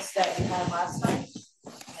comments that we had last time.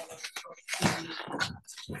 Any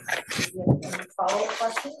follow-up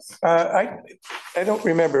questions? I don't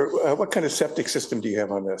remember. What kind of septic system do you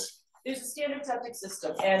have on this? There's a standard septic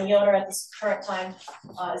system, and the owner at this current time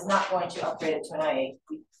is not going to upgrade it to an IA.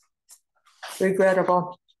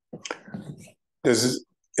 Regrettable.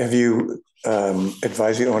 Have you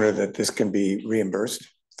advised the owner that this can be reimbursed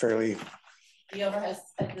fairly? The owner has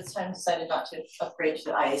at this time decided not to upgrade to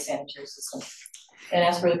the IA sanitary system. And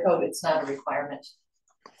as for the code, it's not a requirement.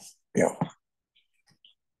 Yeah.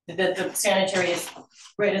 The sanitary is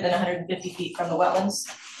greater than 150 feet from the wetlands.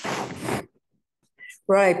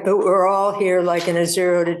 Right, but we're all here like in a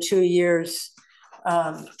 0 to 2 years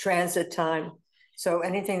transit time. So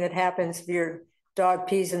anything that happens, if your dog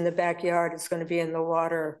pees in the backyard, it's going to be in the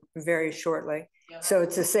water very shortly. Yeah. So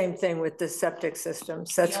it's the same thing with the septic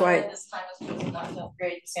systems. That's why. At this time is not to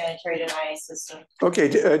upgrade the sanitary to an IA system. Okay,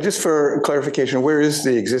 just for clarification, where is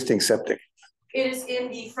the existing septic? It is in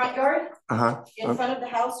the front yard. In front of the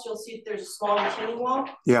house, you'll see there's a small retaining wall.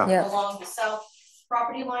 Yeah. Along the south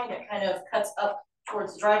property line that kind of cuts up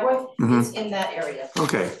towards the driveway. It's in that area.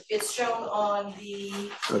 Okay. It's shown on the.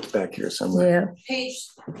 So it's back here somewhere. Yeah. Page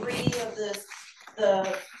 3 of the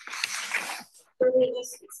survey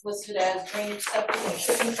list. It's listed as drainage, septic, and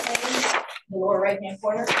shipping plan. The lower right-hand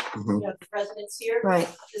corner. You have the residents here. Right.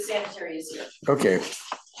 The sanitary is here. Okay.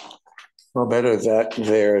 Well, better that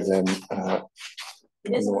there than.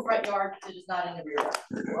 It is in the front yard. It is not in the rear yard.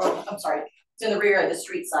 Or, I'm sorry. It's in the rear of the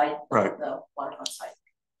street side. Right. The waterfront side.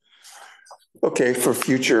 Okay, for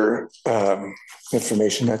future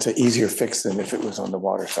information, that's an easier fix than if it was on the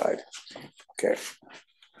water side. Okay.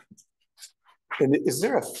 And is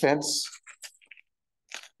there a fence?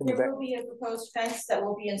 There will be a proposed fence that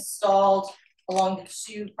will be installed along the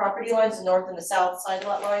 2 property lines, the north and the south side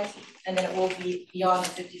lot lines, and then it will be beyond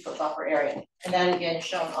the 50-foot buffer area. And that again is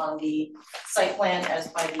shown on the site plan as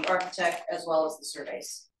by the architect as well as the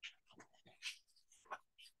surveys.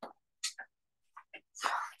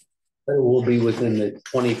 But it will be within the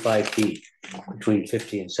 25 feet, between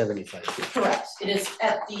 50 and 75 feet. Correct. It is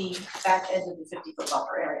at the back end of the 50-foot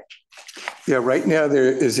buffer area. Yeah, right now there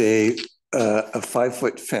is a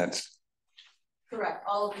 5-foot fence. Correct.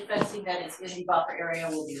 All of the fencing that is in the buffer area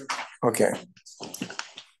will be removed. Okay.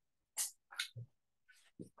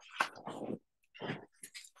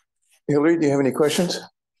 Hillary, do you have any questions?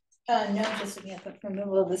 No, just looking at the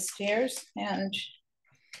removal of the stairs and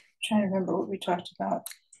trying to remember what we talked about.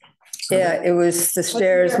 Yeah, it was the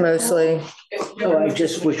stairs mostly. No, I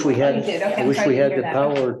just wish we had, Okay, I wish we had the that.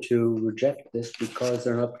 power to reject this because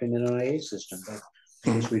they're not putting in an IA system, but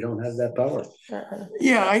I guess we don't have that power.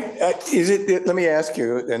 Yeah, is it, let me ask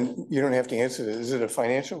you, and you don't have to answer this, is it a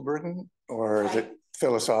financial burden or is it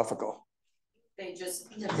philosophical? They just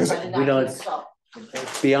decided not We to don't, install.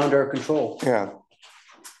 it's beyond our control. Yeah.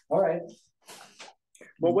 All right.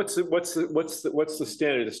 Well, what's the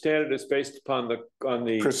standard? The standard is based upon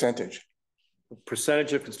the Percentage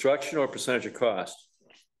percentage of construction or percentage of cost?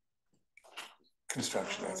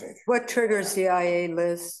 construction, I think. What triggers the IA,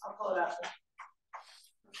 Liz? I'll pull it up.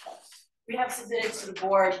 We have submitted to the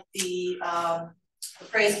board the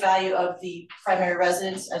appraised value of the primary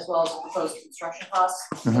residence as well as the proposed construction costs.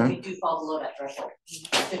 Mhm. We do fall below that threshold,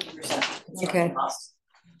 50% Okay. construction costs.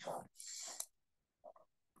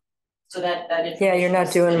 So that Yeah, you're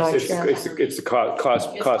not doing much. It's the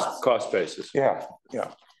cost basis. Yeah.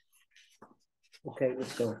 Okay,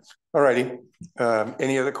 let's go. All righty.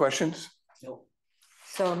 Any other questions? No.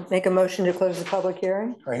 So make a motion to close the public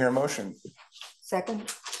hearing. I hear a motion. Second?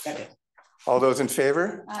 Second. All those in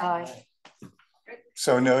favor? Aye.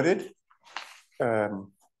 So noted.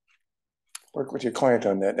 Work with your client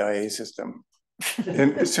on that IA system.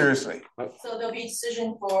 And seriously. So there'll be a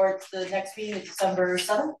decision for the next meeting, December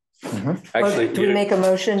 7th. Actually, Do we make a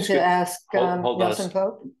motion to ask hold on. Nelson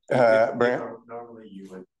Pope? Brant? Normally you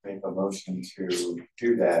would make a motion to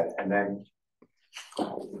do that and then.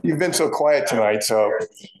 You've been so quiet tonight, so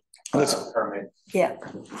let's. Permit. Yeah.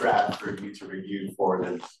 Draft for you to review for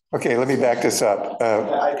the. Okay, let me back this up.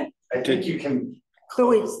 I think you can. So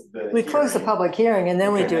we close the public hearing and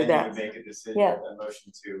then we do you that. would make a decision, Yeah. a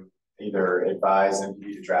motion to either advise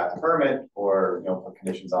MPD to draft a permit or, put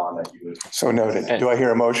conditions on that you would. So noted. Do I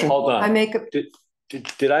hear a motion? Hold on. I make a,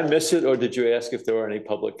 Did I miss it, or did you ask if there were any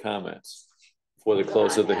public comments for the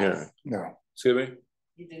close of the hearing? No, Excuse me?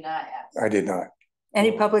 You do not ask. I did not.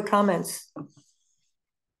 any public comments?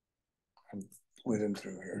 Whizzing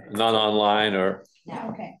through here. Not online or?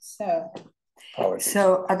 Okay, so Apologies.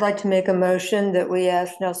 So I'd like to make a motion that we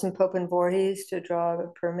ask Nelson Pope and Voorhees to draw a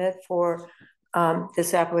permit for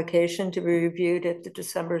this application to be reviewed at the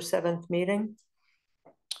December 7th meeting.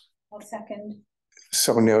 I'll second.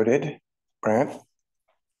 So noted. Brant?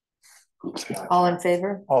 All in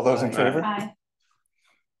favor? All those in favor? Aye.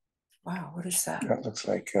 Wow, what is that? That looks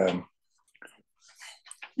like,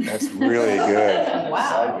 that's really good.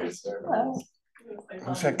 Wow. Who's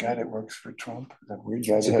that guy that works for Trump? That weird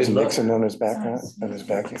guy that has Nixon on his back, on his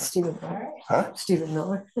back? Stephen Miller. Huh? Stephen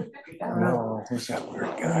Miller. No, who's that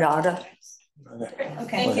weird guy? Nada.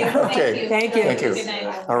 Thank you. Okay. Thank you. Thank you. Good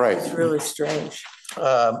night. All right. It's really strange.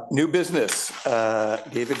 New business,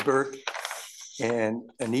 David Burke and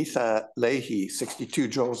Anitha Leahy, 62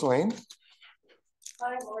 Joel's Lane.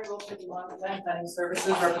 Hi, Lori Wilson, Land Planning Services,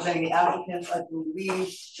 representing the applicant. I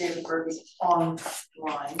believe David Burke is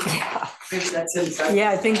online. Maybe that's him. Yeah,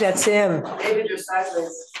 I think that's him. David, you're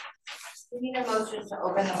sideways. We need a motion to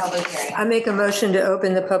open the public hearing. I make a motion to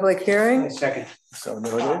open the public hearing. Second. So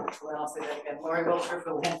noted. Well, I'll say that again. Lori Wilson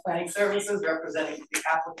for Land Planning Services, representing the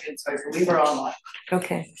applicant, so I believe we're online.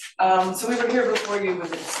 Okay. So we were here before you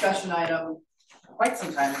with a discussion item quite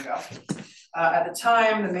some time ago. At the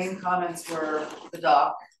time, the main comments were the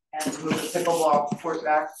dock and to move the pickleball court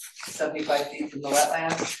back 75 feet from the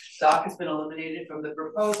wetland. Dock has been eliminated from the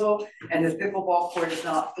proposal and the pickleball court is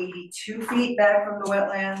now 82 feet back from the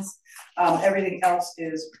wetlands. Everything else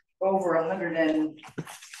is over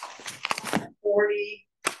 140,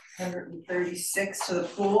 136 to the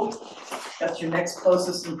pool. That's your next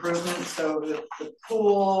closest improvement. So the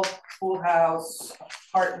pool house,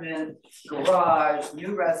 apartment, garage,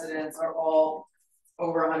 new residents are all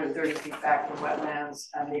over 130 feet back from wetlands.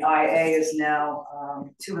 And the IA is now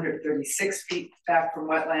 236 feet back from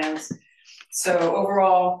wetlands. So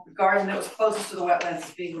overall, the garden that was closest to the wetlands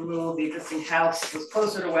is being removed. The existing house was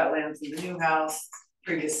closer to wetlands than the new house.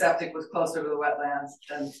 Previous septic was closer to the wetlands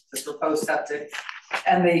than the proposed septic.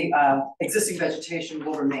 And the existing vegetation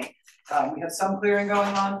will remain. We have some clearing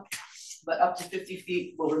going on, but up to 50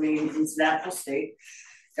 feet will remain in its natural state,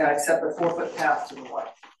 except a 4-foot path to the water.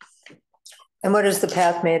 And what is the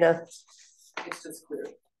path made of? It's just clear.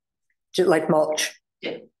 Like mulch?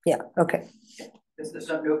 Yeah. Yeah, okay. Yeah. There's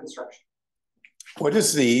no construction. What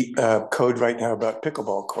is the code right now about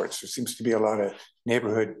pickleball courts? There seems to be a lot of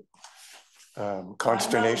neighborhood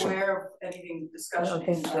consternation. I'm not aware of anything discussion. I don't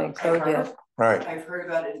think in, they code yet. Right. I've heard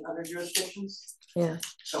about it in other jurisdictions. Yeah.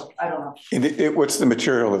 So I don't know. And what's the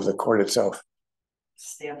material of the court itself?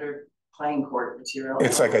 Standard playing court material.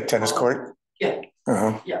 It's like a tennis court? Yeah.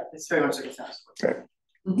 Uh-huh. Yeah, it's very much like a tennis court.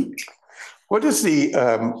 Okay. What is the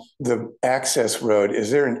access road? Is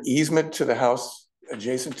there an easement to the house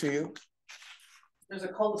adjacent to you? There's a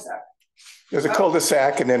cul-de-sac. There's a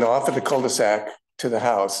cul-de-sac, and then off of the cul-de-sac to the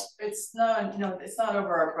house. It's not, no, it's not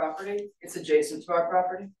over our property. It's adjacent to our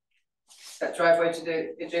property. That driveway to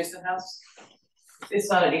the adjacent house. It's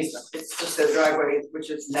not an easement. It's just a driveway which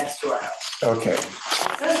is next to our house. Okay.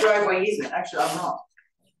 It says driveway easement. Actually, I'm wrong.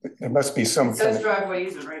 There must be some. It says driveway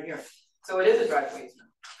easement right here, so it is a driveway easement.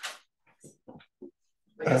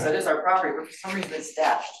 Because that is our property, but for some reason it's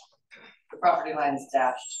dashed. The property line is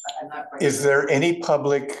dashed. I'm not quite. Is there any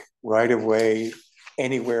public right of way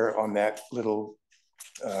anywhere on that little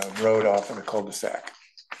road off of the cul-de-sac?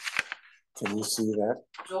 Can you see that?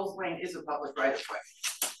 Joel's Lane is a public right of way.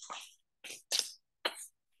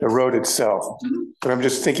 The road itself, but I'm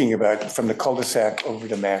just thinking about from the cul-de-sac over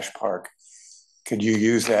to Mash Park. Could you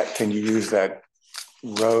use that? Can you use that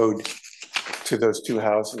road to those two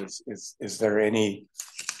houses? Is there any?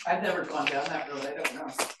 I've never gone down that road. I don't know.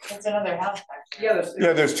 It's another house back there.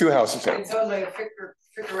 Yeah, there's two houses there. It's owned by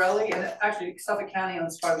Ficcarelli, and actually Suffolk County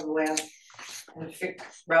owns part of the land. And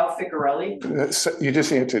Ralph Ficcarelli. You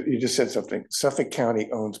just answered. You just said something. Suffolk County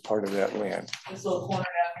owns part of that land. This little corner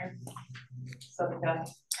down here, Suffolk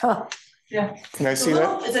County. Huh. Yeah. Can I see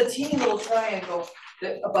that? It's a teeny little triangle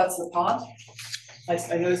that abuts the pond. I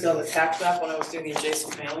noticed it on the tax map when I was doing the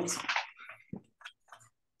adjacent mailings.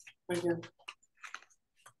 Right here.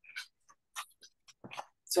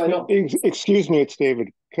 So I don't. Excuse me, it's David.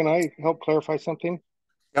 Can I help clarify something?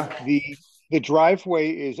 Yeah. The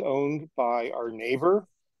driveway is owned by our neighbor,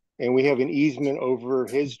 and we have an easement over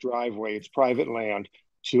his driveway. It's private land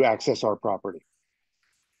to access our property.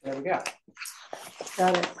 There we go.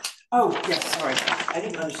 Got it. Oh, yes, sorry. I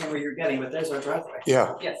didn't understand where you're getting, but there's our driveway.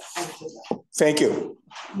 Yeah. Yes, I understood that. Thank you.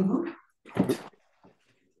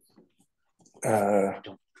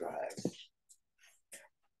 Don't drive.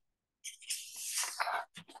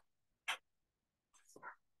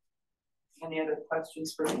 Any other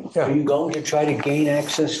questions for me? Are you going to try to gain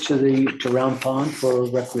access to Round Pond for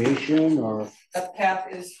recreation, or? That path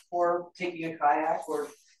is for taking a kayak or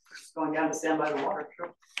just going down to stand by the water.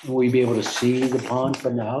 Sure. Will you be able to see the pond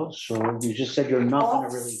from the house, or you just said you're not going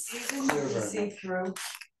to really clear it? See through.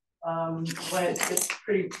 When it's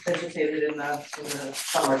pretty vegetated in the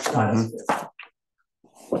summer. It's not as good.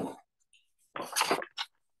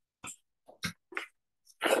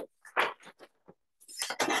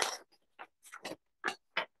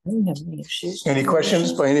 I don't have any issues. Any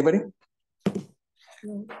questions by anybody?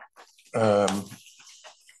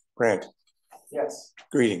 Grant. Yes.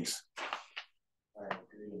 Greetings. All right,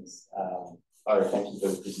 greetings. Thank you for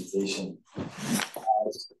the presentation.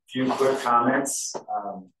 Just a few quick comments,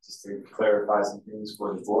 just to clarify some things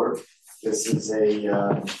for the board. This is a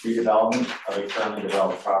redevelopment of a currently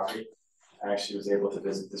developed property. I actually was able to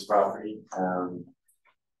visit this property.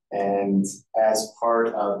 And as part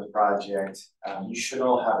of the project, you should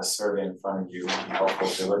all have a survey in front of you. It'll be helpful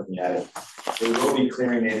if you're looking at it. They will be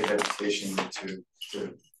clearing native vegetation to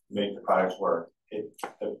make the product work.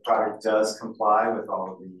 The product does comply with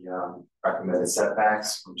all of the recommended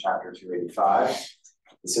setbacks from Chapter 285.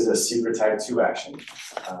 This is a secret type 2 action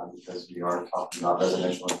because we are talking about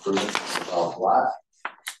residential improvements in the developed lot.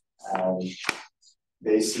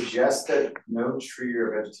 They suggest that no tree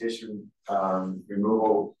or vegetation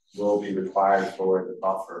removal will be required for the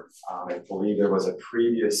buffer. I believe there was a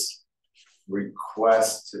previous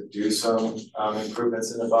request to do some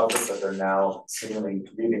improvements in the buffer, but they're now seemingly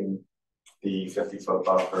leaving the 50-foot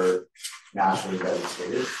buffer naturally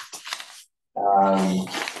vegetated.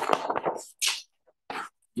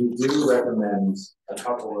 We do recommend a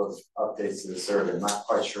couple of updates to the survey. I'm not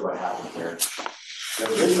quite sure what happened here. The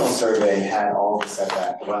original survey had all the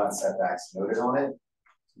wetland setbacks noted on it,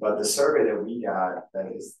 but the survey that we got,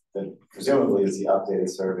 presumably is the updated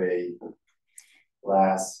survey,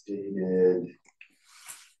 last dated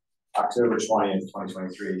October 20th,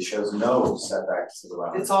 2023, shows no setbacks to the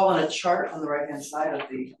wetland. It's all on a chart on the right-hand side of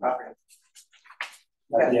the property.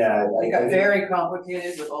 Yeah, it got very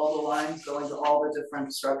complicated with all the lines going to all the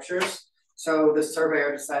different structures. So the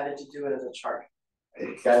surveyor decided to do it as a chart.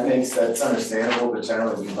 That's understandable, but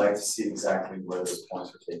generally we'd like to see exactly where those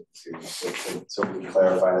points are taken to, so we can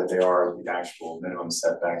clarify that they are the actual minimum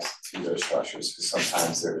setbacks to those structures, because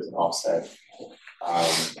sometimes there is an offset.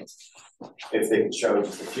 If they can show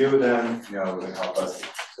just a few of them, it would help us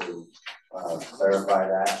to clarify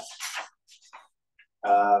that.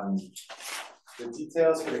 The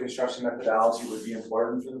details for the construction methodology would be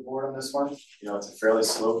important for the board on this one. It's a fairly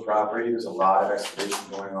slow property. There's a lot of excavation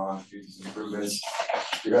going on to do these improvements.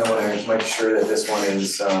 You're going to want to make sure that this one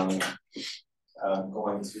is going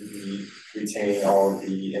to be retaining all of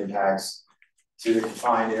the impacts to the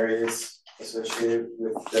confined areas associated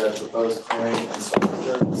with the proposed clearing and soil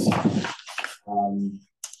disturbance.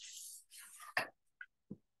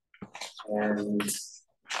 And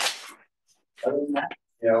other than that,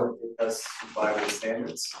 it does comply with the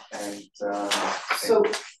standards. And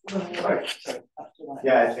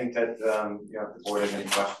I think that if the board has any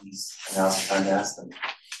questions, now's the time to ask them.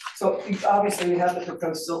 So obviously we have the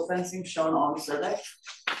proposed silt fencing shown on the survey.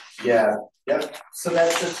 Yeah, yep. So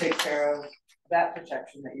that should take care of that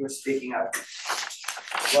protection that you were speaking of.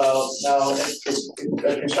 Well, no,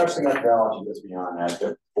 the construction methodology goes beyond that.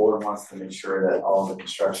 The board wants to make sure that all the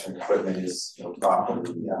construction equipment is,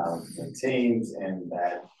 properly maintained, and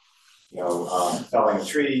that, felling of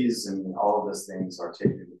trees and all of those things are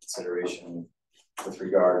taken into consideration with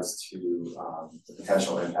regards to the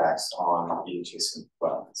potential impacts on the adjacent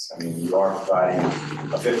wetlands. I mean, you are providing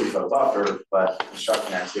a 50-foot buffer, but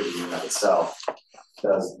construction activity in and of itself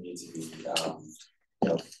does need to be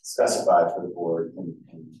specified for the board in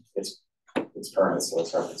its permits, so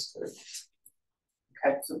it's clear.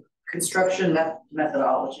 Okay, so construction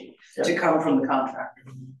methodology to come from the contractor.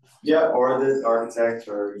 Yeah, or the architect,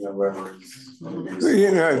 or whoever is.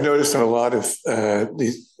 I've noticed on a lot of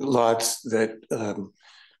these lots that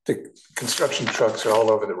the construction trucks are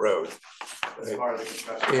all over the road. That's part of the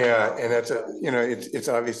construction. Yeah, and that's it's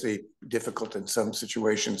obviously difficult in some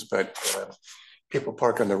situations, but people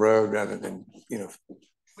park on the road rather than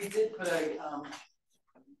We did put a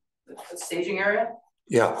staging area.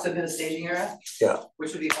 Yeah. Submit a staging area. Yeah.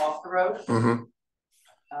 Which would be off the road. Mm-hmm.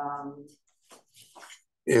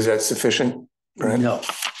 Is that sufficient, right? No.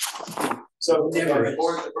 So the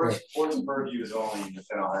board's purview is only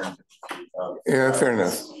within 150 feet of. Yeah, fair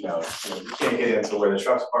enough. You can't get into where the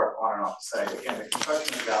trucks park on and off the site. Again, the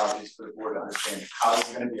construction methodology is for the board to understand how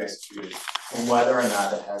it's going to be executed and whether or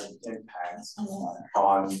not it has an impact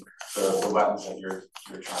on the wetlands that you're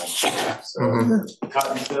trying to protect. So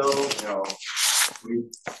cut and fill,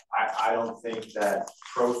 I don't think that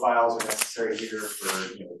profiles are necessary here for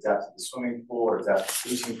depth of the swimming pool or depth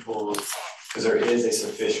of teaching pools, because there is a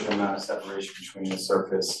sufficient amount of separation between the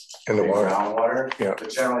surface and the groundwater. Yeah. But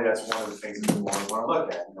generally, that's one of the things that we want to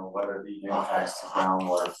look at. Whether the impacts to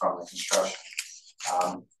groundwater from the construction.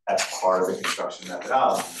 That's part of the construction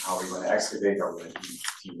methodology. How are we going to excavate? Are we going to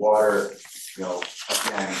de-water?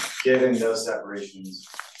 Again, given those separations,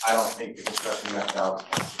 I don't think the construction methodology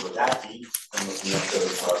has to go that deep in looking at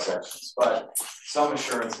those cross sections, but some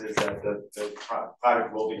assurances that the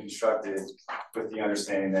project will be constructed with the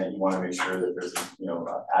understanding that you want to make sure that there's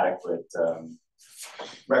adequate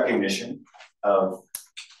recognition of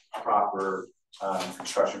proper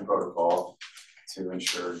construction protocol to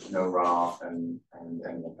ensure no runoff and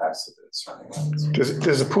impacts to the surrounding lands.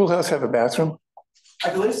 Does the pool house have a bathroom? I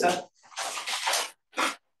believe so.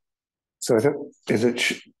 So is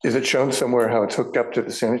it shown somewhere how it's hooked up to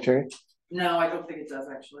the sanitary? No, I don't think it does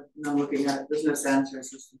actually. I'm looking at it. There's no sanitary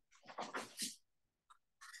system.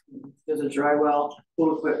 There's a dry well,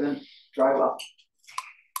 pool equipment, dry well.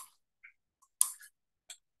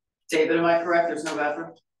 David, am I correct? There's no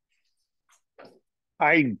bathroom?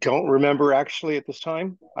 I don't remember actually at this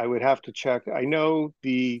time. I would have to check. I know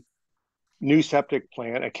the new septic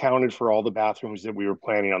plan accounted for all the bathrooms that we were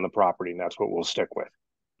planning on the property, and that's what we'll stick with.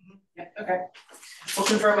 Yeah, okay. We'll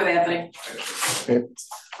confirm with Anthony. Okay.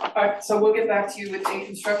 All right, so we'll get back to you with a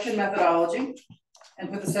construction methodology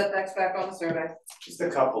and put the setbacks back on the survey. Just a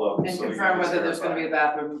couple of them. And confirm whether there's going to be a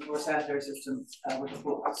bathroom or sanitary system with the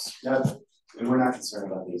pool house. Yeah, and we're not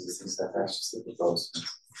concerned about the existing setbacks, just the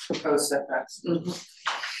proposed setbacks.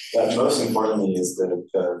 But most importantly is the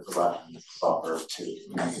providing buffer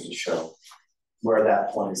to show where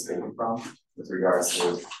that point is taken from with regards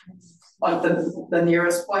to like the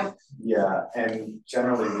nearest point. Yeah, and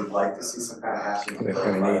generally we'd like to see some kind of hatching. They've got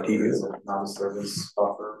an ADU. Non-disturbance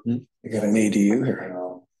buffer. You got an ADU here.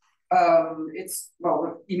 It's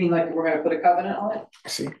you mean like we're going to put a covenant on it?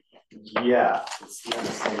 See. Yeah, it's the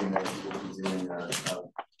understanding that you will be doing a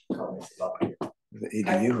covenant buffer. The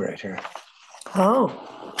ADU right here. Oh.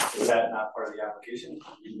 Is that not part of the application?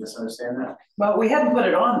 You misunderstand that? Well, we haven't put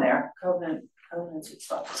it on there. Covenants and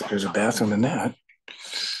stuff. There's a bathroom in that.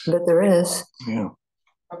 But there is. Yeah.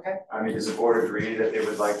 Okay. I mean, does the board agree that they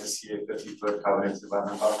would like to see a 50-foot covenant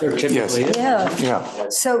buffer? There typically is. Yeah.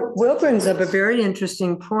 So Will brings up a very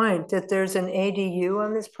interesting point that there's an ADU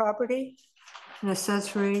on this property, an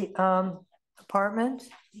accessory apartment.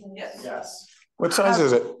 Yes. Yes. What size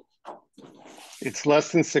is it? It's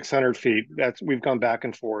less than 600 feet. We've gone back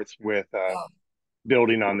and forth with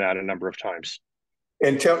building on that a number of times.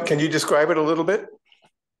 And can you describe it a little bit?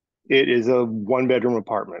 It is a one-bedroom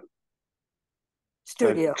apartment.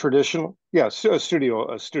 Studio. Traditional, yes, a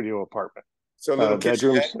studio apartment. So a little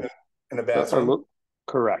bedrooms and a bathroom.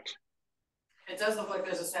 Correct. It does look like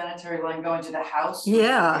there's a sanitary line going to the house.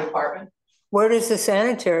 Yeah. The apartment. Where does the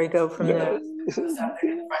sanitary go from there?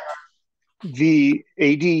 The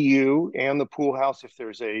ADU and the pool house, if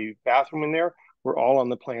there's a bathroom in there, were all on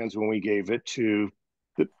the plans when we gave it to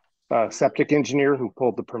septic engineer who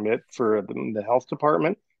pulled the permit for the health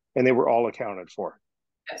department, and they were all accounted for.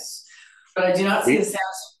 Yes, but I do not see the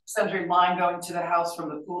century line going to the house from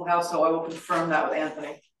the pool house, so I will confirm that with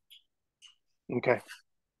Anthony. Okay.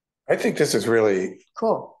 I think this is really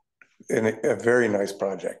cool. A very nice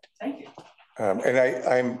project. Thank you. And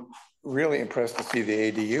I'm really impressed to see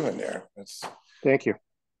the ADU in there. That's. Thank you.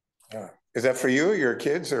 Is that for you, your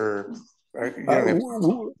kids, or?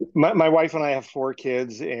 My wife and I have 4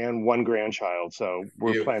 kids and 1 grandchild, so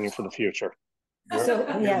we're planning for the future. So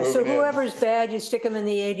yeah, so whoever's bad, you stick them in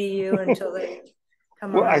the ADU until they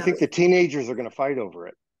come around. I think the teenagers are going to fight over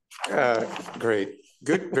it. Great,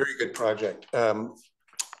 good, very good project.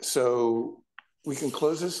 So we can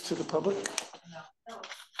close this to the public? No.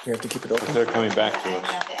 We have to keep it open. They're coming back to us.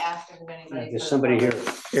 I have to ask if anybody. There's somebody here.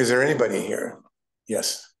 Is there anybody here?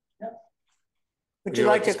 Yes. Would you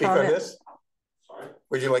like to speak on comment? this? Sorry?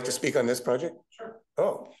 Would you like to speak on this project? Sure.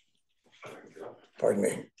 Oh. Pardon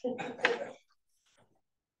me.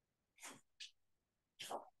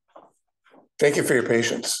 Thank you for your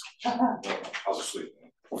patience. I'll just leave.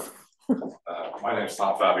 My name's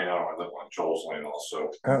Tom Fabiano. I live on Joel's Lane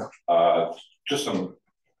also. Oh. Just some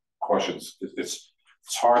questions. It's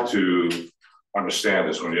hard to understand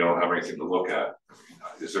this when you don't have anything to look at.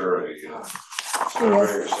 Is there a survey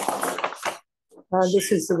or something?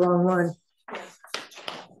 This is the wrong one.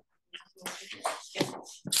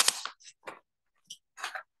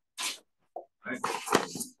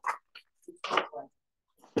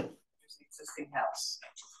 Existing house.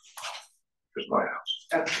 Here's my house.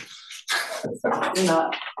 You're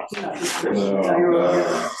not.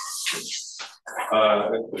 A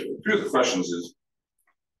few of the questions is,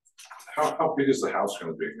 how big is the house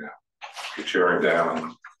going to be now? You're tearing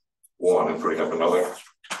down one and putting up another?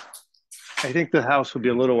 I think the house would be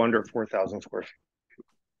a little under 4,000 square feet.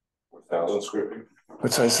 4,000 square feet?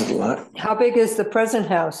 What size is the lot? How big is the present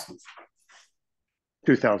house?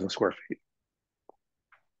 2,000 square feet.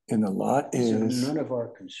 And the lot is none of our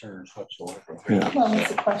concerns whatsoever. Yeah. Well,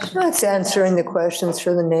 that's a question. That's answering the questions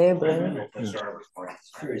for the neighbor.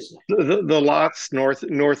 The lot's north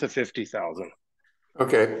of 50,000.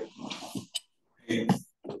 Okay.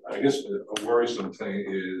 I guess a worrisome thing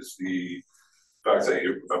is the fact that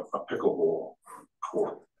you're a pickleball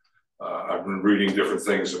court. I've been reading different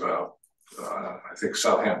things about, I think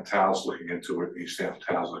Southampton Town's looking into it, East Hampton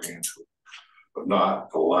Town's looking into it, but not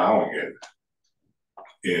allowing it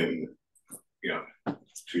in,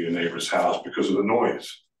 to your neighbor's house because of the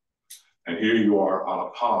noise. And here you are on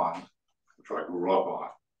a pond, which I grew up on,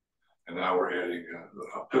 and now we're adding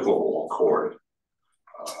a pickleball court.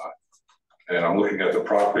 And I'm looking at the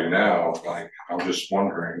property now, like, I'm just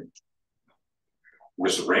wondering,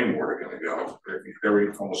 where's the rainwater going to go?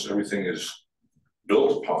 Almost everything is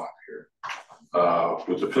built upon here.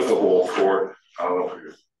 With the pickleball court, I don't know if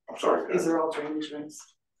you're, I'm sorry. These are all drainage rings.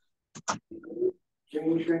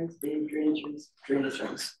 Drainage rings, drainage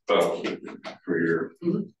rings. For your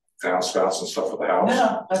downspouts and stuff for the house?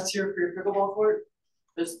 No, that's for your pickleball court.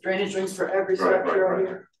 There's drainage rings for every structure over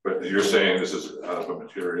here. But you're saying this is out of a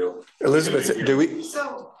material? Elizabeth, do we?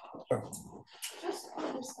 So, just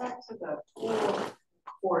with respect to the pool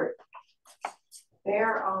court,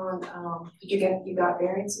 there on, you got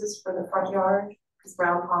variances for the front yard? Because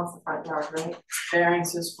Brown Pond's the front yard, right?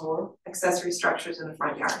 Variances for? Accessory structures in the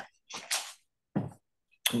front yard.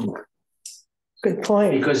 Good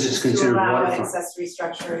point. Because it's considered to allow an waterfront. accessory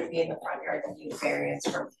structure to be in the front yard, you need variance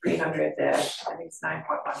from 300 to, I think it's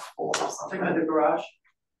 9.14 or something. The garage?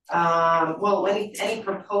 Well, any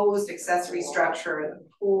proposed accessory structure, the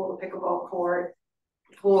pool, the pickleball court,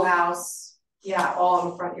 pool house, yeah, all in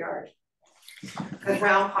the front yard. Because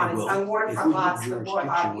Round Pond is on waterfront lots, the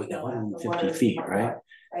water. With 150 feet, right?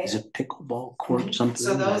 Is a pickleball court something?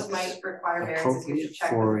 So those might require variances, you should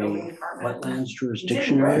check with the building department. Wetlands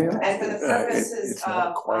jurisdiction area? And for the purposes it's not a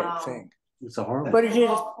of, quiet thing. It's a horrible. What did you?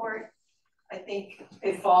 court, I think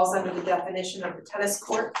it falls under the definition of the tennis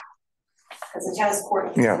court. Because the tennis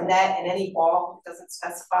court is a net and any ball doesn't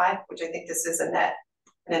specify, which I think this is a net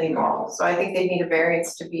and any ball. So I think they need a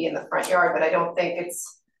variance to be in the front yard, but I don't think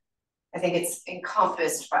I think it's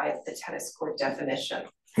encompassed by the tennis court definition.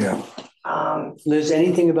 Yeah. Liz,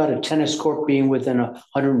 anything about a tennis court being within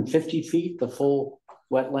 150 feet, the full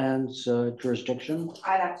wetlands jurisdiction?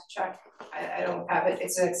 I'd have to check. I don't have it.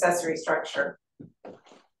 It's an accessory structure.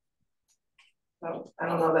 So I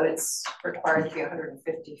don't know that it's required to be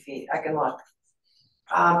 150 feet. I can look.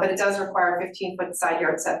 But it does require 15-foot side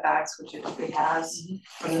yard setbacks, which it has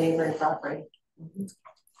from the neighboring property.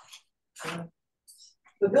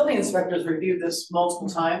 The building inspectors reviewed this multiple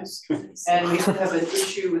times, and we have an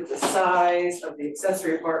issue with the size of the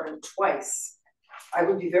accessory apartment twice. I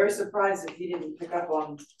would be very surprised if he didn't pick up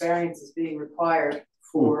on variances being required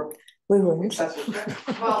for accessory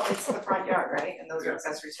structures. Well, it's the front yard, right? And those are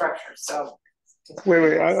accessory structures, so.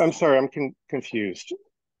 Wait, I'm sorry, I'm confused.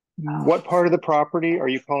 What part of the property are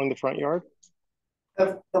you calling the front yard?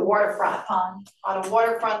 The waterfront, on a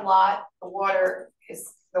waterfront lot, the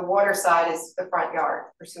water side is the front yard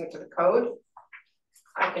pursuant to the code.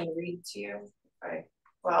 I can read to you. Okay.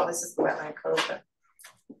 Well, this is the wetland code, but.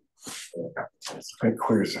 It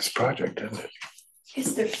clears this project, doesn't it?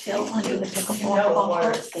 Is there still under the pickleball? No, ball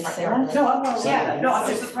water. court? They say that? No, I'm not, Yeah, no, I'm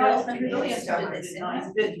just so surprised the that the building building inspector inspector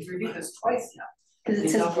did not, he's reviewed this twice now. Because it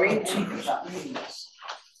He's says not grade anything change. about reading this.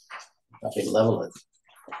 They level it.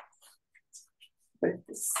 But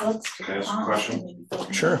the slopes to Can I the ask a pond, question? I mean,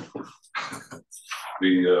 building- Sure.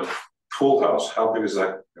 The pool house, how big is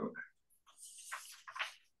that?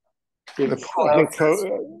 I think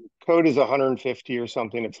code is 150 or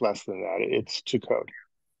something. It's less than that. It's to code.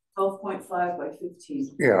 12.5 by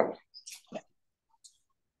 15. Yeah.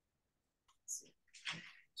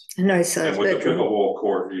 Nice And size with the bedroom. pickleball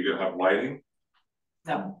court, are you gonna have lighting?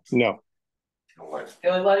 No, No. No lighting. the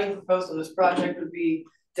only lighting proposed on this project would be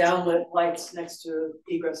downlit lights next to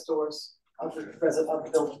egress doors of the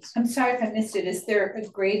buildings. I'm sorry if I missed it. Is there a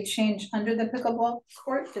grade change under the pickleball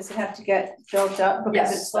court? Does it have to get built up because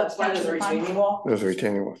it Yes, slopes that's why down to there's a the pond? retaining wall. There's a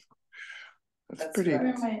retaining wall. That's pretty Where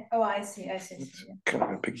am I? Oh, I see. kind of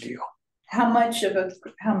a big deal. How much of that? Is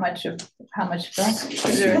there a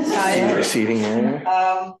Is there tire? a seating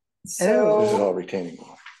area? This is So all retaining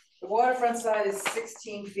wall. the waterfront side is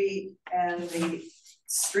 16 feet and the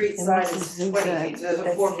street And side this is is 20 zigzag. feet. So there's a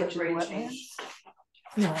That's 4 the foot edge of the grade wetland? change.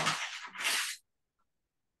 No.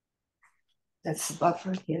 That's the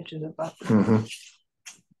buffer, the edge of the buffer. Mhm.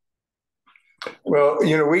 Well,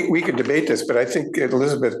 you know, we could debate this, but I think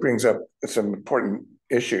Elizabeth brings up some important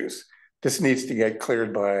issues. This needs to get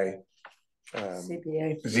cleared by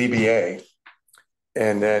ZBA.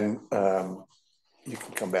 And then you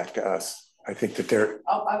can come back to us. I think that they're.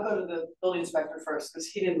 I'll go to the building inspector first because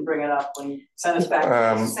he didn't bring it up when he sent us back.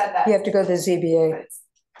 He said that. You have to go to the ZBA.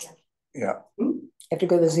 Yeah. You have to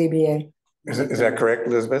go to the ZBA. Is that correct,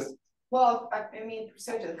 Elizabeth? Well, I mean,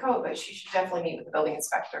 pursuant to the code, but she should definitely meet with the building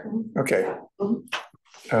inspector. Okay.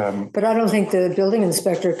 But I don't think the building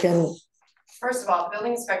inspector can. First of all, the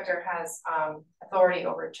building inspector has authority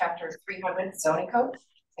over chapter 300 zoning code,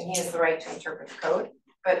 and he has the right to interpret the code.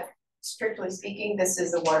 But strictly speaking, this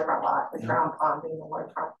is a waterfront lot, with Drown Pond being the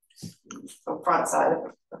waterfront, the front side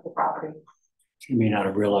of the property. You may not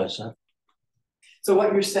have realized that. So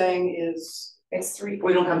what you're saying is, it's 3.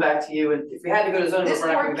 we don't come back to you, and if we had to go to zoning, This we're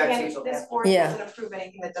not board coming back to you. can't, till this then. board Yeah. doesn't approve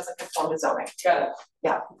anything that doesn't conform to zoning. Got it.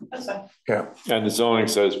 Yeah, that's fine. Yeah. And the zoning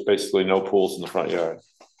says basically no pools in the front yard.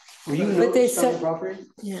 Were you But they noticed on the said- property?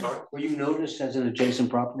 Yeah. Were you noticed as an adjacent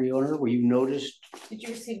property owner? Were you noticed? Did you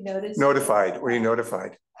receive notice? Notified. Were you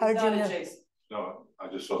notified? How did you Not know? adjacent. No, I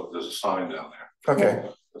just saw that there's a sign down there Okay.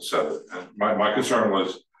 that said it. And my concern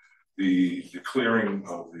was the clearing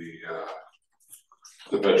of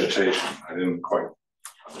the vegetation. I didn't quite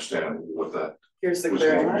understand what that Here's the was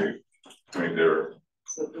clearing going to line. be. I mean, there,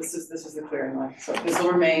 So this is the clearing line. So this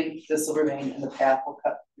will remain, and the path will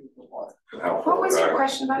cut through the water. and how What far was your back.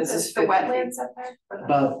 question about This this, is the 50 wetlands up there?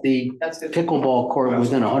 About the That's good. pickleball court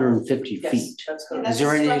within 150 Yes, feet. that's Yeah, good. that's Is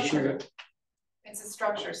there a any structure. issue? It's a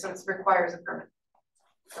structure, so it requires a permit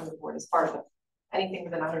from the board as part of it. Anything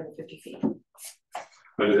within 150 feet.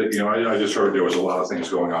 But you know, I just heard there was a lot of things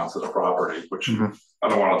going on to the property, which I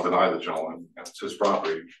don't want to deny the gentleman, it's his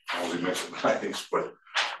property, all he makes it nice, but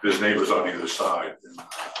there's neighbors on either side. And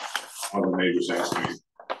one of the neighbors asked me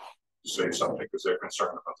to say something because they're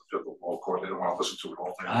concerned about the pickleball court, they don't want to listen to it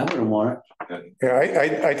all day. I wouldn't want it. And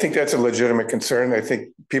Yeah, I think that's a legitimate concern. I think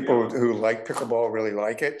people who like pickleball really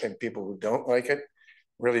like it, and people who don't like it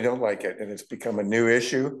really don't like it, and it's become a new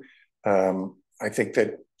issue. I think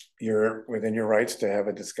that you're within your rights to have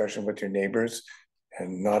a discussion with your neighbors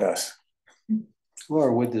and not us.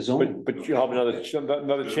 Or with the zoning. But you have another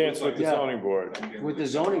chance with the Yeah. zoning board. With the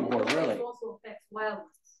zoning board, really.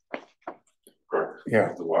 correct.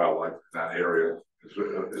 Yeah. The wildlife in that area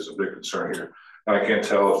is a big concern here. And I can't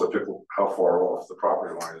tell if how far off the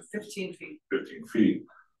property line is. 15 feet. 15 feet.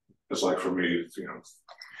 It's like for me, it's, you know.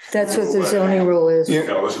 That's what the zoning rule is. You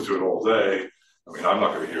know, listen to it all day. I mean, I'm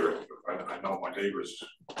not gonna hear it, but I know my neighbors.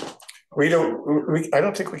 I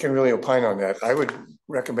don't think we can really opine on that. I would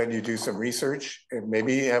recommend you do some research and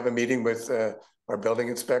maybe have a meeting with our building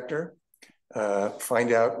inspector.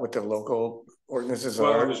 Find out what the local ordinances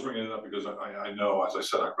Well, are. I'm just bringing it up because I know, as I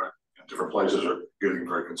said, I've read different places are getting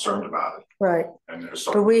very concerned about it. Right. And they're But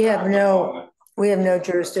starting. we to have act no, upon it. we have no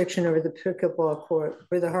jurisdiction over the pickleball court.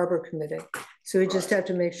 We're the harbor committee. So we just have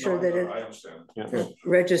to make sure that I understand. it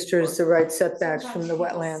registers the right setbacks from the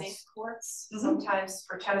Sometimes wetlands. safe courts, sometimes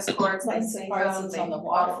for tennis courts, they Lots of sink parts them, that's they on the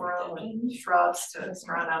water. buffer them with shrubs to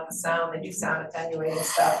drown out the sound, they do sound attenuating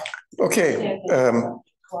stuff. Okay,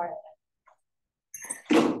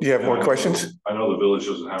 do you have more questions? I know the village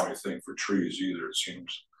doesn't have anything for trees either, it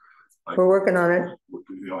seems. Like We're working on it.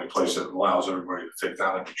 the only place that allows everybody to take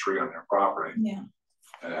down every tree on their property. Yeah.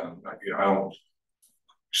 And, you know, I don't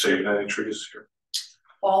save any trees here.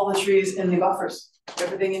 All the trees in the buffers,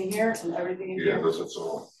 everything in here and everything in Yeah, here. that's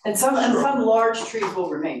all. And some large trees will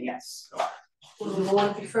remain, yes. Will the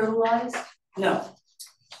lawn be fertilized? No.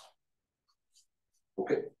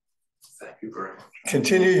 Okay, thank you very much.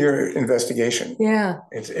 Continue your investigation. Yeah.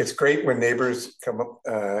 It's great when neighbors come up,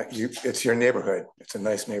 it's your neighborhood. It's a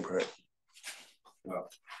nice neighborhood. Well,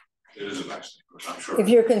 it is a nice neighborhood, I'm sure.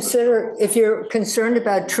 If you're concerned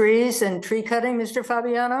about trees and tree cutting, Mr.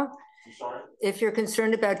 Fabiano, I'm sorry? if you're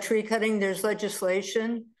concerned about tree cutting, there's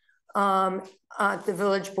legislation at the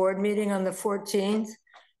village board meeting on the 14th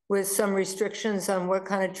with some restrictions on what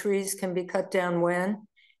kind of trees can be cut down when.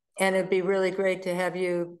 And it'd be really great to have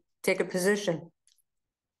you take a position.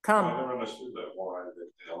 Come. I never understood that, why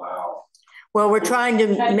they allow. Well, we're trying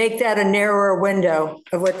to make that a narrower window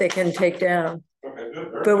of what they can take down, Okay,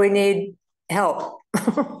 good. but we need help.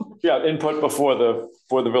 Yeah, input before the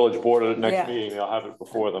village board at the Yeah. next meeting. I'll have it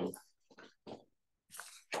before them.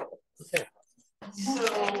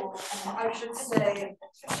 So I should say,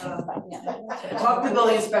 talk to the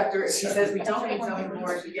building inspector, if he says we don't need zoning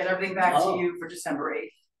board, we get everything back to you for December 8th.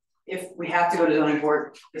 If we have to go to zoning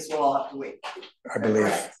board, this will all have to wait. I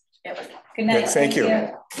believe. Yep. Good night. Thank you.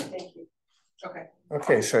 Thank you. Okay.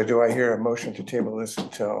 Okay, so do I hear a motion to table this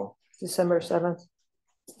until, December 7th.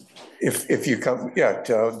 if you come, yeah,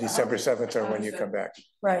 till December 7th or when you come back?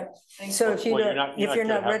 Right. So if you Well, don't, if you're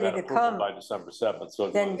gonna not have ready that to approval come, by December 7th, so.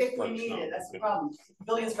 then- If we need it, that's the problem. The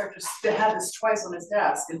building inspector had this twice on his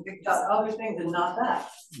desk and picked up other things and not that.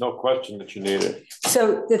 No question that you need it.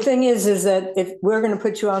 so the thing is that if we're gonna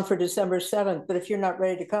put you on for December 7th, but if you're not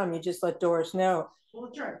ready to come, you just let Doris know We'll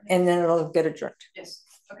adjourn. and then it'll get adjourned. Yes,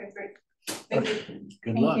 okay, great. Thank you.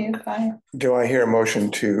 Good Thank luck. you, bye. Do I hear a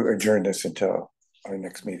motion to adjourn this until our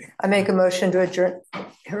next meeting? I make a motion to adjourn.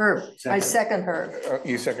 Herb, I second her.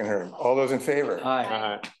 You second her. All those in favor?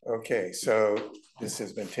 Aye. Okay, so this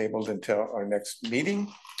has been tabled until our next meeting.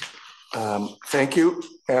 Thank you,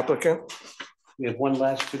 applicant We have one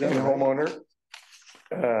last to go. and homeowner.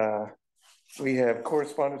 We have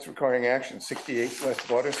correspondence requiring action, 68 West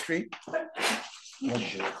Water Street.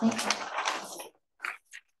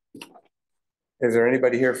 Is there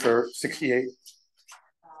anybody here for 68?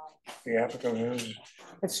 The applicant is.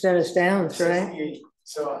 It's Dennis Downs, right? 68.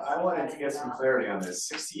 So I wanted to get some clarity on this,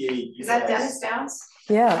 68. Is that Dennis Downs?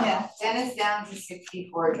 Yeah. Yeah. Dennis Downs is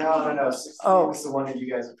 64. No, 68 was the one that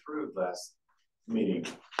you guys approved last meeting.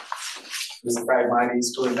 This is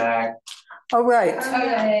Pragmati's, Billy Mack. Oh, right. Oh,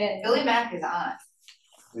 yeah. Billy Mack is on.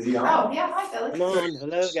 Is he on? Oh, yeah, hi, Billy. Come on,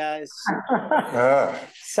 hello, guys.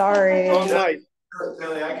 Sorry.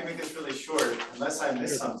 Billy, I can make this really short, unless I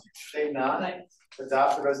missed something. Did they not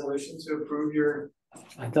adopt the resolution to approve your?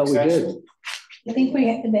 I thought we did. I think they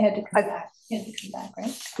had to come back. He had to come back,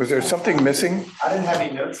 right? Was there something missing? I didn't have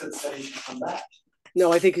any notes that said he should come back.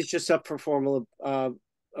 No, I think it's just up for formal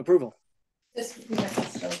approval. This, we have to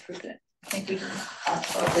still approve it. I think we can. I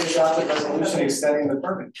thought they adopted the resolution extending the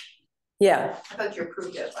permit. Yeah. I thought you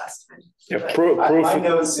approved it last time. Yeah, My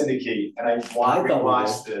notes indicate, and I want to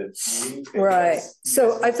watch the meeting. Right.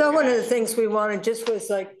 So I thought one of the things we wanted just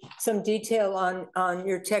was like some detail on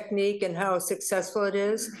your technique and how successful it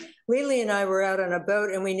is. Lily and I were out on a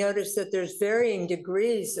boat and we noticed that there's varying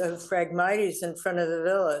degrees of Phragmites in front of the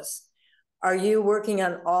villas. Are you working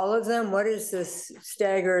on all of them? What is this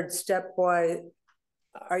staggered stepwise?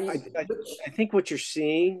 Are you? I think what you're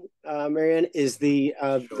seeing, Marianne, is the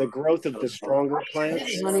growth of the stronger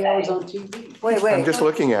plants. Money always on TV. Wait. I'm just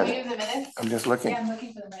looking at Wait it. a minute. I'm just looking. Yeah, I'm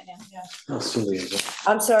looking for them right now, yeah. How silly is it?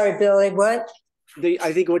 I'm sorry, Billy, what?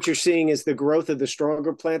 I think what you're seeing is the growth of the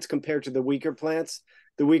stronger plants compared to the weaker plants.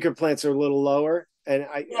 The weaker plants are a little lower, and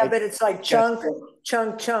Yeah, but it's like chunk.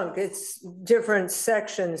 It's different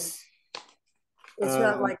sections. It's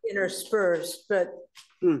not like interspersed, but.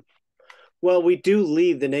 Well, we do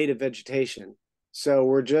leave the native vegetation, so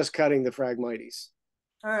we're just cutting the Phragmites.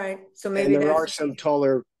 All right, so maybe and there are that's, some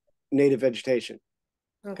taller native vegetation.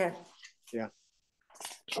 okay. Yeah.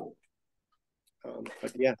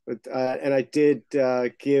 But yeah, and I did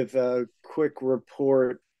give a quick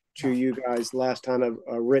report to you guys last time,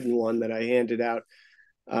 a written one that I handed out.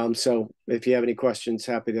 So if you have any questions,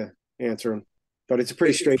 happy to answer them. But it's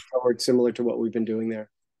pretty straightforward, similar to what we've been doing there.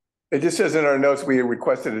 It just says in our notes, we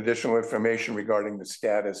requested additional information regarding the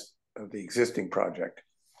status of the existing project.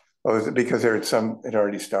 Oh, is it because there had it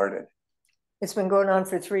already started? It's been going on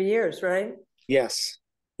for 3 years, right? Yes.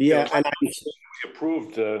 Yeah, and we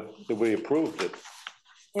approved it.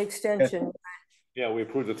 The extension. Yeah, we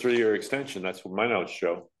approved a 3-year extension. That's what my notes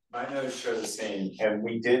show. My notes show the same, and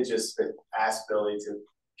we did just ask Billy to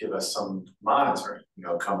give us some monitoring,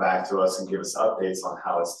 come back to us and give us updates on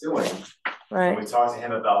how it's doing. Right. And we talked to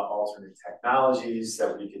him about alternate technologies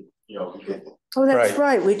that we could, Oh, that's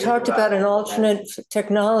right. We talked about an alternate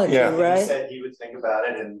technology, right? He said he would think about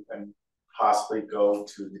it and possibly go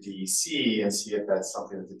to the DEC and see if that's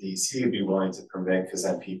something that the DEC would be willing to permit, because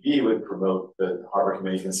MPB would promote the Harbor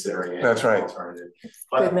Committee considering it as an alternative.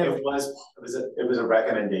 But it was a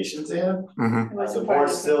recommendation to him. Mm-hmm. The board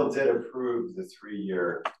still did approve the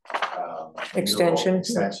 3-year extension.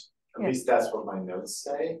 At least that's what my notes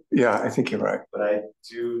say. Yeah, I think you're right. But I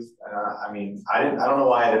do, I mean, I don't know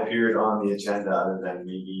why it appeared on the agenda other than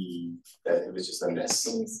maybe that it was just a miss.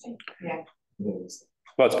 Yeah.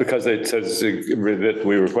 Well, it's because it says that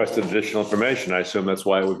we requested additional information. I assume that's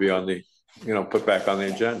why it would be on the, put back on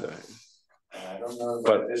the agenda. I don't know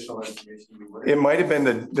what additional information we would. It might have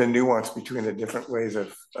been the nuance between the different ways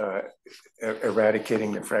of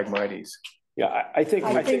eradicating the Phragmites. Yeah, I think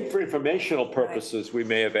for informational purposes, we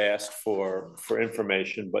may have asked for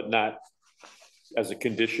information, but not as a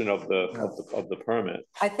condition of the permit.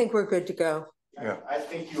 I think we're good to go. Yeah, I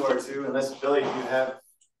think you are too, unless Billy, you have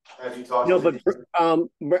you talked? No, but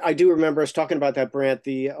I do remember us talking about that, Brant,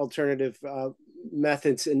 the alternative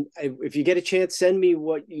methods. And if you get a chance, send me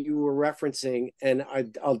what you were referencing, and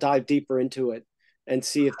I'll dive deeper into it and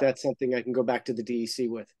see if that's something I can go back to the DEC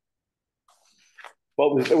with.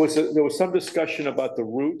 Well, there was some discussion about the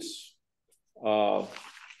roots.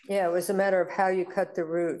 Yeah, it was a matter of how you cut the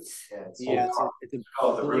roots. Yeah,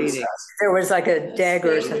 the root assassin. There was like a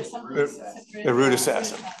dagger or something. The root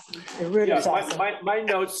assassin. The root assassin. My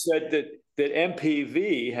notes said that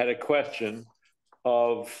MPV had a question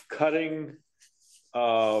of cutting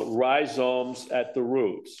rhizomes at the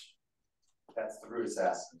roots. That's the root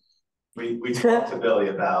assassin. We talked to Billy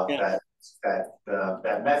about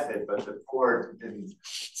that method, but the board didn't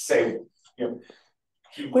say,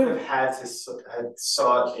 he would have had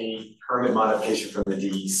sought a permit modification from the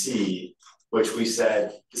DEC, which we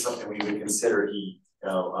said is something we would consider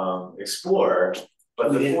explore,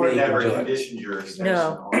 but the board never conditioned your extension.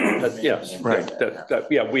 No. Yes, right.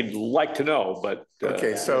 Yeah, we'd like to know, but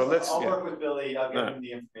okay. So I'll work with Billy. I'll give him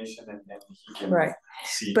the information, and then he can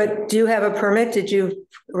see. But do you have a permit? Did you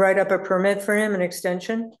write up a permit for him, an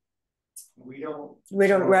extension? We don't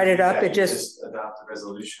write it up. It just adopt a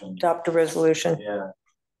resolution. Adopt a resolution. Yeah.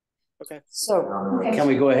 Okay. So can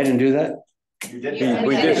we go ahead and do that? You did.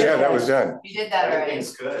 We did. Yeah, that was done. You did that already.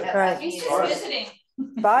 Everything's good. All right. He's just visiting.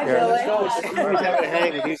 Bye, Billy.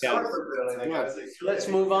 Let's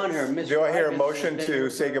move on here. Do I hear a motion to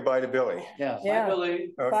say goodbye to Billy? Yeah. Yeah. Bye,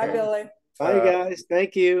 Billy. Okay. Bye, Billy. Bye, guys.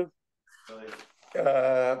 Thank you.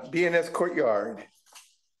 BNS Courtyard.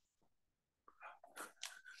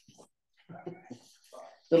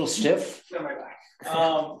 Little stiff.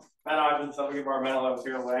 Matt Ivan, Southern Environmental. I was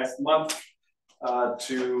here last month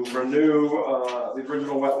to renew the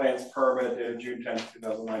original wetlands permit dated June 10th,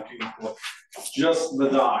 2019 for just the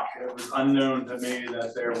dock. It was unknown to me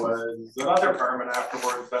that there was another permit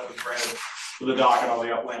afterwards that was granted for the dock and all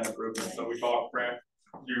the upland improvements. So we talked, Brant,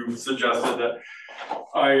 you suggested that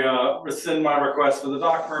I rescind my request for the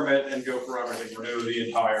dock permit and go for everything, renew the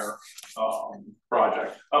entire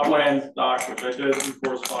project. Upland dock, which I did in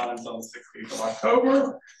correspondence on the 16th of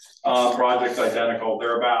October. Project's identical.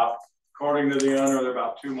 They're about, according to the owner, they're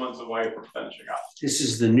about 2 months away from finishing up. This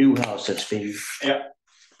is the new house that's being, the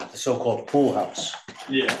so-called pool house.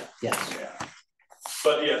 Yeah. Yes. Yeah.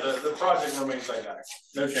 But yeah, the project remains identical.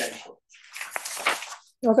 No change.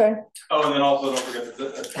 Okay. Oh, and then also don't forget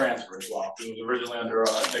the transfer as well. It was originally under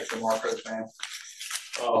Nixon Marco's name.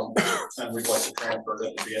 And we'd like to transfer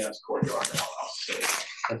that to BNS Courtyard now. So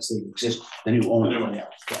that's the new owner. The new one, yeah.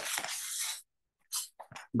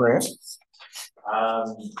 Brant?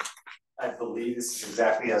 I believe this is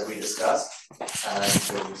exactly as we discussed.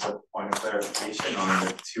 There was a point of clarification on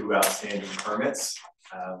the 2 outstanding permits.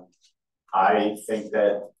 I think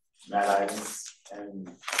that Matt Ivins and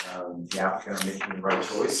the applicant are making the right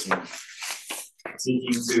choice. And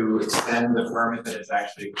seeking to extend the permit that is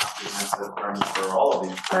actually a comprehensive permit for all of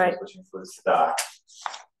the improvements, which includes the dock.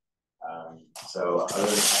 So other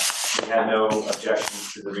than that, we had no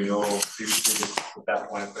objections to the renewal previously. Just at that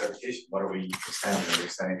point of clarification, what are we extending? Are we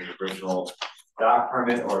extending the original dock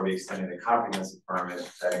permit, or are we extending the comprehensive permit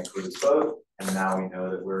that includes both? And now we know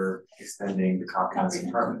that we're extending the comprehensive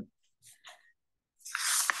permit.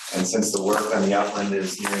 And since the work on the upland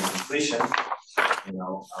is nearing completion, you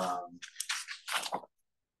know,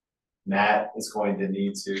 Matt is going to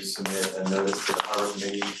need to submit a notice to the harbor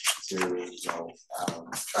committee to,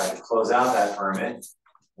 try to close out that permit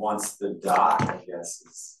once the dock, I guess,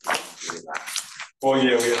 is completed. Well,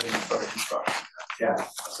 yeah, we have to start construction. Yeah,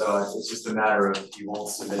 so it's just a matter of he won't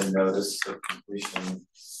submit a notice of completion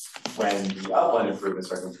when the upland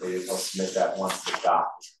improvements are completed. He'll submit that once the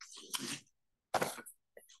dock is.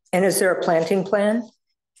 And is there a planting plan?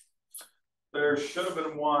 There should have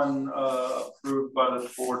been one approved by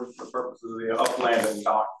the board for the purposes of the upland and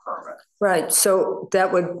dock permit. Right, so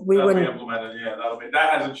that would, that'll be implemented, yeah,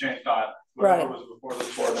 that hasn't changed either. Right. Whatever was before the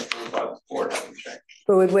board, approved by the board hasn't changed.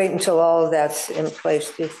 But we'd wait until all of that's in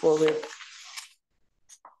place before we.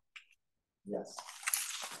 Yes.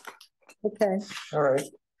 Okay. All right.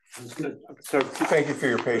 So thank you for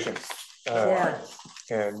your patience. Yeah.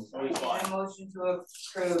 And a motion to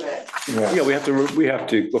approve it. Yeah, we have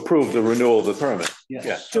to approve the renewal of the permit.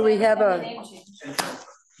 Yes. Do we have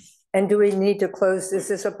and do we need to close, is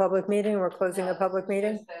this a public meeting? We're closing a public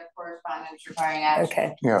meeting? The correspondence requiring action.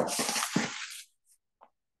 Okay. yeah,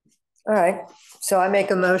 All right, so I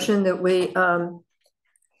make a motion that we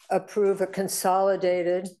approve a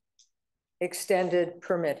consolidated extended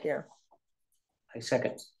permit here. I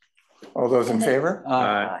second. all those in favor?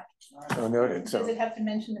 Aye. So noted. Does So it have to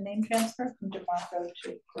mention the name transfer from DeMarco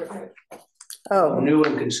to Corporate? Oh, New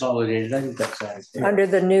and consolidated, I think that's it. under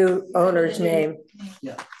the new owner's name.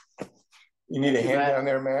 Yeah. you need a hand down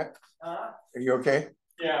there, Matt? Are you okay?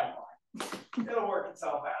 Yeah, it'll work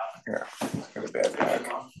itself out. Yeah, got a bad back.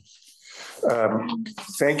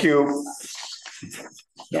 Thank you.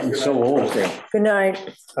 Getting so old. Okay. Good night.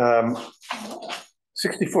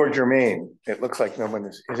 64 Germain. It looks like no one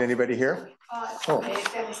is anybody here? Okay.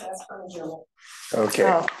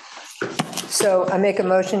 Oh. So I make a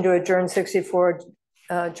motion to adjourn 64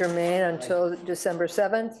 Germain until December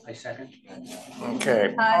 7th. I second.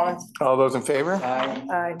 Okay. Aye. All those in favor? Aye.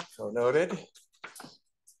 Aye. So noted.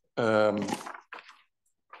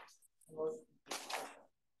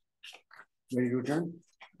 Ready to adjourn?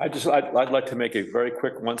 I'd like to make a very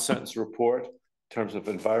quick one-sentence report in terms of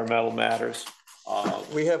environmental matters.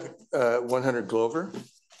 We have 100 Glover.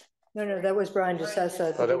 No, that was Brian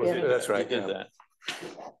DeSessa. Oh, that was, that's right. We did Yeah. that.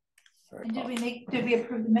 And did we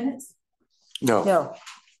approve the minutes? No, No,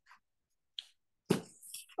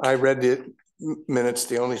 I read the minutes.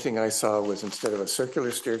 The only thing I saw was instead of a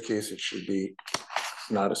circular staircase, it should be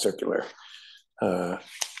not a circular. Did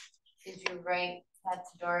you write that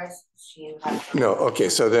to Doris? She No, okay,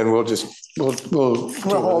 so then we'll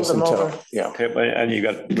hold them over. Yeah. Okay, but and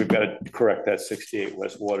we've got to correct that 68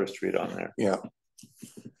 West Water Street on there. Yeah.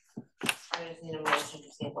 I just need a motion to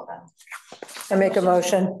table that. I make a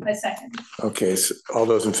motion. I second. Okay, so all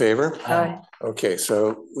those in favor? Aye. Okay,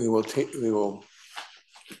 so we will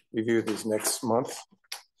review these next month.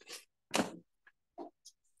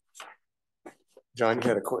 John, you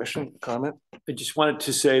had a question, comment? I just wanted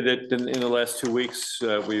to say that in the last 2 weeks,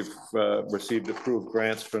 we've received approved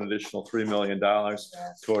grants for an additional $3 million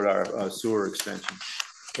toward our sewer extension.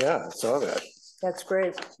 Yeah, I saw that. That's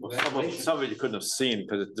great. Well, some of it you couldn't have seen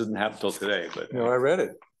because it didn't happen till today, but. No, I read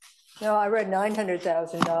it. No, I read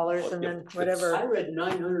 $900,000 and then whatever. I read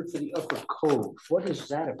 900 for the Upper Cove. What is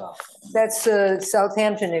that about? That's the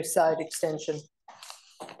Southampton side extension.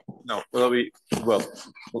 No, let me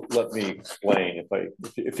explain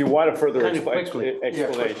if you want a further explanation.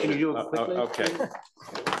 Can you do it quickly? Okay.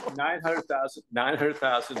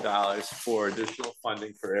 $900,000 for additional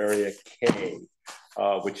funding for Area K,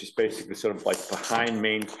 which is basically sort of like behind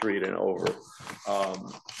Main Street and over.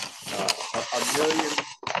 $1 million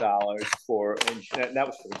for, and that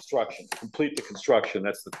was for construction, complete the construction.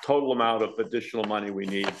 That's the total amount of additional money we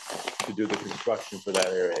need to do the construction for that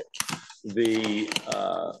area. The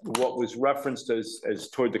what was referenced as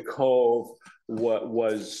toward the cove, what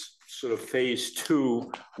was sort of phase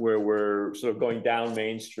 2, where we're sort of going down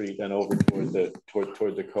Main Street and over toward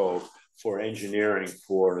the cove for engineering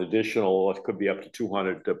for an additional, it could be up to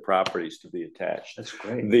 200 properties to be attached. That's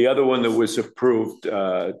great. The other one that was approved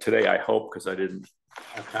today, I hope, because I didn't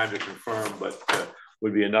have time to confirm, but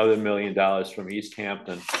would be another $1 million from East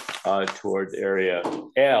Hampton toward area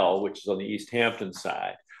L, which is on the East Hampton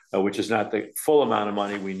side. which is not the full amount of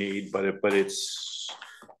money we need, but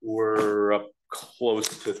we're up close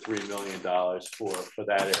to $3 million for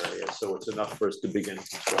that area. So it's enough for us to begin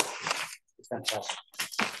construction. Fantastic.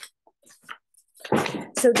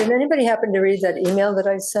 So did anybody happen to read that email that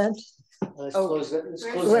I sent? Let's Oh, close it.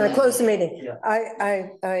 We're gonna close the meeting. Yeah. I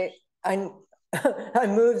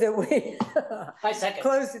move that we I second.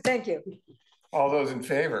 close, thank you. All those in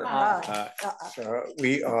favor? So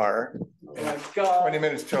we are 20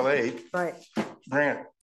 minutes till 8. Right. Grant.